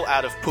fuel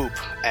out of poop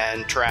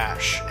and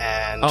trash,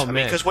 and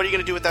because what are you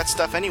going to do with that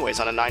stuff anyways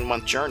on a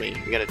 9-month journey?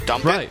 You're going to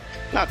dump it?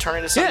 No, turn it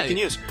into something you can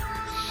use.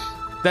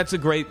 That's a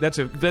great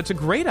idea.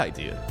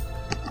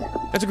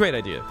 That's a great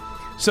idea.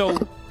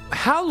 So,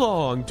 how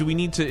long do we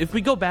need to? If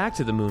we go back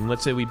to the moon,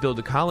 let's say we build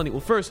a colony.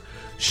 Well, first,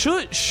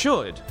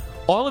 should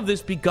all of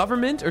this be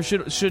government, or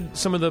should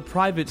some of the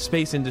private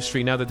space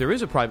industry, now that there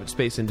is a private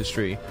space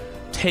industry,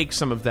 take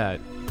some of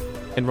that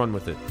and run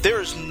with it?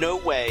 There is no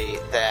way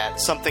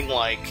that something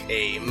like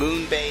a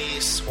moon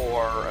base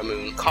or a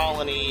moon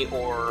colony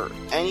or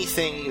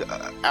anything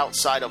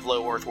outside of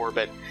low Earth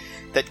orbit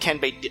that can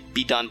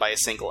be done by a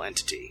single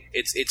entity.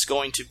 It's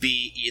going to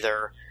be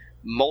either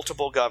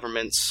multiple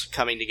governments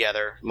coming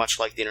together, much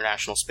like the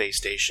International Space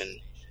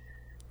Station,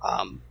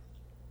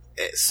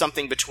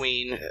 something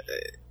between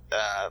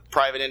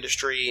private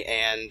industry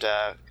and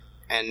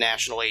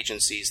national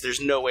agencies.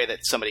 There's no way that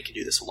somebody can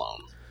do this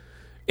alone.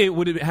 It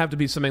would have to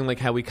be something like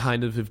how we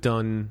kind of have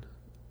done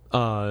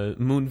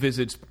moon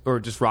visits or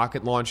just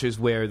rocket launches,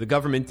 where the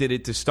government did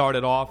it to start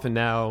it off, and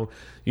now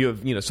you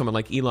have someone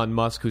like Elon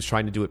Musk who's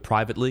trying to do it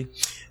privately.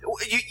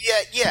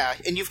 Yeah,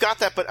 and you've got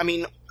that, but I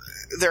mean,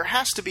 there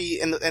has to be,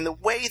 and the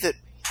way that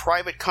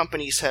private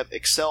companies have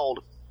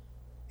excelled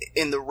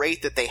in the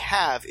rate that they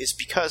have is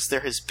because there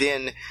has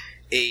been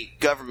a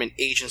government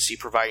agency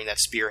providing that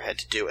spearhead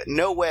to do it.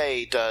 No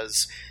way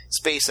does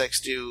SpaceX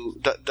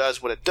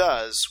does what it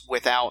does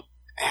without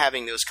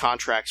having those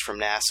contracts from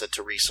NASA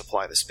to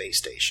resupply the space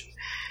station.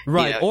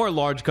 Right, or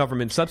large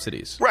government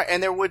subsidies. Right,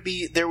 and there would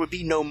be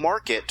no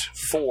market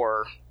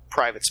for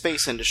private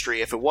space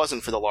industry if it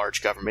wasn't for the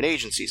large government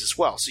agencies as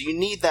well. So you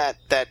need that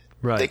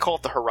right. They call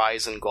it the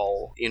horizon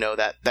goal,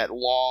 that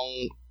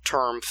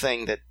long-term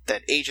thing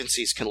that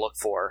agencies can look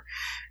for,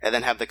 and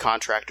then have the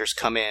contractors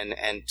come in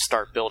and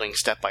start building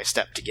step by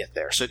step to get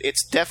there. So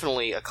it's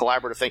definitely a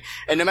collaborative thing.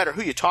 And no matter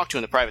who you talk to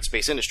in the private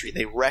space industry,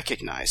 they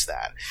recognize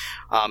that.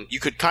 You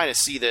could kind of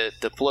see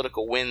the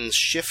political winds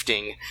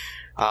shifting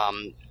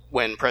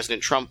when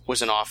President Trump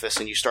was in office,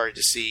 and you started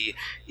to see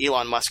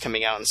Elon Musk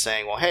coming out and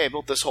saying, well, hey, I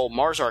built this whole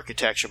Mars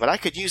architecture, but I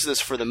could use this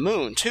for the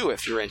moon, too,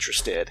 if you're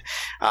interested.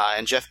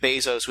 And Jeff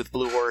Bezos with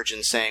Blue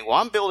Origin saying, well,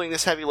 I'm building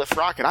this heavy lift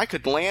rocket. I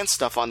could land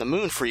stuff on the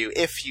moon for you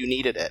if you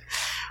needed it.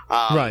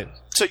 Right.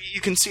 So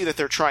you can see that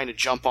they're trying to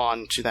jump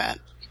on to that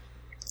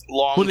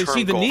long-term goal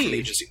from the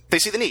agency. They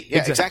see the need. Yeah,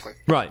 exactly.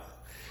 Right.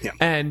 Yeah.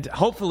 And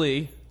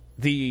hopefully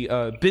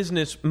the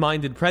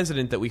business-minded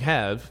president that we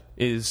have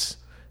is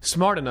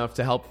smart enough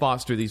to help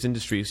foster these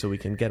industries so we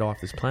can get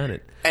off this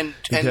planet. And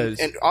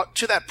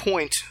to that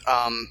point,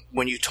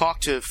 when you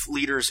talk to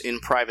leaders in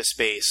private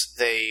space,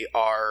 they're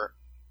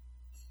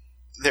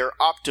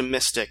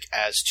optimistic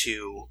as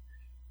to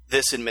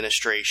this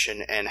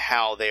administration and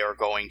how they are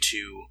going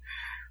to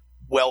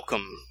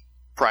welcome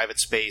private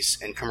space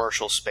and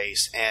commercial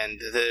space.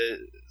 And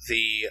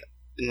the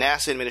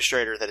NASA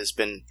administrator that has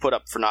been put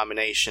up for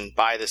nomination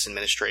by this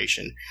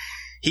administration,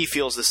 he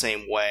feels the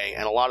same way,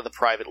 and a lot of the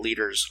private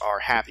leaders are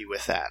happy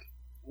with that.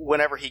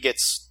 Whenever he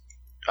gets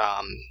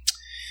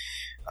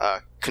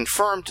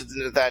confirmed,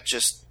 that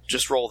just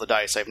roll the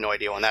dice. I have no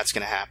idea when that's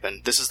going to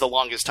happen. This is the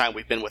longest time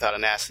we've been without a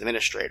NASA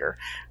administrator.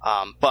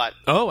 But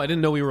I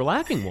didn't know we were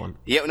lacking one.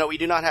 Yeah, no, we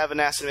do not have a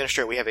NASA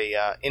administrator. We have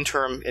a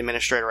interim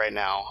administrator right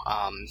now.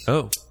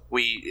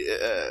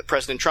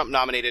 President Trump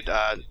nominated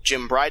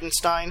Jim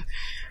Bridenstine.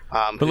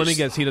 But let me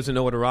guess, he doesn't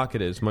know what a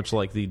rocket is, much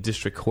like the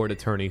district court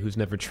attorney who's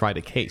never tried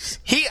a case.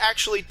 He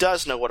actually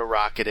does know what a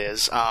rocket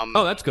is.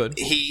 That's good.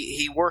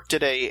 He worked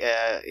at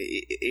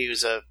he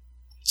was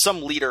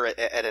some leader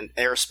at an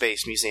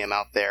aerospace museum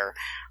out there.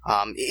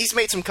 He's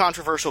made some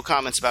controversial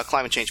comments about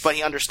climate change, but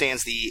he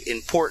understands the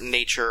important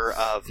nature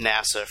of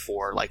NASA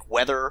for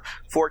weather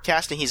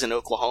forecasting. He's in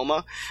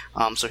Oklahoma,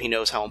 so he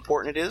knows how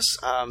important it is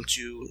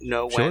to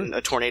know when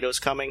a tornado is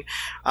coming.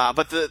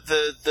 But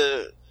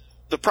the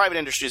private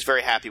industry is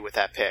very happy with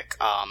that pick.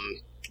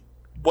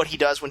 What he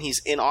does when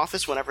he's in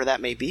office, whenever that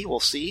may be, we'll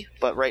see.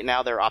 But right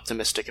now, they're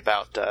optimistic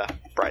about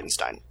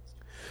Bridenstine.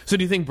 So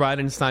do you think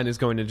Bridenstine is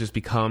going to just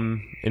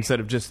become,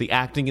 instead of just the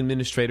acting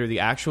administrator, the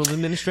actual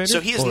administrator?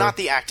 So he is not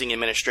the acting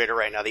administrator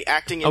right now. The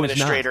acting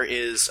administrator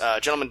is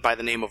a gentleman by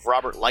the name of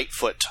Robert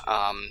Lightfoot,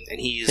 and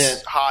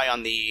he's high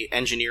on the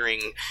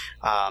engineering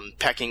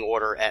pecking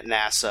order at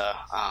NASA.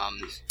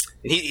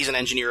 He's an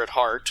engineer at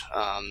heart.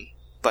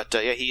 But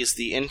he is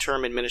the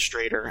interim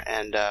administrator,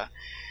 and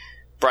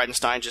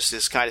Bridenstine just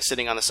is kind of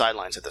sitting on the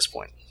sidelines at this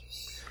point.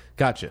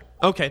 Gotcha.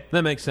 Okay,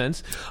 that makes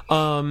sense.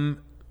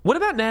 What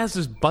about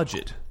NASA's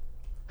budget?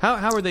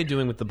 How are they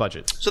doing with the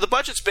budget? So the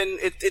budget's been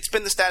it's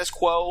been the status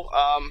quo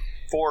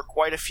for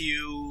quite a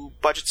few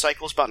budget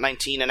cycles, about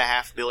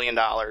 $19.5 billion.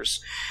 The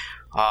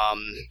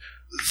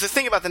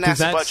thing about the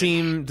NASA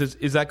budget...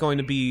 Is that going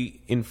to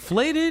be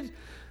inflated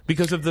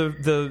because of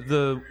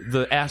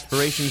the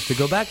aspirations to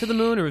go back to the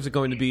moon, or is it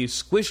going to be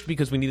squished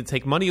because we need to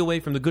take money away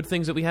from the good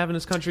things that we have in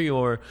this country,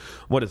 or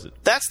what is it?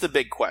 That's the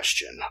big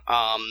question.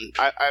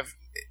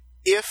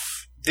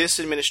 If this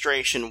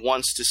administration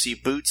wants to see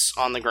boots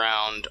on the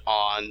ground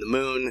on the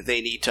moon,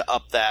 they need to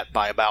up that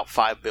by about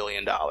 $5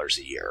 billion a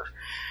year.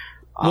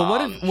 Well,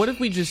 what if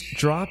we just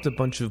dropped a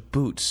bunch of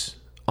boots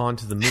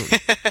onto the moon?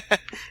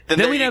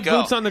 then we'd have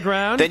boots on the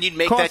ground. Then you'd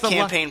make that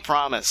campaign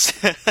promise.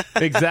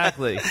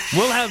 Exactly.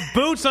 We'll have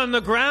boots on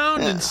the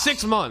ground in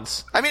 6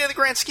 months. I mean, in the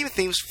grand scheme of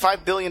things,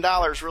 $5 billion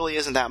really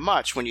isn't that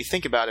much when you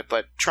think about it,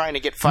 but trying to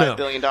get $5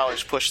 billion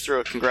pushed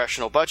through a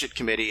congressional budget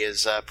committee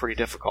is pretty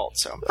difficult.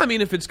 So, I mean,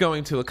 if it's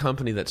going to a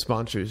company that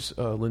sponsors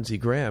Lindsey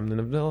Graham,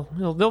 then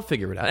they'll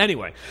figure it out.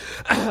 Anyway,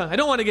 I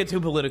don't want to get too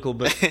political,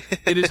 but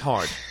it is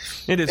hard.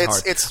 It is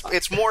hard.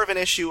 It's more of an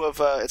issue of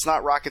it's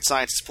not rocket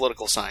science, it's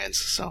political science.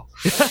 So,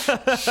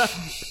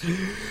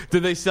 do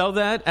they sell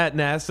that at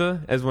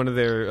NASA as one of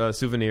their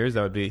souvenirs?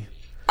 That would be.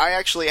 I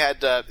actually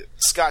had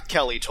Scott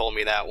Kelly told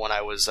me that when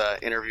I was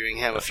interviewing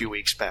him a few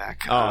weeks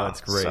back. Oh,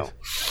 that's great.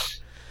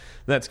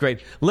 That's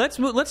great. Let's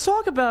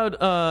talk about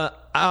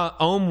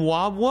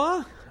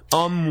Oumuamua.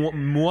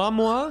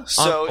 Oumuamua.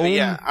 So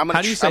I'm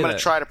going to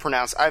try to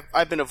pronounce.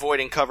 I've been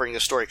avoiding covering the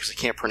story because I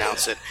can't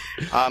pronounce it.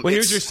 Well,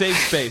 here's your safe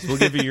space. We'll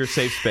give you your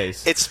safe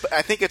space.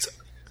 I think it's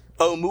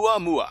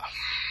Oumuamua.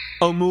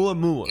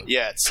 Oumuamua.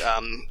 Yeah,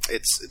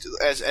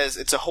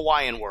 it's a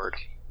Hawaiian word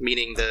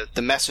meaning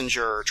the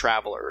messenger or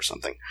traveler or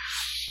something.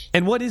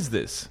 And what is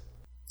this?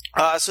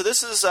 So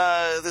this is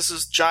a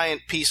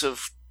giant piece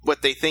of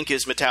what they think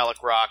is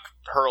metallic rock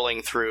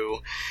hurling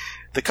through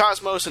the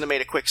cosmos, and it made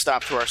a quick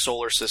stop to our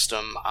solar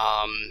system.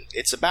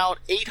 It's about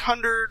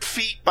 800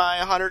 feet by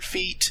 100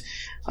 feet.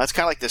 It's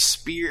kind of like this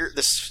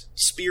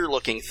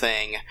spear-looking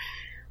thing.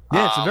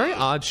 Yeah, it's a very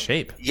odd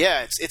shape.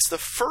 Yeah, it's the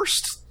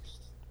first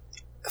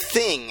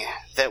thing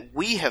that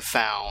we have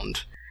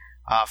found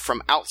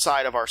from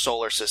outside of our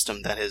solar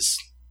system that is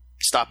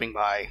stopping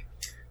by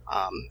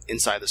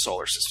inside the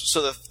solar system.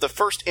 So the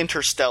first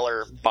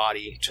interstellar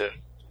body to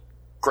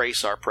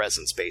grace our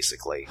presence,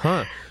 basically.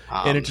 Huh.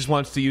 And it just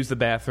wants to use the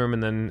bathroom,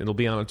 and then it'll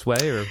be on its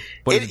way, or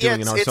what is it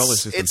doing in our solar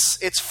system?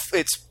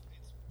 It's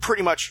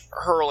pretty much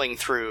hurling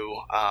through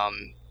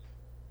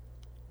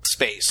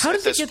space. How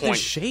does at this it get point.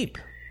 This shape?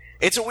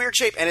 It's a weird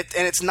shape, and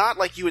it's not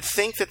like you would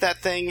think that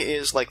thing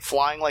is like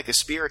flying like a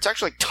spear. It's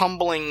actually like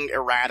tumbling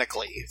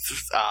erratically.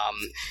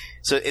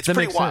 So it's that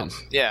pretty makes wild.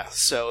 Sense. Yeah.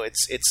 So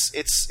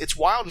it's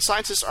wild, and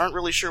scientists aren't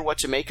really sure what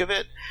to make of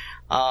it.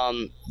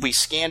 We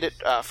scanned it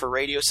for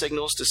radio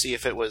signals to see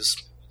if it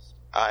was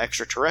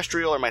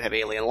extraterrestrial or might have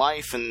alien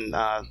life, and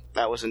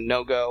that was a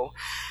no-go.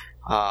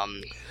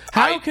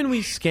 How can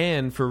we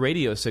scan for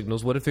radio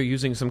signals? What if they're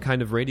using some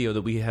kind of radio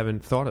that we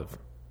haven't thought of?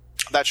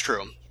 That's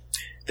true.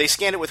 They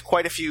scanned it with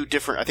quite a few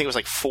different, I think it was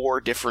like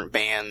 4 different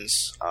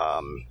bands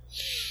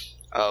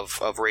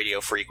of radio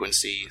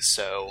frequency.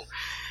 So,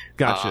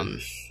 gotcha.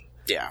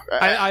 Yeah,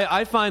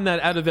 I find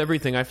that out of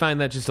everything, I find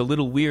that just a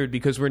little weird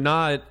because we're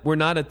not in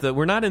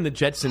the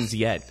Jetsons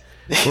yet.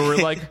 Where we're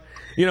like,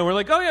 we're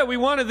like, oh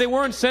yeah, they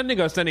weren't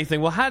sending us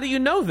anything. Well, how do you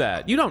know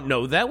that? You don't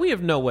know that. We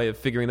have no way of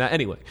figuring that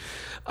anyway.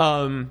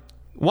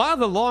 While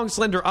the long,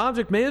 slender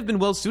object may have been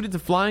well suited to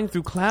flying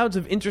through clouds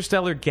of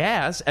interstellar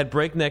gas at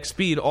breakneck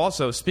speed,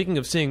 also, speaking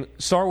of seeing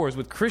Star Wars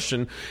with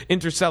Christian,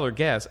 interstellar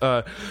gas,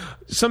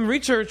 some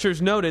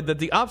researchers noted that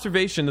the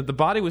observation that the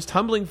body was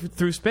tumbling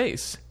through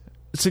space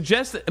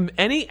suggests that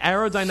any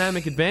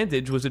aerodynamic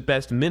advantage was at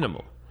best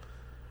minimal.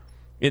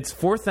 It's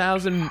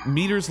 4,000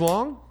 meters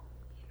long?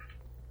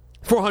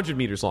 400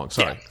 meters long,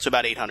 sorry. Yeah, it's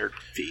about 800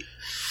 feet.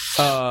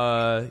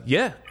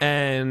 Yeah,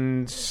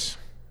 and...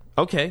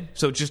 Okay,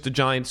 so just a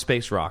giant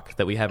space rock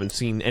that we haven't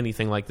seen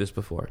anything like this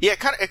before. Yeah, it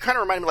kind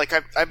of reminded me, like,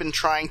 I've been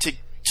trying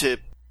to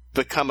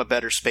become a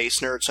better space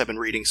nerd, so I've been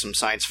reading some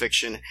science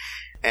fiction,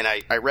 and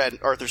I read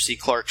Arthur C.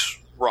 Clarke's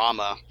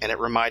Rama, and it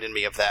reminded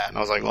me of that, and I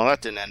was like, well,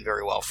 that didn't end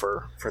very well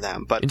for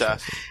them. But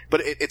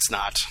it's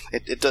not.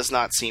 It does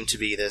not seem to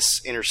be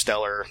this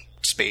interstellar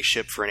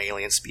spaceship for an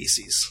alien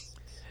species.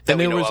 And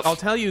I'll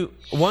tell you,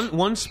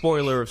 one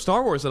spoiler of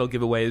Star Wars that I'll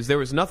give away is there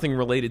was nothing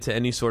related to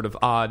any sort of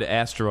odd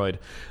asteroid.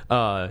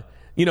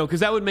 Because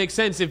that would make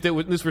sense if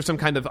this were some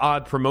kind of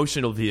odd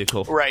promotional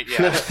vehicle, right?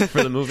 Yeah,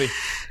 for the movie.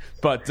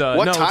 But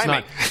what no,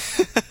 timing?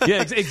 It's not.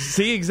 Yeah,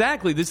 see,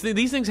 exactly.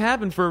 These things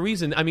happen for a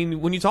reason. I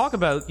mean, when you talk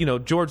about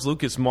George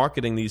Lucas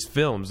marketing these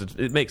films,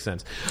 it makes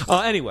sense.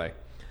 Anyway.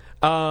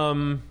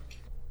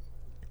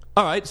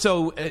 All right,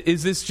 so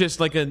is this just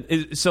like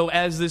so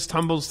as this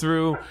tumbles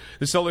through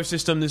the solar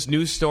system, this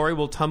news story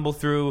will tumble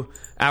through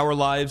our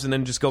lives and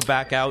then just go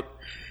back out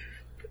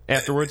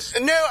afterwards?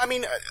 No, I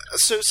mean,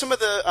 so some of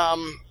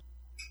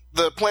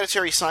the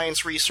planetary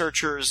science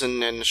researchers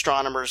and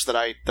astronomers that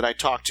I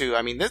talked to,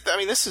 I mean,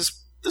 this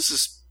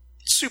is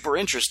super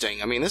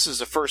interesting. I mean, this is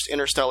the first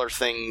interstellar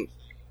thing,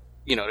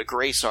 to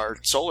grace our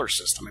solar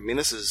system. I mean,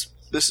 this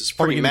is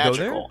pretty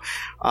magical.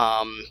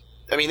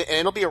 I mean, and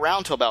it'll be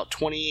around till about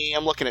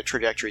I'm looking at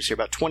trajectories here,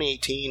 about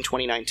 2018,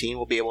 2019,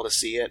 we'll be able to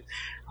see it.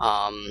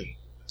 I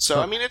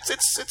mean,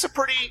 it's a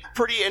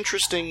pretty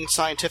interesting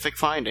scientific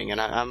finding,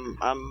 and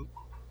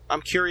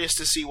I'm curious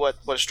to see what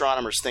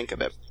astronomers think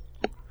of it.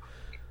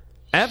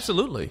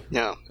 Absolutely.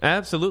 Yeah.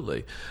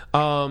 Absolutely.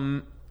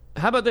 How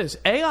about this?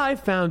 AI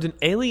found an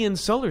alien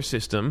solar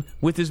system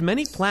with as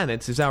many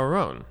planets as our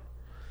own.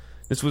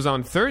 This was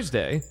on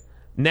Thursday.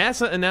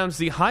 NASA announced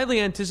the highly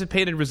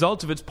anticipated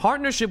results of its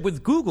partnership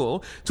with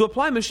Google to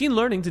apply machine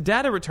learning to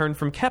data returned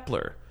from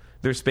Kepler,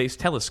 their space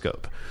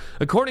telescope.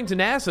 According to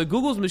NASA,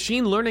 Google's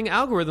machine learning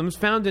algorithms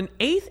found an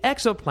 8th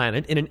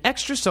exoplanet in an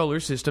extrasolar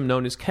system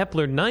known as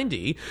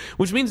Kepler-90,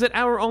 which means that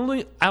our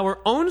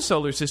own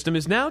solar system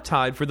is now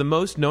tied for the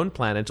most known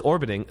planets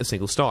orbiting a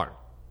single star.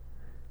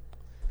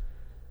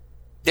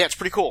 Yeah, it's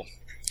pretty cool.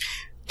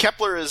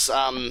 Kepler's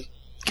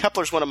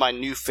one of my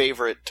new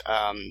favorite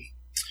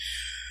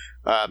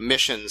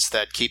missions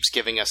that keeps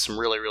giving us some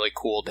really, really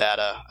cool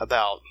data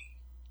about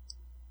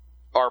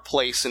our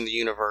place in the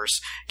universe.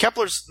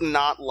 Kepler's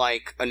not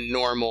like a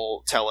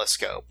normal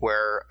telescope,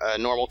 where a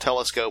normal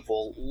telescope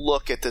will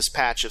look at this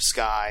patch of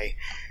sky,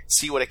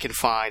 see what it can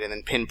find, and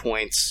then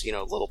pinpoints,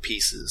 little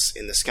pieces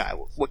in the sky.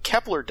 What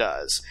Kepler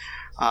does,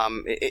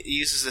 it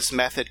uses this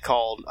method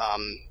called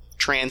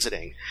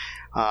transiting.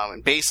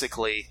 And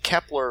basically,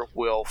 Kepler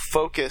will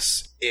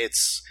focus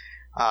its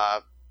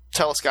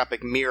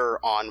telescopic mirror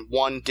on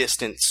one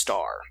distant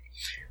star,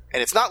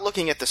 and it's not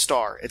looking at the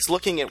star. It's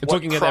looking at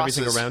looking at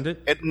everything around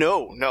it.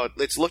 No,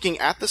 it's looking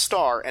at the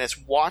star, and it's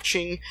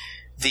watching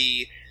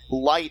the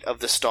light of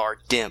the star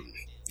dim.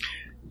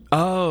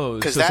 Oh,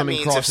 because that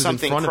means if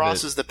something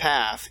crosses the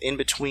path in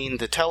between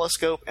the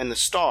telescope and the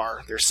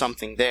star, there's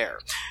something there.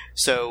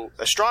 So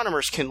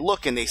astronomers can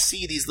look and they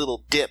see these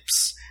little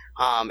dips,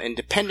 and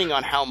depending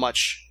on how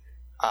much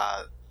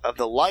of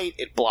the light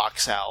it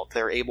blocks out,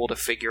 they're able to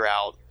figure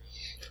out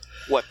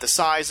what the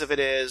size of it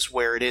is,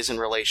 where it is in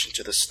relation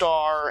to the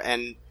star,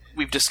 and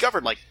we've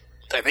discovered,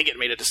 I think it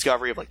made a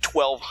discovery of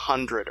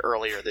 1,200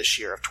 earlier this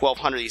year, of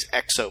 1,200 of these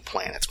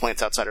exoplanets,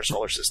 planets outside our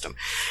solar system.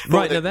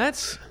 Right, now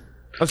that's...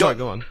 Oh, sorry,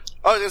 go on.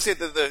 I was going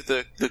to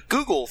say, the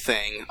Google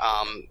thing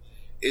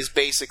is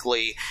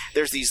basically,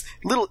 there's these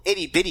little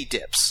itty-bitty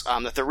dips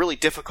that they're really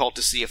difficult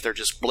to see if they're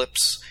just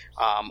blips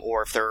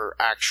or if they're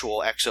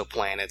actual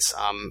exoplanets,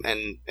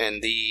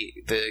 and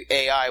the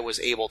AI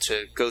was able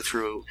to go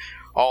through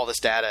all this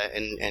data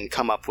and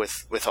come up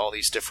with all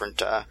these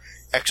different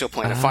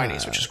exoplanet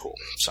findings, which is cool.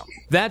 So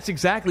that's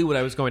exactly what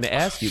I was going to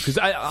ask you, because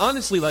I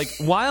honestly, like,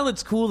 while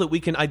it's cool that we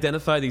can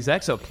identify these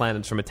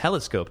exoplanets from a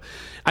telescope,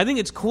 I think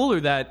it's cooler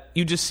that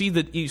you just see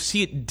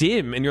it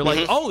dim and you're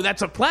like, oh,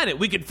 that's a planet.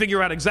 We could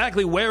figure out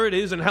exactly where it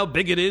is and how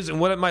big it is and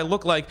what it might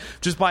look like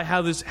just by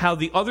how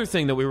the other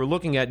thing that we were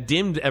looking at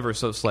dimmed ever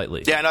so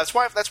slightly. Yeah, no, that's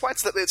why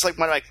it's like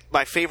one of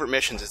my favorite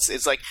missions.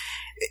 It's like,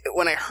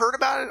 when I heard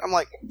about it, I'm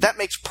like, that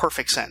makes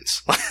perfect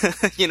sense.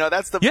 You know,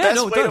 that's the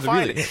best way to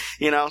find it.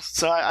 You know,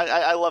 so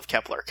I love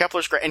Kepler.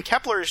 Kepler's great. And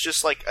Kepler is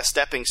just like a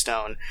stepping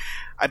stone.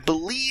 I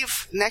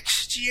believe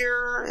next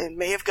year, it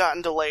may have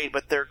gotten delayed,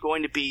 but they're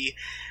going to be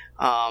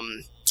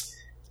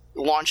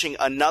launching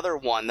another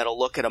one that'll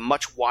look at a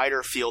much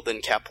wider field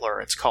than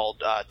Kepler. It's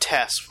called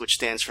TESS, which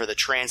stands for the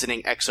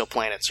Transiting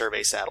Exoplanet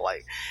Survey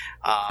Satellite.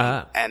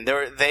 And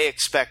they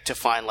expect to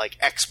find like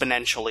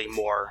exponentially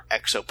more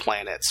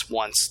exoplanets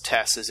once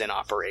TESS is in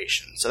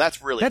operation. So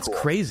that's really cool.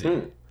 That's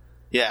crazy.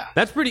 Yeah.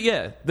 That's pretty,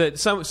 that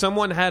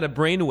someone had a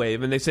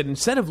brainwave and they said,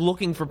 instead of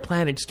looking for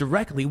planets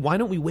directly, why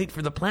don't we wait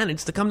for the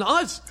planets to come to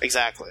us?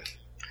 Exactly.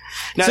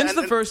 Now,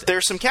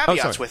 there's some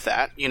caveats with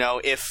that. You know,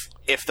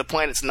 if the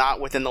planet's not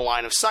within the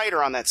line of sight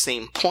or on that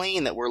same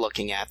plane that we're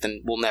looking at,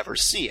 then we'll never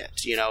see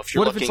it. You know, if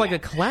you're what if it's like a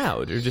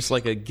cloud or just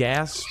like a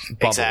gas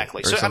bubble?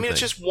 Exactly. So, I mean, it's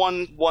just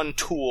one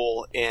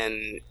tool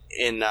in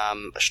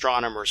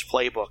astronomers'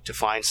 playbook to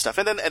find stuff,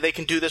 and then they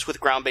can do this with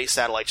ground-based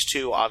satellites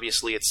too.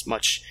 Obviously, it's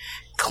much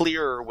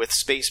clearer with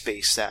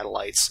space-based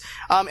satellites.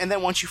 And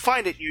then once you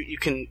find it, you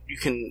can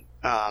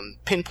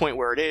pinpoint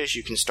where it is.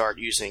 You can start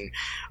using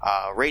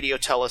radio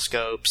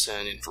telescopes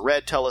and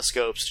infrared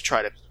telescopes to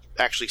try to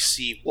actually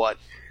see what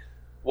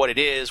it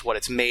is, what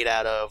it's made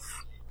out of.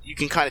 You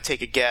can kind of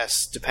take a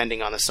guess,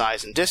 depending on the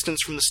size and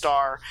distance from the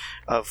star,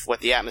 of what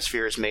the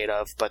atmosphere is made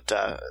of. But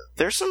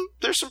there's some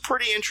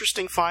pretty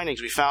interesting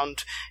findings. We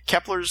found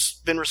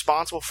Kepler's been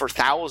responsible for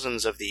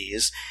thousands of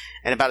these,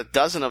 and about a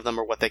dozen of them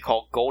are what they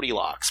call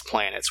Goldilocks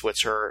planets,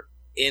 which are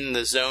in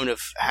the zone of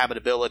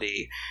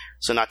habitability,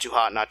 so not too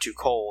hot, not too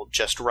cold,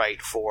 just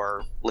right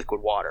for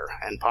liquid water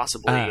and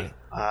possibly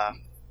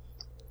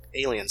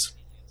aliens.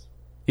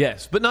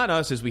 Yes, but not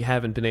us, as we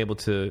haven't been able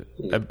to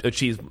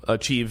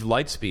achieve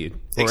light speed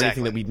or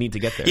anything that we need to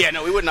get there. Yeah,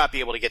 no, we would not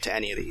be able to get to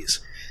any of these.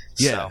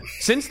 Yeah. So.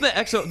 Since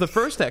the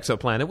first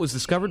exoplanet was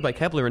discovered by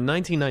Kepler in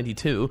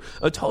 1992,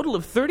 a total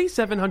of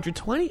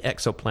 3,720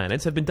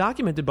 exoplanets have been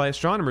documented by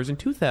astronomers in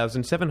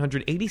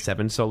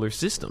 2,787 solar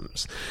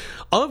systems.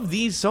 Of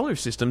these solar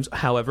systems,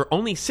 however,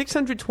 only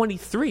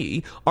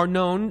 623 are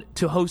known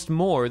to host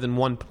more than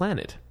one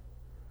planet.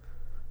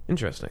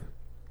 Interesting.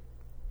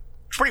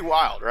 It's pretty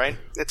wild, right?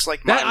 It's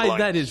like mind-blowing.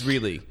 That is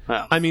really.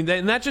 Oh. I mean,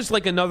 and that's just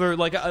like another,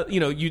 like,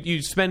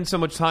 you spend so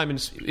much time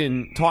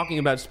in talking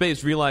about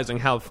space, realizing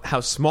how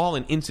small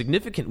and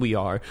insignificant we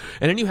are,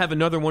 and then you have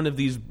another one of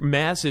these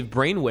massive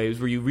brainwaves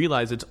where you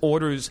realize it's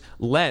orders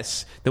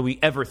less than we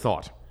ever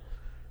thought.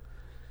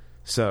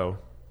 So,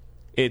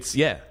 that's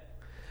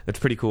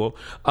pretty cool.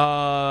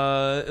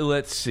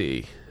 Let's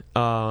see.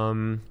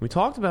 We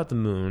talked about the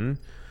moon.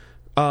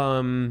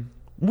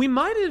 We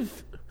might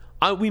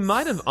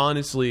have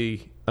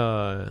honestly.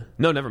 No,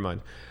 never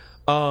mind.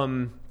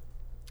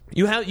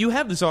 You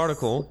have this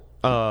article.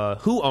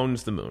 Who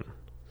owns the moon?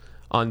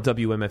 On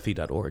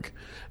WMFE.org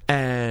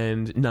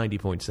and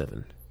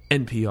 90.7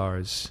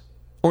 NPR's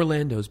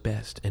Orlando's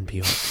best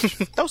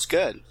NPR. That was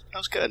good.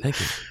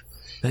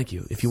 Thank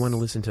you. If you want to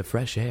listen to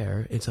Fresh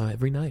Air, it's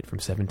every night from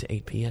 7 to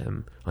 8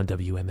 p.m. on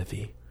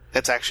WMFE.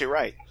 That's actually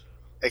right,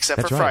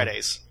 except for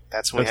Fridays.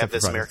 That's when we have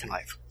This American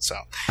Life. So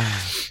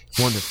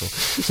wonderful.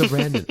 So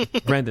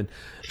Brandon,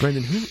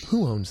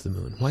 who owns the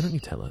moon? Why don't you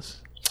tell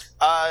us?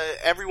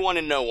 Everyone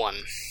and no one,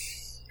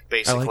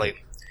 basically. I like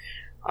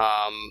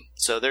it.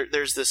 So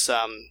there's this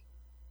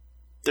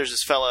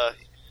fella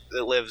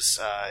that lives.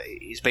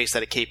 He's based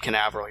out of Cape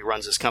Canaveral. He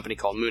runs this company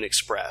called Moon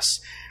Express.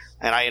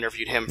 And I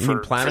interviewed him you for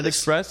mean Planet for this.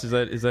 Express. Is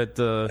that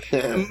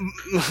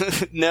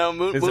no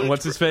Moon?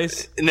 What's his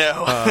face?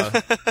 No.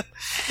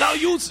 Now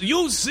you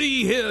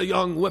see here,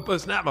 young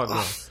whippersnapper.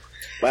 No.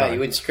 Wow, you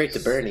went straight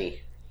to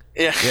Bernie.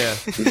 Yeah.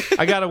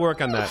 I got to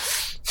work on that.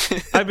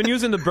 I've been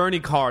using the Bernie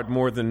card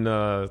more than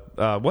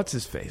what's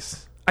his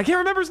face. I can't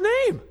remember his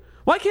name.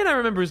 Why can't I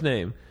remember his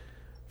name?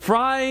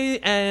 Fry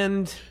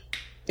and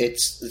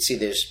let's see.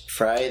 There's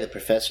Fry, the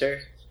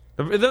professor.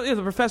 The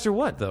professor.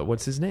 What though?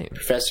 What's his name?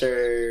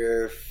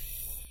 Professor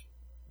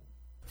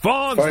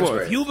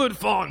Farnsworth. Hubert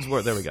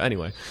Farnsworth. There we go.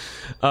 Anyway,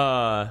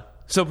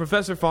 so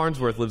Professor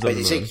Farnsworth lives on the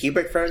moon. Did you say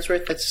Hubert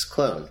Farnsworth? That's his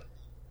clone.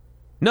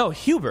 No,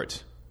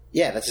 Hubert.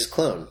 Yeah, that's his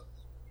clone.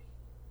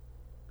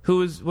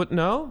 Who is what?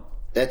 No,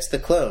 that's the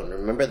clone.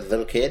 Remember the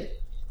little kid?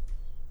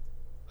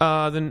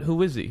 Then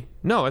who is he?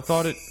 No, I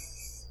thought it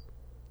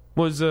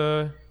was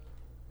who?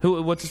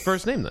 What's his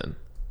first name then?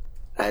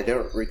 I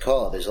don't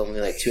recall. There's only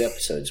like 2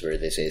 episodes where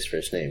they say his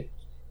first name.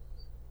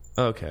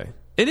 Okay.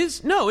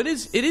 It's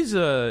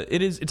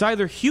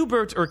either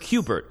Hubert or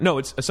Cubert.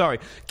 No,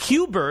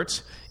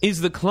 Cubert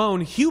is the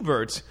clone.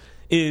 Hubert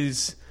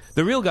is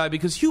the real guy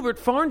because Hubert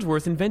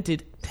Farnsworth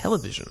invented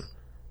television.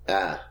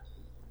 Ah.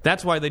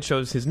 That's why they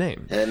chose his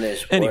name. And then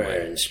there's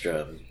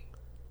Ehrenstrom.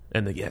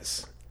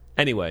 Yes.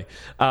 Anyway,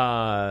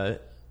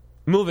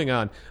 moving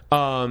on.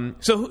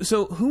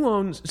 So who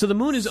owns? So the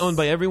moon is owned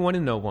by everyone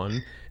and no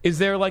one. Is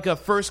there like a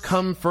first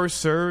come first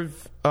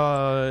serve?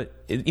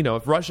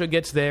 If Russia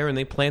gets there and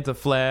they plant a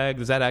flag,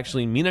 does that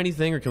actually mean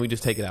anything, or can we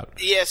just take it out?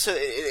 Yeah. So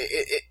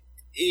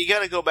you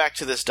got to go back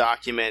to this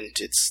document.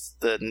 It's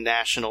the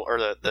national or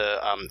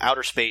the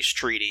Outer Space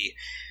Treaty,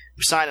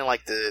 signed in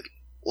like the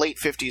late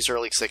 50s,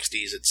 early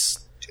 60s.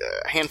 It's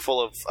a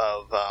handful of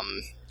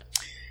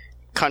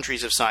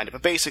countries have signed it,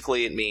 but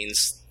basically it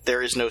means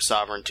there is no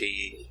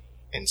sovereignty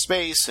in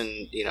space,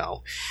 and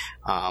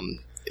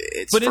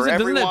it's but for doesn't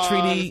everyone. that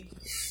treaty?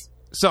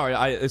 Sorry,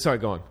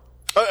 go on.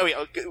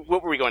 Oh,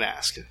 what were we going to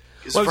ask?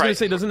 Well, I was going to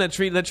say, doesn't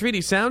that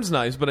treaty sounds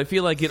nice, but I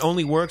feel like it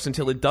only works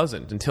until it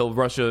doesn't, until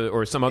Russia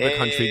or some other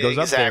country goes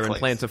up there and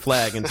plants a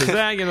flag and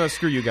says,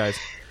 screw you guys.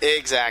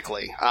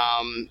 Exactly.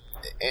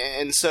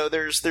 And so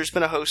there's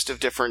been a host of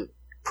different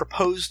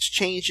proposed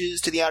changes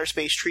to the Outer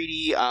Space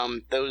Treaty.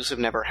 Those have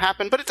never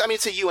happened, but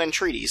it's a UN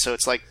treaty, so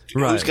it's like,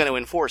 who's going to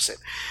enforce it?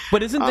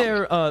 But isn't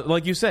there,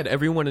 like you said,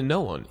 everyone and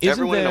no one?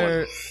 Isn't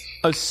there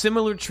a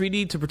similar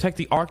treaty to protect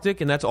the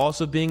Arctic, and that's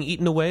also being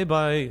eaten away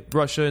by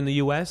Russia and the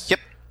U.S.? Yep,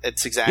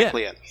 it's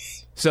exactly it.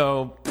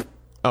 So,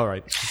 all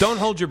right, don't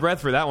hold your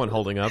breath for that one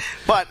holding up.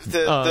 But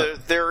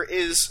there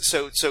is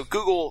so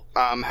Google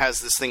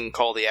has this thing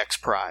called the X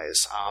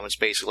Prize. It's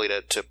basically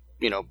to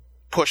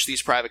push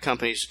these private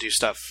companies to do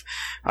stuff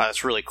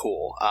that's really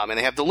cool. And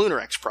they have the Lunar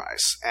X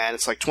Prize, and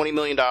it's like $20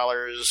 million.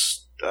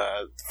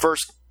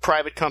 First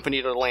private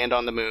company to land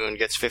on the moon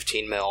gets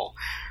 $15 million.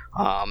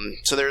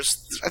 So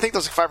I think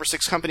there's like 5 or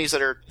 6 companies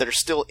that are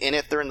still in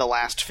it. They're in the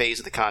last phase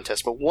of the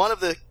contest. But one of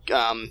the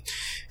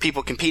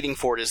people competing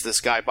for it is this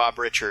guy, Bob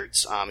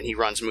Richards, and he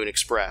runs Moon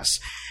Express.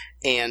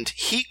 And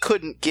he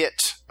couldn't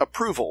get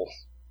approval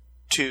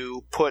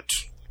to put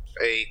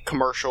a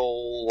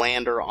commercial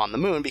lander on the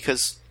moon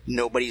because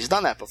nobody's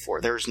done that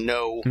before. There's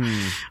no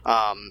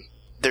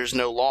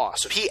law.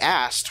 So he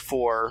asked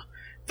for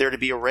there to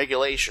be a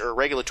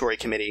regulatory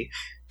committee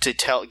to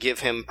give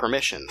him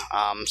permission.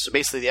 So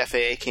basically the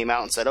FAA came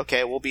out and said,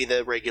 okay, we'll be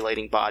the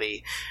regulating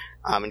body,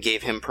 and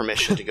gave him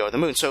permission to go to the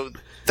moon. So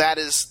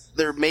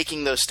they're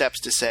making those steps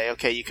to say,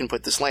 okay, you can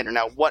put this lander.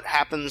 Now, what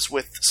happens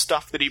with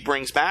stuff that he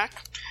brings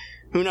back?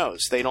 Who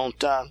knows? They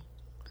don't...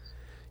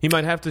 He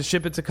might have to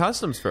ship it to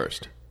customs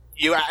first.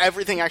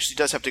 Everything actually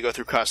does have to go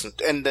through customs.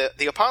 And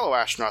the Apollo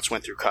astronauts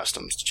went through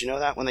customs. Did you know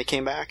that when they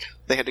came back?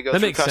 They had to go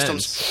through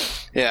customs.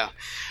 Sense. Yeah.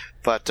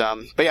 But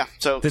yeah.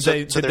 So did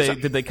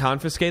they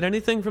confiscate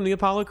anything from the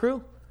Apollo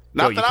crew?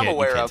 Not that I'm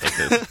aware of.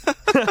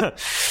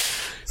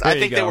 I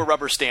think they were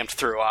rubber stamped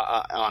through,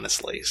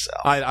 honestly. So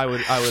I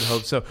would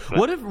hope so.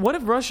 What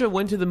if Russia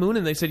went to the moon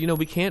and they said,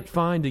 we can't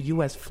find a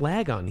U.S.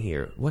 flag on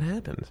here? What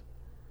happened?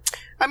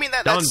 I mean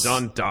that's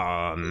dun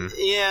dun.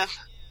 Yeah.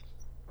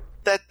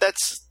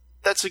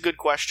 That's a good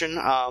question.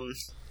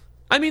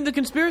 I mean, the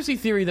conspiracy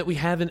theory that we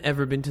haven't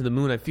ever been to the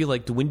moon, I feel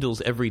like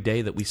dwindles every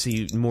day that we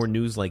see more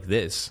news like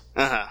this.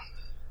 Uh-huh.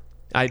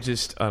 I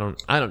don't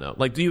know.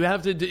 Like, do you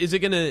have to? Is it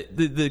gonna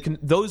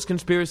those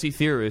conspiracy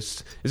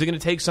theorists? Is it gonna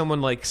take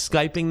someone like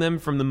Skyping them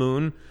from the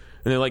moon, and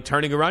they're like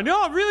turning around?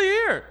 Oh, I'm really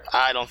here.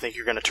 I don't think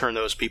you're gonna turn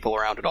those people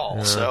around at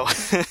all. So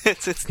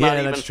it's not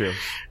even that's true.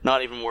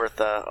 Not even worth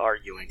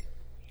arguing.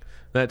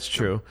 That's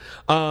true.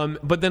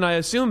 But then I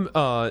assume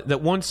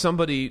that once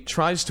somebody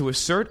tries to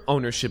assert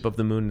ownership of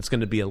the moon, it's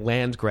going to be a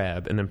land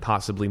grab, and then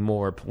possibly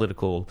more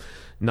political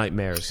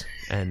nightmares.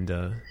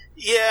 And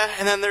yeah,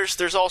 and then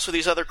there's also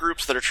these other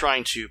groups that are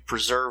trying to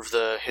preserve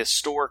the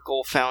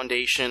historical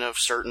foundation of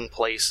certain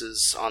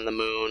places on the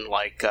moon.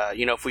 Like,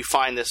 if we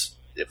find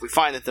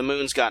that the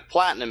moon's got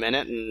platinum in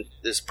it, and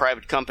this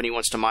private company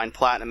wants to mine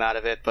platinum out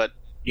of it, but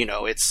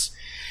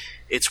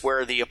it's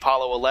where the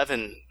Apollo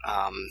 11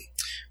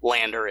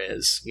 lander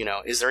is.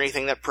 Is there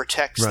anything that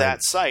protects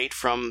that site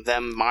from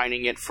them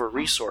mining it for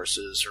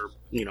resources, or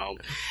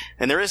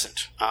and there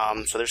isn't.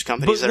 So there's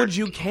companies but that would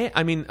you care?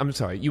 I mean, I'm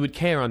sorry, you would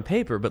care on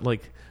paper, but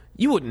like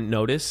you wouldn't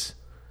notice.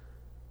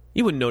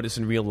 You wouldn't notice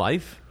in real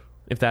life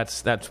if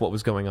that's what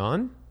was going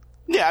on.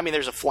 Yeah, I mean,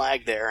 there's a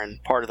flag there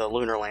and part of the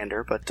lunar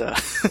lander, but...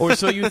 Or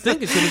so you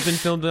think. It could have been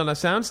filmed on a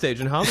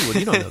soundstage in Hollywood.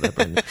 You don't know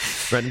that,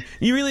 Brendan.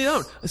 You really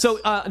don't. So,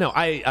 no,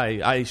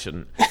 I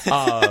shouldn't.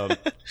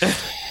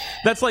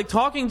 That's like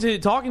talking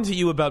to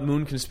you about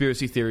moon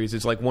conspiracy theories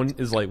is like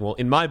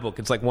in my book,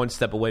 it's like one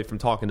step away from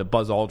talking to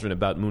Buzz Aldrin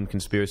about moon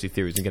conspiracy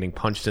theories and getting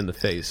punched in the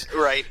face.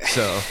 Right.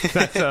 So,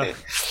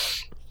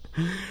 that's...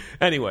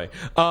 Anyway,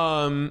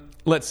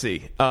 let's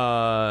see.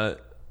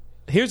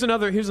 Here's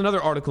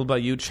another article by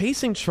you.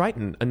 Chasing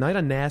Triton, a night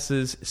on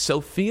NASA's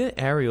Sophia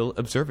Aerial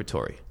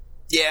Observatory.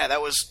 Yeah,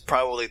 that was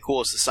probably the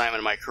coolest assignment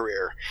of my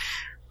career.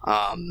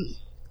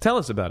 Tell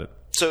us about it.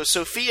 So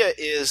Sophia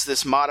is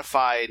this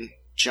modified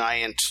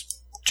giant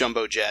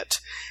jumbo jet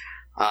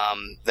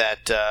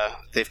that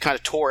they've kind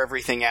of tore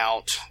everything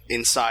out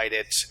inside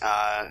it.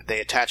 They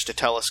attached a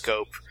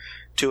telescope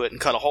to it and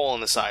cut a hole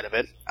in the side of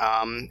it.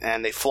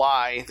 And they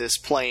fly this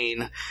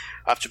plane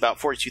up to about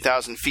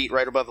 42,000 feet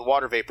right above the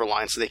water vapor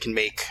line so they can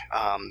make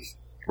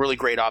really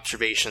great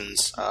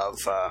observations of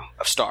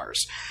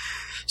stars.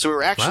 So we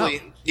were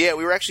actually, we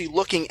were actually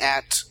looking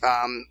at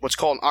what's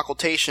called an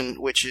occultation,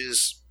 which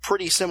is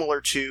pretty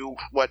similar to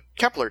what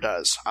Kepler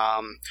does.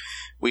 I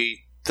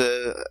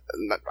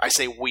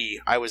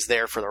was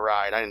there for the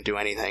ride. I didn't do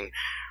anything.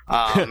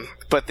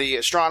 But the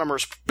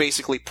astronomers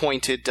basically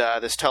pointed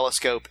this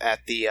telescope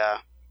at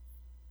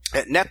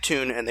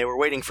Neptune, and they were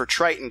waiting for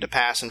Triton to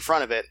pass in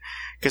front of it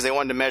because they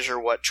wanted to measure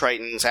what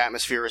Triton's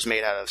atmosphere is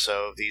made out of.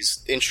 So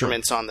these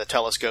instruments on the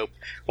telescope,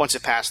 once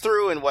it passed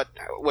through and what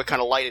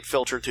kind of light it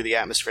filtered through the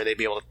atmosphere, they'd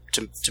be able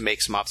to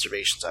make some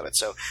observations of it.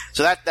 So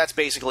that's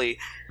basically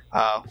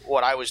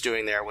what I was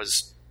doing there,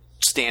 was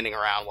standing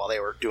around while they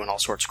were doing all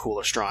sorts of cool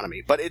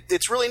astronomy. But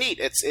it's really neat.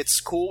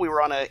 It's cool. We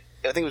were on I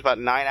think it was about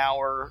a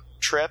 9-hour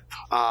trip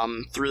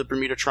through the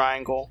Bermuda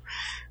Triangle.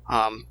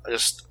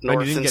 Just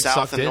north and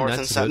south and north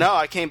and south. No,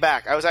 I came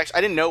back. I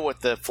didn't know what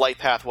the flight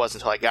path was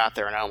until I got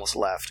there, and I almost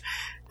left.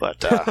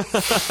 But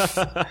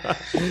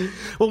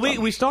well,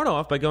 we start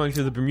off by going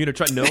through the Bermuda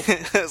Triangle. Nope.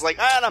 It's like,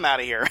 I'm out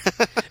of here.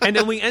 And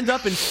then we end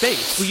up in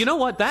space. Well, you know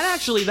what?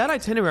 That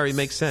itinerary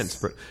makes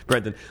sense,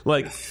 Brendan.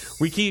 Like,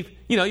 we keep,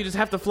 you just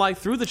have to fly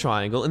through the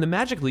triangle, and then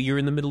magically you're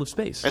in the middle of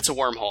space. It's a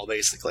wormhole,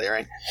 basically,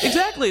 right?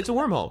 Exactly, it's a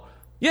wormhole.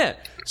 Yeah.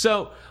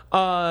 So,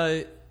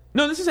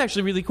 no, this is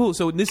actually really cool.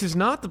 So this is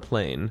not the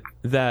plane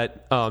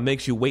that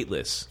makes you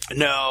weightless.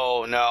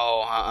 No.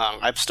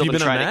 I've still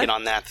been trying to get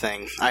on that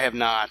thing. I have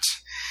not.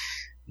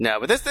 No,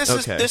 but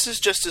this is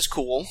just as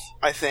cool,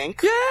 I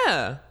think.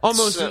 Yeah,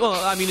 almost. So,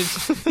 well, I mean,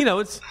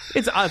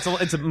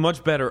 it's a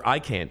much better eye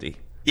candy.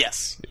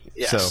 Yes.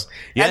 So,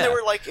 yeah. And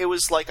it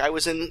was like I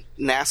was in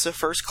NASA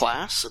first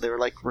class. So they were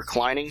like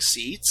reclining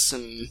seats,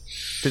 and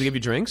did they give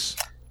you drinks?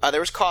 There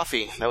was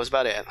coffee. That was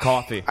about it.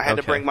 Coffee. I had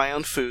to bring my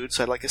own food,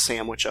 so I had like a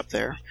sandwich up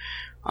there.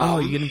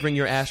 You didn't bring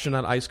your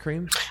astronaut ice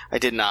cream? I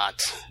did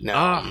not.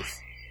 No.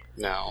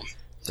 No.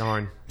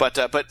 Darn. But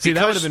See,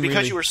 because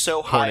really you were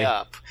so high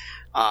up,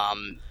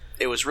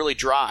 it was really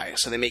dry,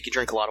 so they make you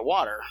drink a lot of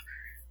water.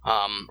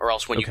 Or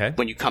else when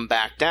you come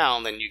back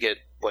down, then you get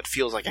what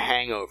feels like a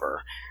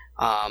hangover.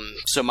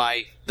 So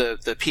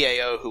the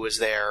PAO who was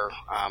there,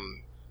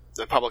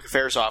 the public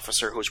affairs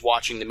officer who was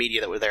watching the media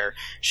that were there,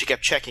 she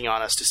kept checking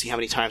on us to see how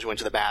many times we went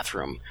to the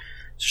bathroom.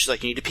 So she's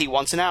like, you need to pee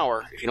once an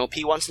hour. If you don't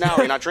pee once an hour,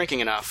 you're not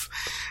drinking enough.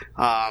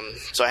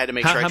 So I had to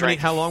make sure I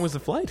drank. How long was the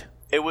flight?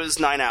 It was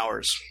 9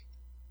 hours.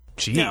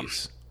 Jeez. Yeah.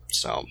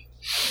 So,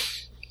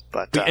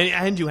 but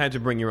and you had to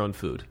bring your own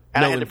food.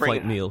 And no I had to bring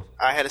in-flight meal.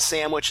 I had a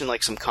sandwich and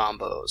like some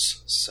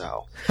combos.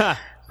 So,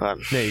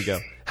 there you go.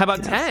 How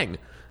about Tang?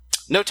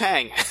 No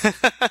Tang.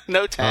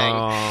 No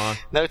Tang.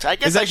 No Tang. I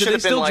guess I should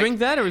have been. Do they still drink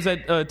that, or is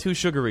that too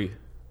sugary?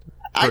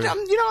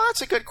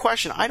 That's a good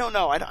question. I don't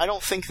know. I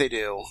don't think they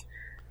do.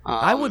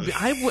 I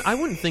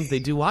wouldn't think they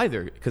do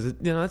either, because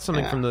that's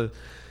something from the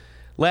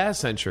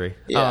last century.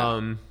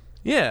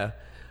 Yeah.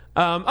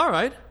 All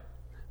right.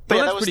 But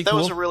well, that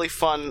was a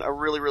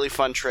really really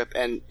fun trip,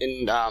 and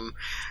on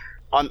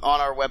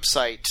our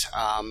website,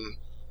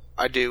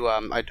 I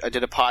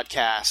did a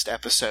podcast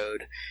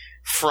episode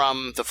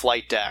from the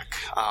flight deck.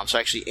 So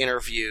I actually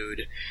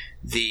interviewed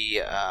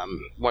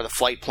one of the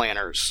flight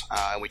planners,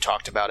 and we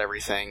talked about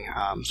everything.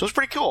 So it was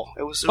pretty cool.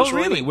 It was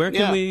really? Where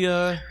can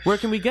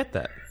we get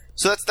that?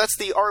 So that's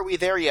the Are We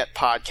There Yet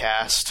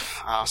podcast.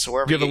 So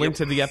wherever do you have a link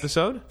to the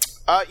episode?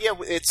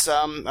 It's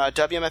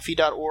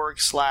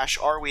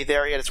wmfe.org/Are We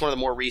There Yet. It's one of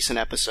the more recent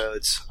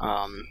episodes.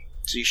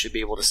 So you should be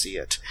able to see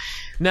it.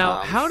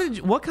 Now,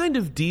 what kind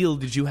of deal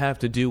did you have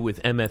to do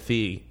with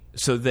MFE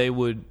so they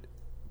would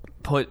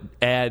put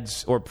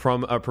ads or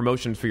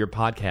promotions for your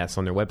podcast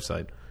on their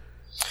website?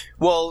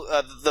 Well,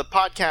 the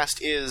podcast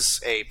is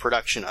a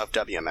production of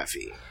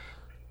WMFE.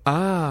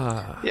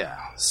 Ah. Yeah,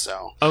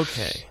 so.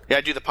 Okay. Yeah,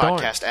 I do the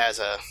podcast as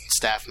a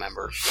staff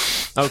member.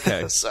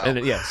 Okay. So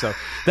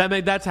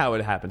that's how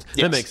it happens.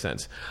 Yes. That makes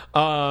sense.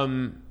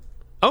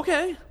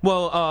 Okay.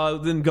 Well,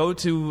 then go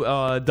to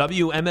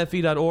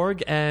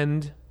WMFE.org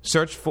and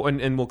search for,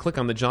 and we'll click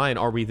on the giant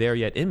Are We There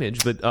Yet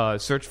image, but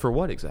search for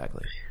what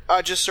exactly?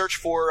 Just search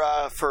for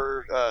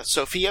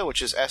SOFIA,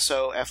 which is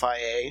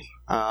SOFIA,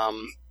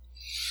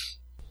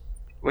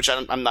 which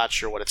I'm not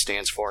sure what it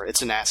stands for.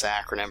 It's a NASA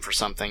acronym for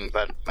something,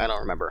 but I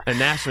don't remember. A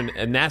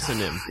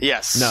NASAnym.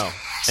 Yes. No.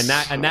 An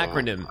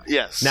acronym.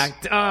 Yes.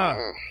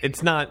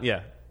 It's not,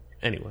 yeah.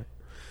 Anyway.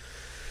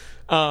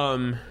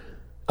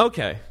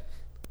 Okay.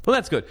 Well,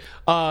 that's good.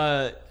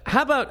 How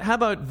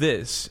about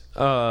this?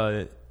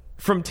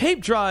 From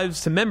tape drives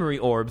to memory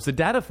orbs, the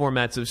data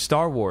formats of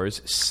Star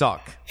Wars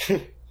suck.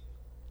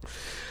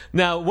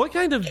 Now, what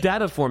kind of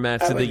data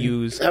formats do they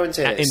use in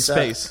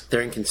space?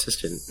 They're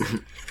inconsistent.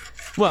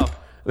 Well,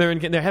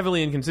 they're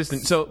heavily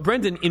inconsistent. So,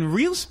 Brendan, in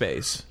real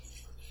space,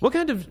 what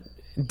kind of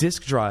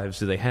disk drives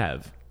do they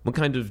have? What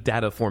kind of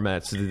data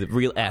formats do the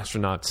real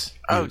astronauts use?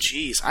 Oh,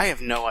 geez. I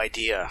have no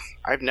idea.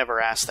 I've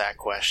never asked that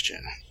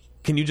question.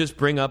 Can you just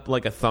bring up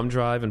like a thumb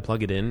drive and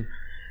plug it in?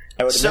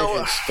 I would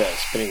imagine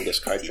spinning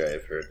this hard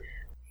drive.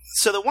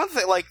 So the one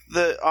thing, like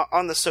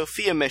on the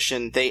Sophia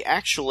mission, they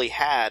actually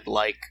had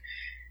like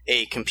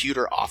a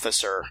computer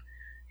officer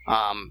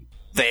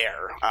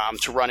there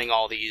to running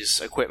all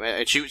these equipment,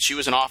 and she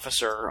was an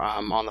officer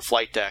on the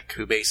flight deck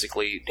who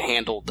basically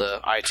handled the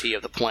IT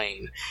of the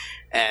plane,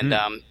 and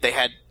they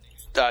had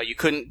you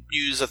couldn't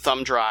use a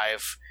thumb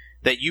drive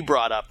that you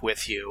brought up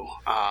with you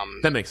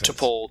that makes sense. To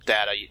pull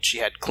data. She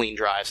had clean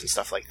drives and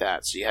stuff like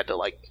that, so you had to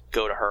like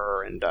go to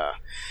her and.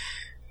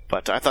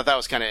 But I thought that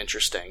was kind of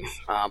interesting.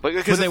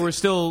 But they were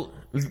still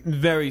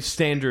very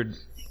standard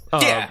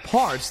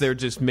parts. They were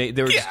just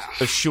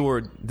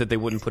assured that they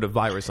wouldn't put a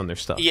virus on their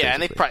stuff. Yeah,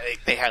 basically. and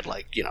they had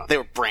like they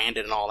were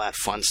branded and all that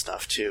fun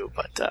stuff too.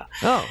 But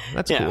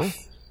that's cool.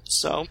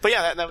 So, but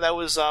yeah, that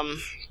was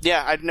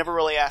I'd never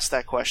really asked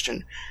that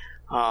question.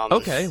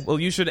 Okay, well,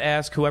 you should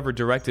ask whoever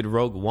directed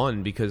Rogue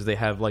One because they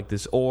have like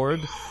this orb.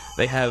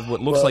 They have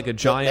what looks like a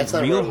giant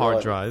real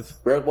hard drive.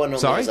 Rogue One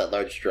only has that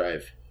large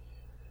drive.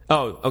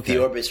 Oh, okay.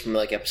 The orbit's from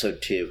like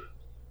episode 2.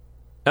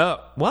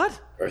 Oh,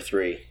 what? Or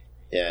 3,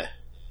 yeah.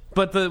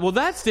 But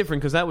that's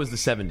different because that was the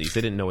 70s.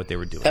 They didn't know what they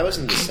were doing. That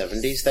wasn't the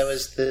 70s. That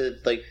was the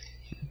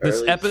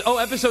early...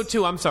 episode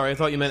 2. I'm sorry. I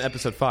thought you meant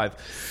episode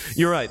 5.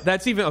 You're right.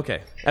 That's even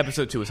okay.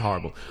 Episode 2 is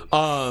horrible.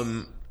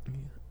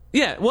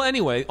 Yeah. Well,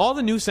 anyway, all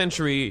the New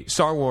Century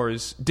Star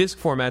Wars disc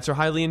formats are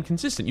highly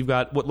inconsistent. You've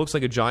got what looks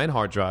like a giant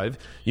hard drive.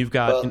 You've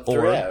got an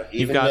orb.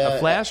 You've got a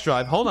flash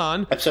drive. Hold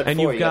on. Episode 4.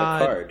 You've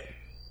got a card.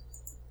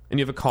 And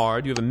you have a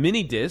card, you have a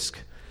mini disc,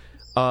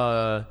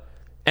 but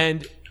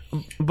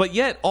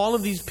yet all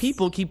of these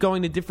people keep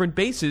going to different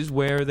bases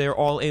where they're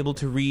all able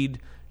to read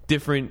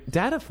different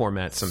data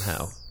formats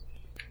somehow.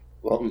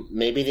 Well,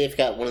 maybe they've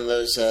got one of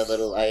those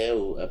little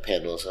I/O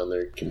panels on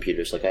their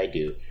computers like I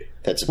do.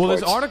 That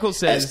supports this article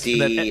says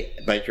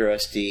SD, micro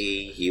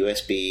SD,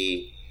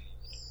 USB.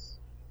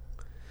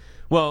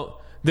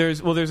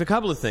 There's a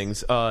couple of things.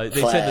 They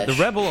said that the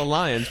Rebel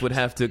Alliance would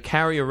have to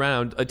carry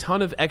around a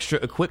ton of extra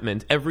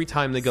equipment every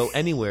time they go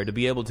anywhere to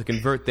be able to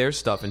convert their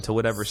stuff into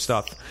whatever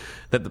stuff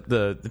that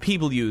the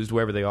people used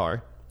wherever they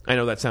are. I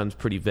know that sounds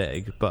pretty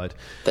vague, but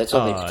that's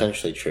only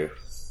potentially true.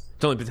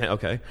 It's only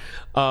okay.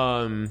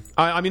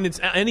 I mean,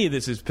 any of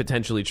this is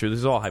potentially true. This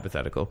is all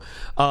hypothetical.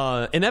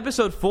 In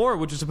Episode 4,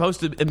 which is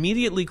supposed to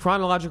immediately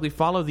chronologically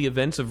follow the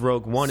events of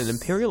Rogue One, an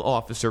Imperial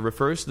officer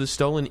refers to the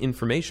stolen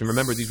information.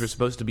 Remember, these were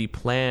supposed to be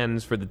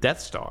plans for the Death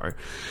Star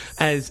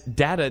as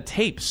data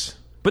tapes.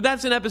 But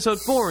that's in Episode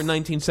 4 in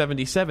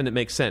 1977. It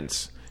makes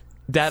sense.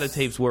 Data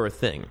tapes were a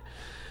thing.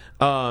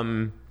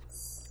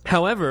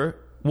 However,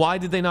 why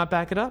did they not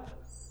back it up?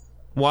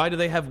 Why do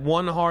they have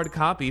one hard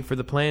copy for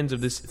the plans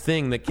of this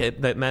thing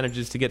that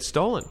manages to get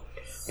stolen?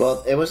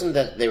 Well, it wasn't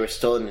that they were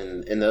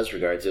stolen in those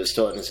regards. It was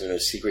stolen as in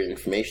secret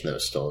information that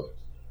was stolen.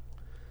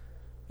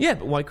 Yeah,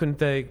 but why couldn't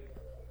they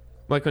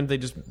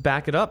just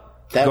back it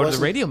up? Go to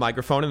the radio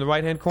microphone in the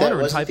right-hand corner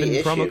and type in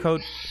promo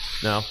code.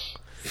 No.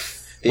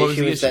 The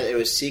issue is that it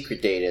was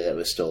secret data that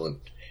was stolen.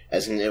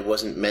 As in, it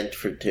wasn't meant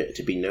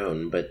to be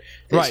known, but...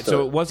 Right,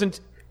 so it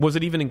wasn't... Was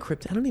it even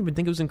encrypted? I don't even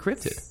think it was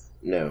encrypted.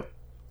 No.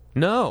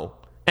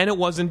 And it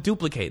wasn't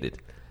duplicated.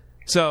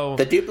 So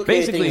the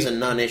duplicated thing is a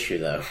non-issue,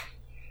 though.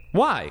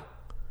 Why?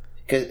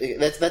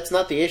 Because that's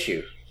not the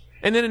issue.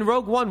 And then in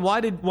Rogue One,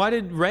 why did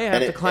Rey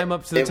have to climb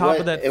up to the top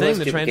of that thing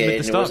to transmit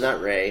the stuff? It was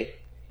not Rey.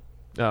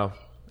 Oh,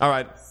 all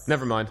right.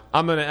 Never mind.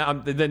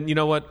 Then you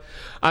know what?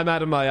 I'm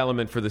out of my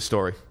element for this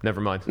story.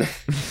 Never mind.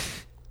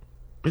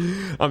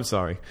 I'm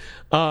sorry.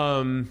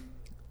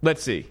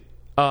 Let's see.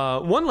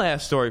 One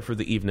last story for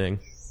the evening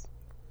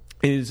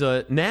is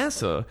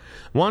NASA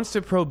wants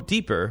to probe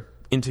deeper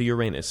into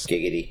Uranus.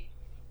 Giggity.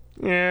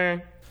 Yeah.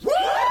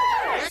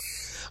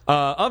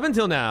 Up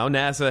until now,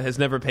 NASA has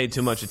never paid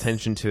too much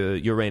attention to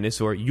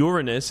Uranus, or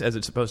Uranus as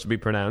it's supposed to be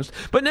pronounced.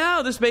 But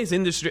now the Space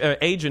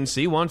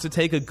Agency wants to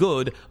take a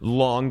good,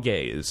 long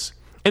gaze.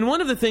 And one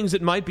of the things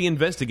it might be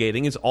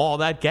investigating is all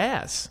that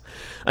gas.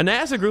 A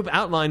NASA group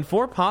outlined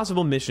 4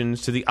 possible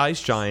missions to the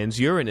ice giants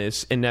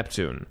Uranus and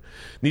Neptune.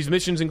 These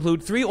missions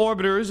include 3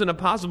 orbiters and a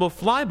possible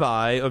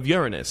flyby of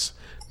Uranus.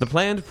 The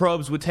planned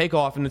probes would take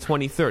off in the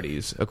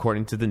 2030s,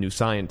 according to the New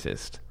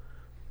Scientist.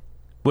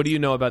 What do you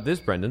know about this,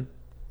 Brendan?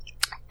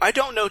 I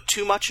don't know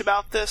too much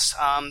about this,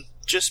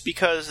 just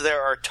because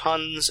there are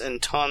tons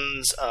and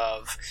tons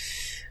of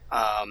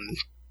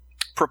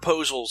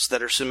proposals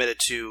that are submitted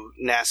to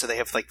NASA. They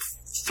have like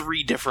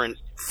 3 different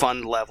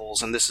fund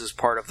levels, and this is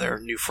part of their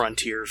New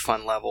Frontiers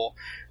fund level,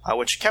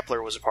 which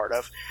Kepler was a part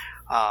of.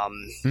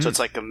 So it's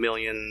like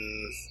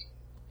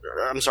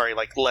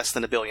less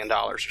than $1 billion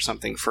or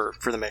something for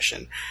the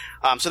mission.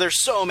 So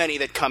there's so many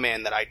that come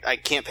in that I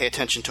can't pay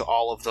attention to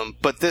all of them.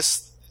 But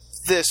this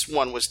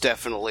one was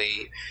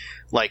definitely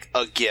like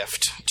a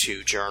gift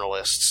to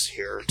journalists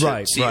here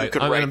to see who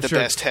could write the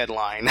best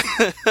headline.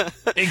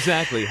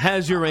 Exactly.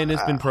 Has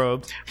Uranus been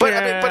probed? But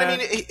I mean,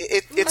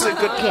 it's a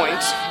good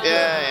point.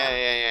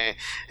 Yeah.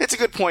 It's a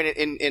good point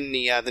in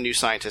the New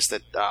Scientist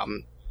that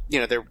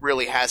there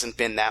really hasn't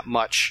been that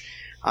much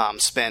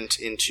spent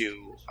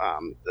into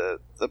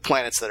the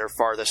planets that are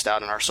farthest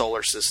out in our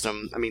solar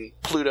system. I mean,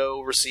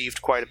 Pluto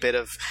received quite a bit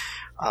of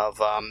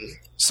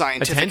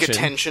scientific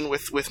attention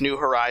with New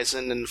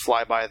Horizon and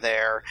flyby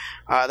there.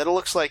 That it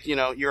looks like,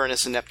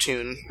 Uranus and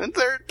Neptune, and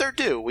they're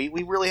due. We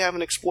really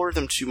haven't explored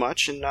them too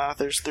much, and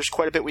there's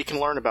quite a bit we can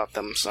learn about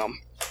them. So,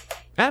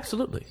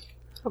 absolutely.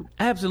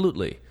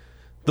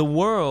 The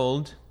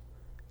world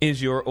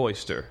is your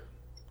oyster.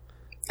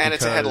 And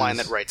it's a headline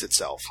that writes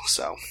itself.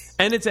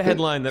 And it's a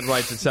headline that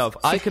writes itself.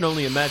 I can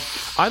only imagine.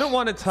 I don't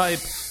want to type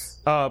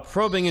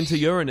probing into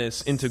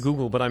Uranus into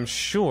Google, but I'm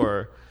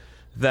sure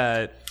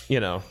that,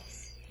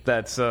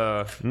 that's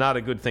not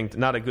a good thing,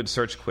 not a good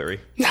search query.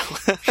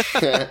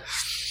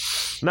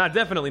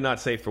 Definitely not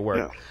safe for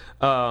work.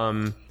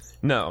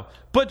 No.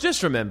 But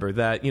just remember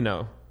that,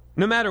 no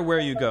matter where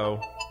you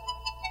go,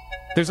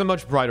 there's a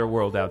much brighter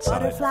world outside.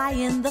 Butterfly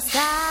in the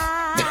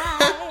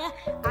sky.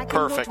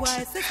 Perfect.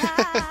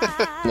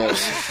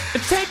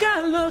 Take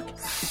a look.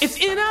 It's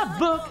in a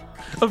book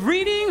of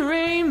reading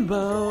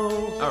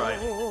rainbow. All right.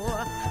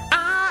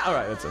 All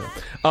right. That's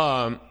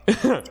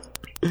it.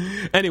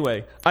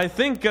 Anyway, I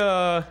think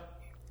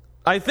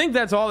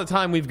that's all the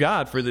time we've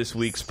got for this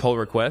week's poll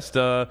request.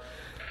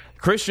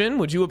 Christian,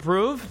 would you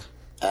approve?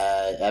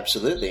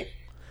 Absolutely.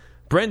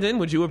 Brendan,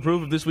 would you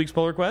approve of this week's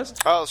poll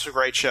request? Oh, it's a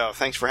great show.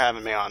 Thanks for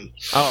having me on.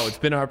 Oh, it's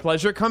been our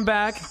pleasure. Come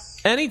back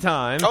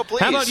anytime. Oh, please.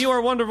 How about you, our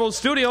wonderful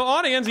studio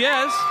audience?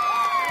 Yes.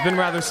 Been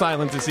rather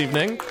silent this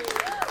evening.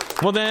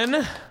 Well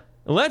then,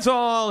 let's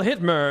all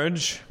hit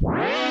merge.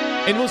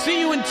 And we'll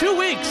see you in 2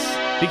 weeks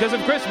because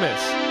of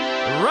Christmas.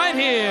 Right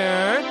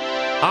here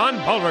on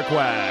Poll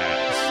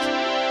Request.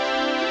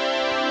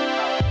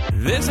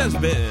 This has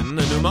been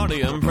a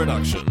Pneumonium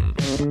production.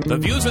 The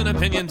views and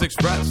opinions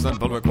expressed on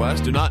Poll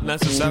Request do not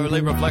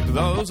necessarily reflect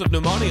those of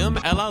Pneumonium,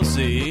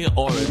 LLC,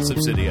 or its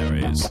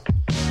subsidiaries.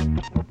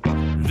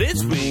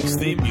 This week's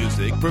theme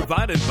music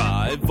provided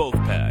by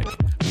Wolfpack.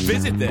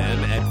 Visit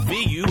them at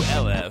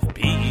vulfpeck.com.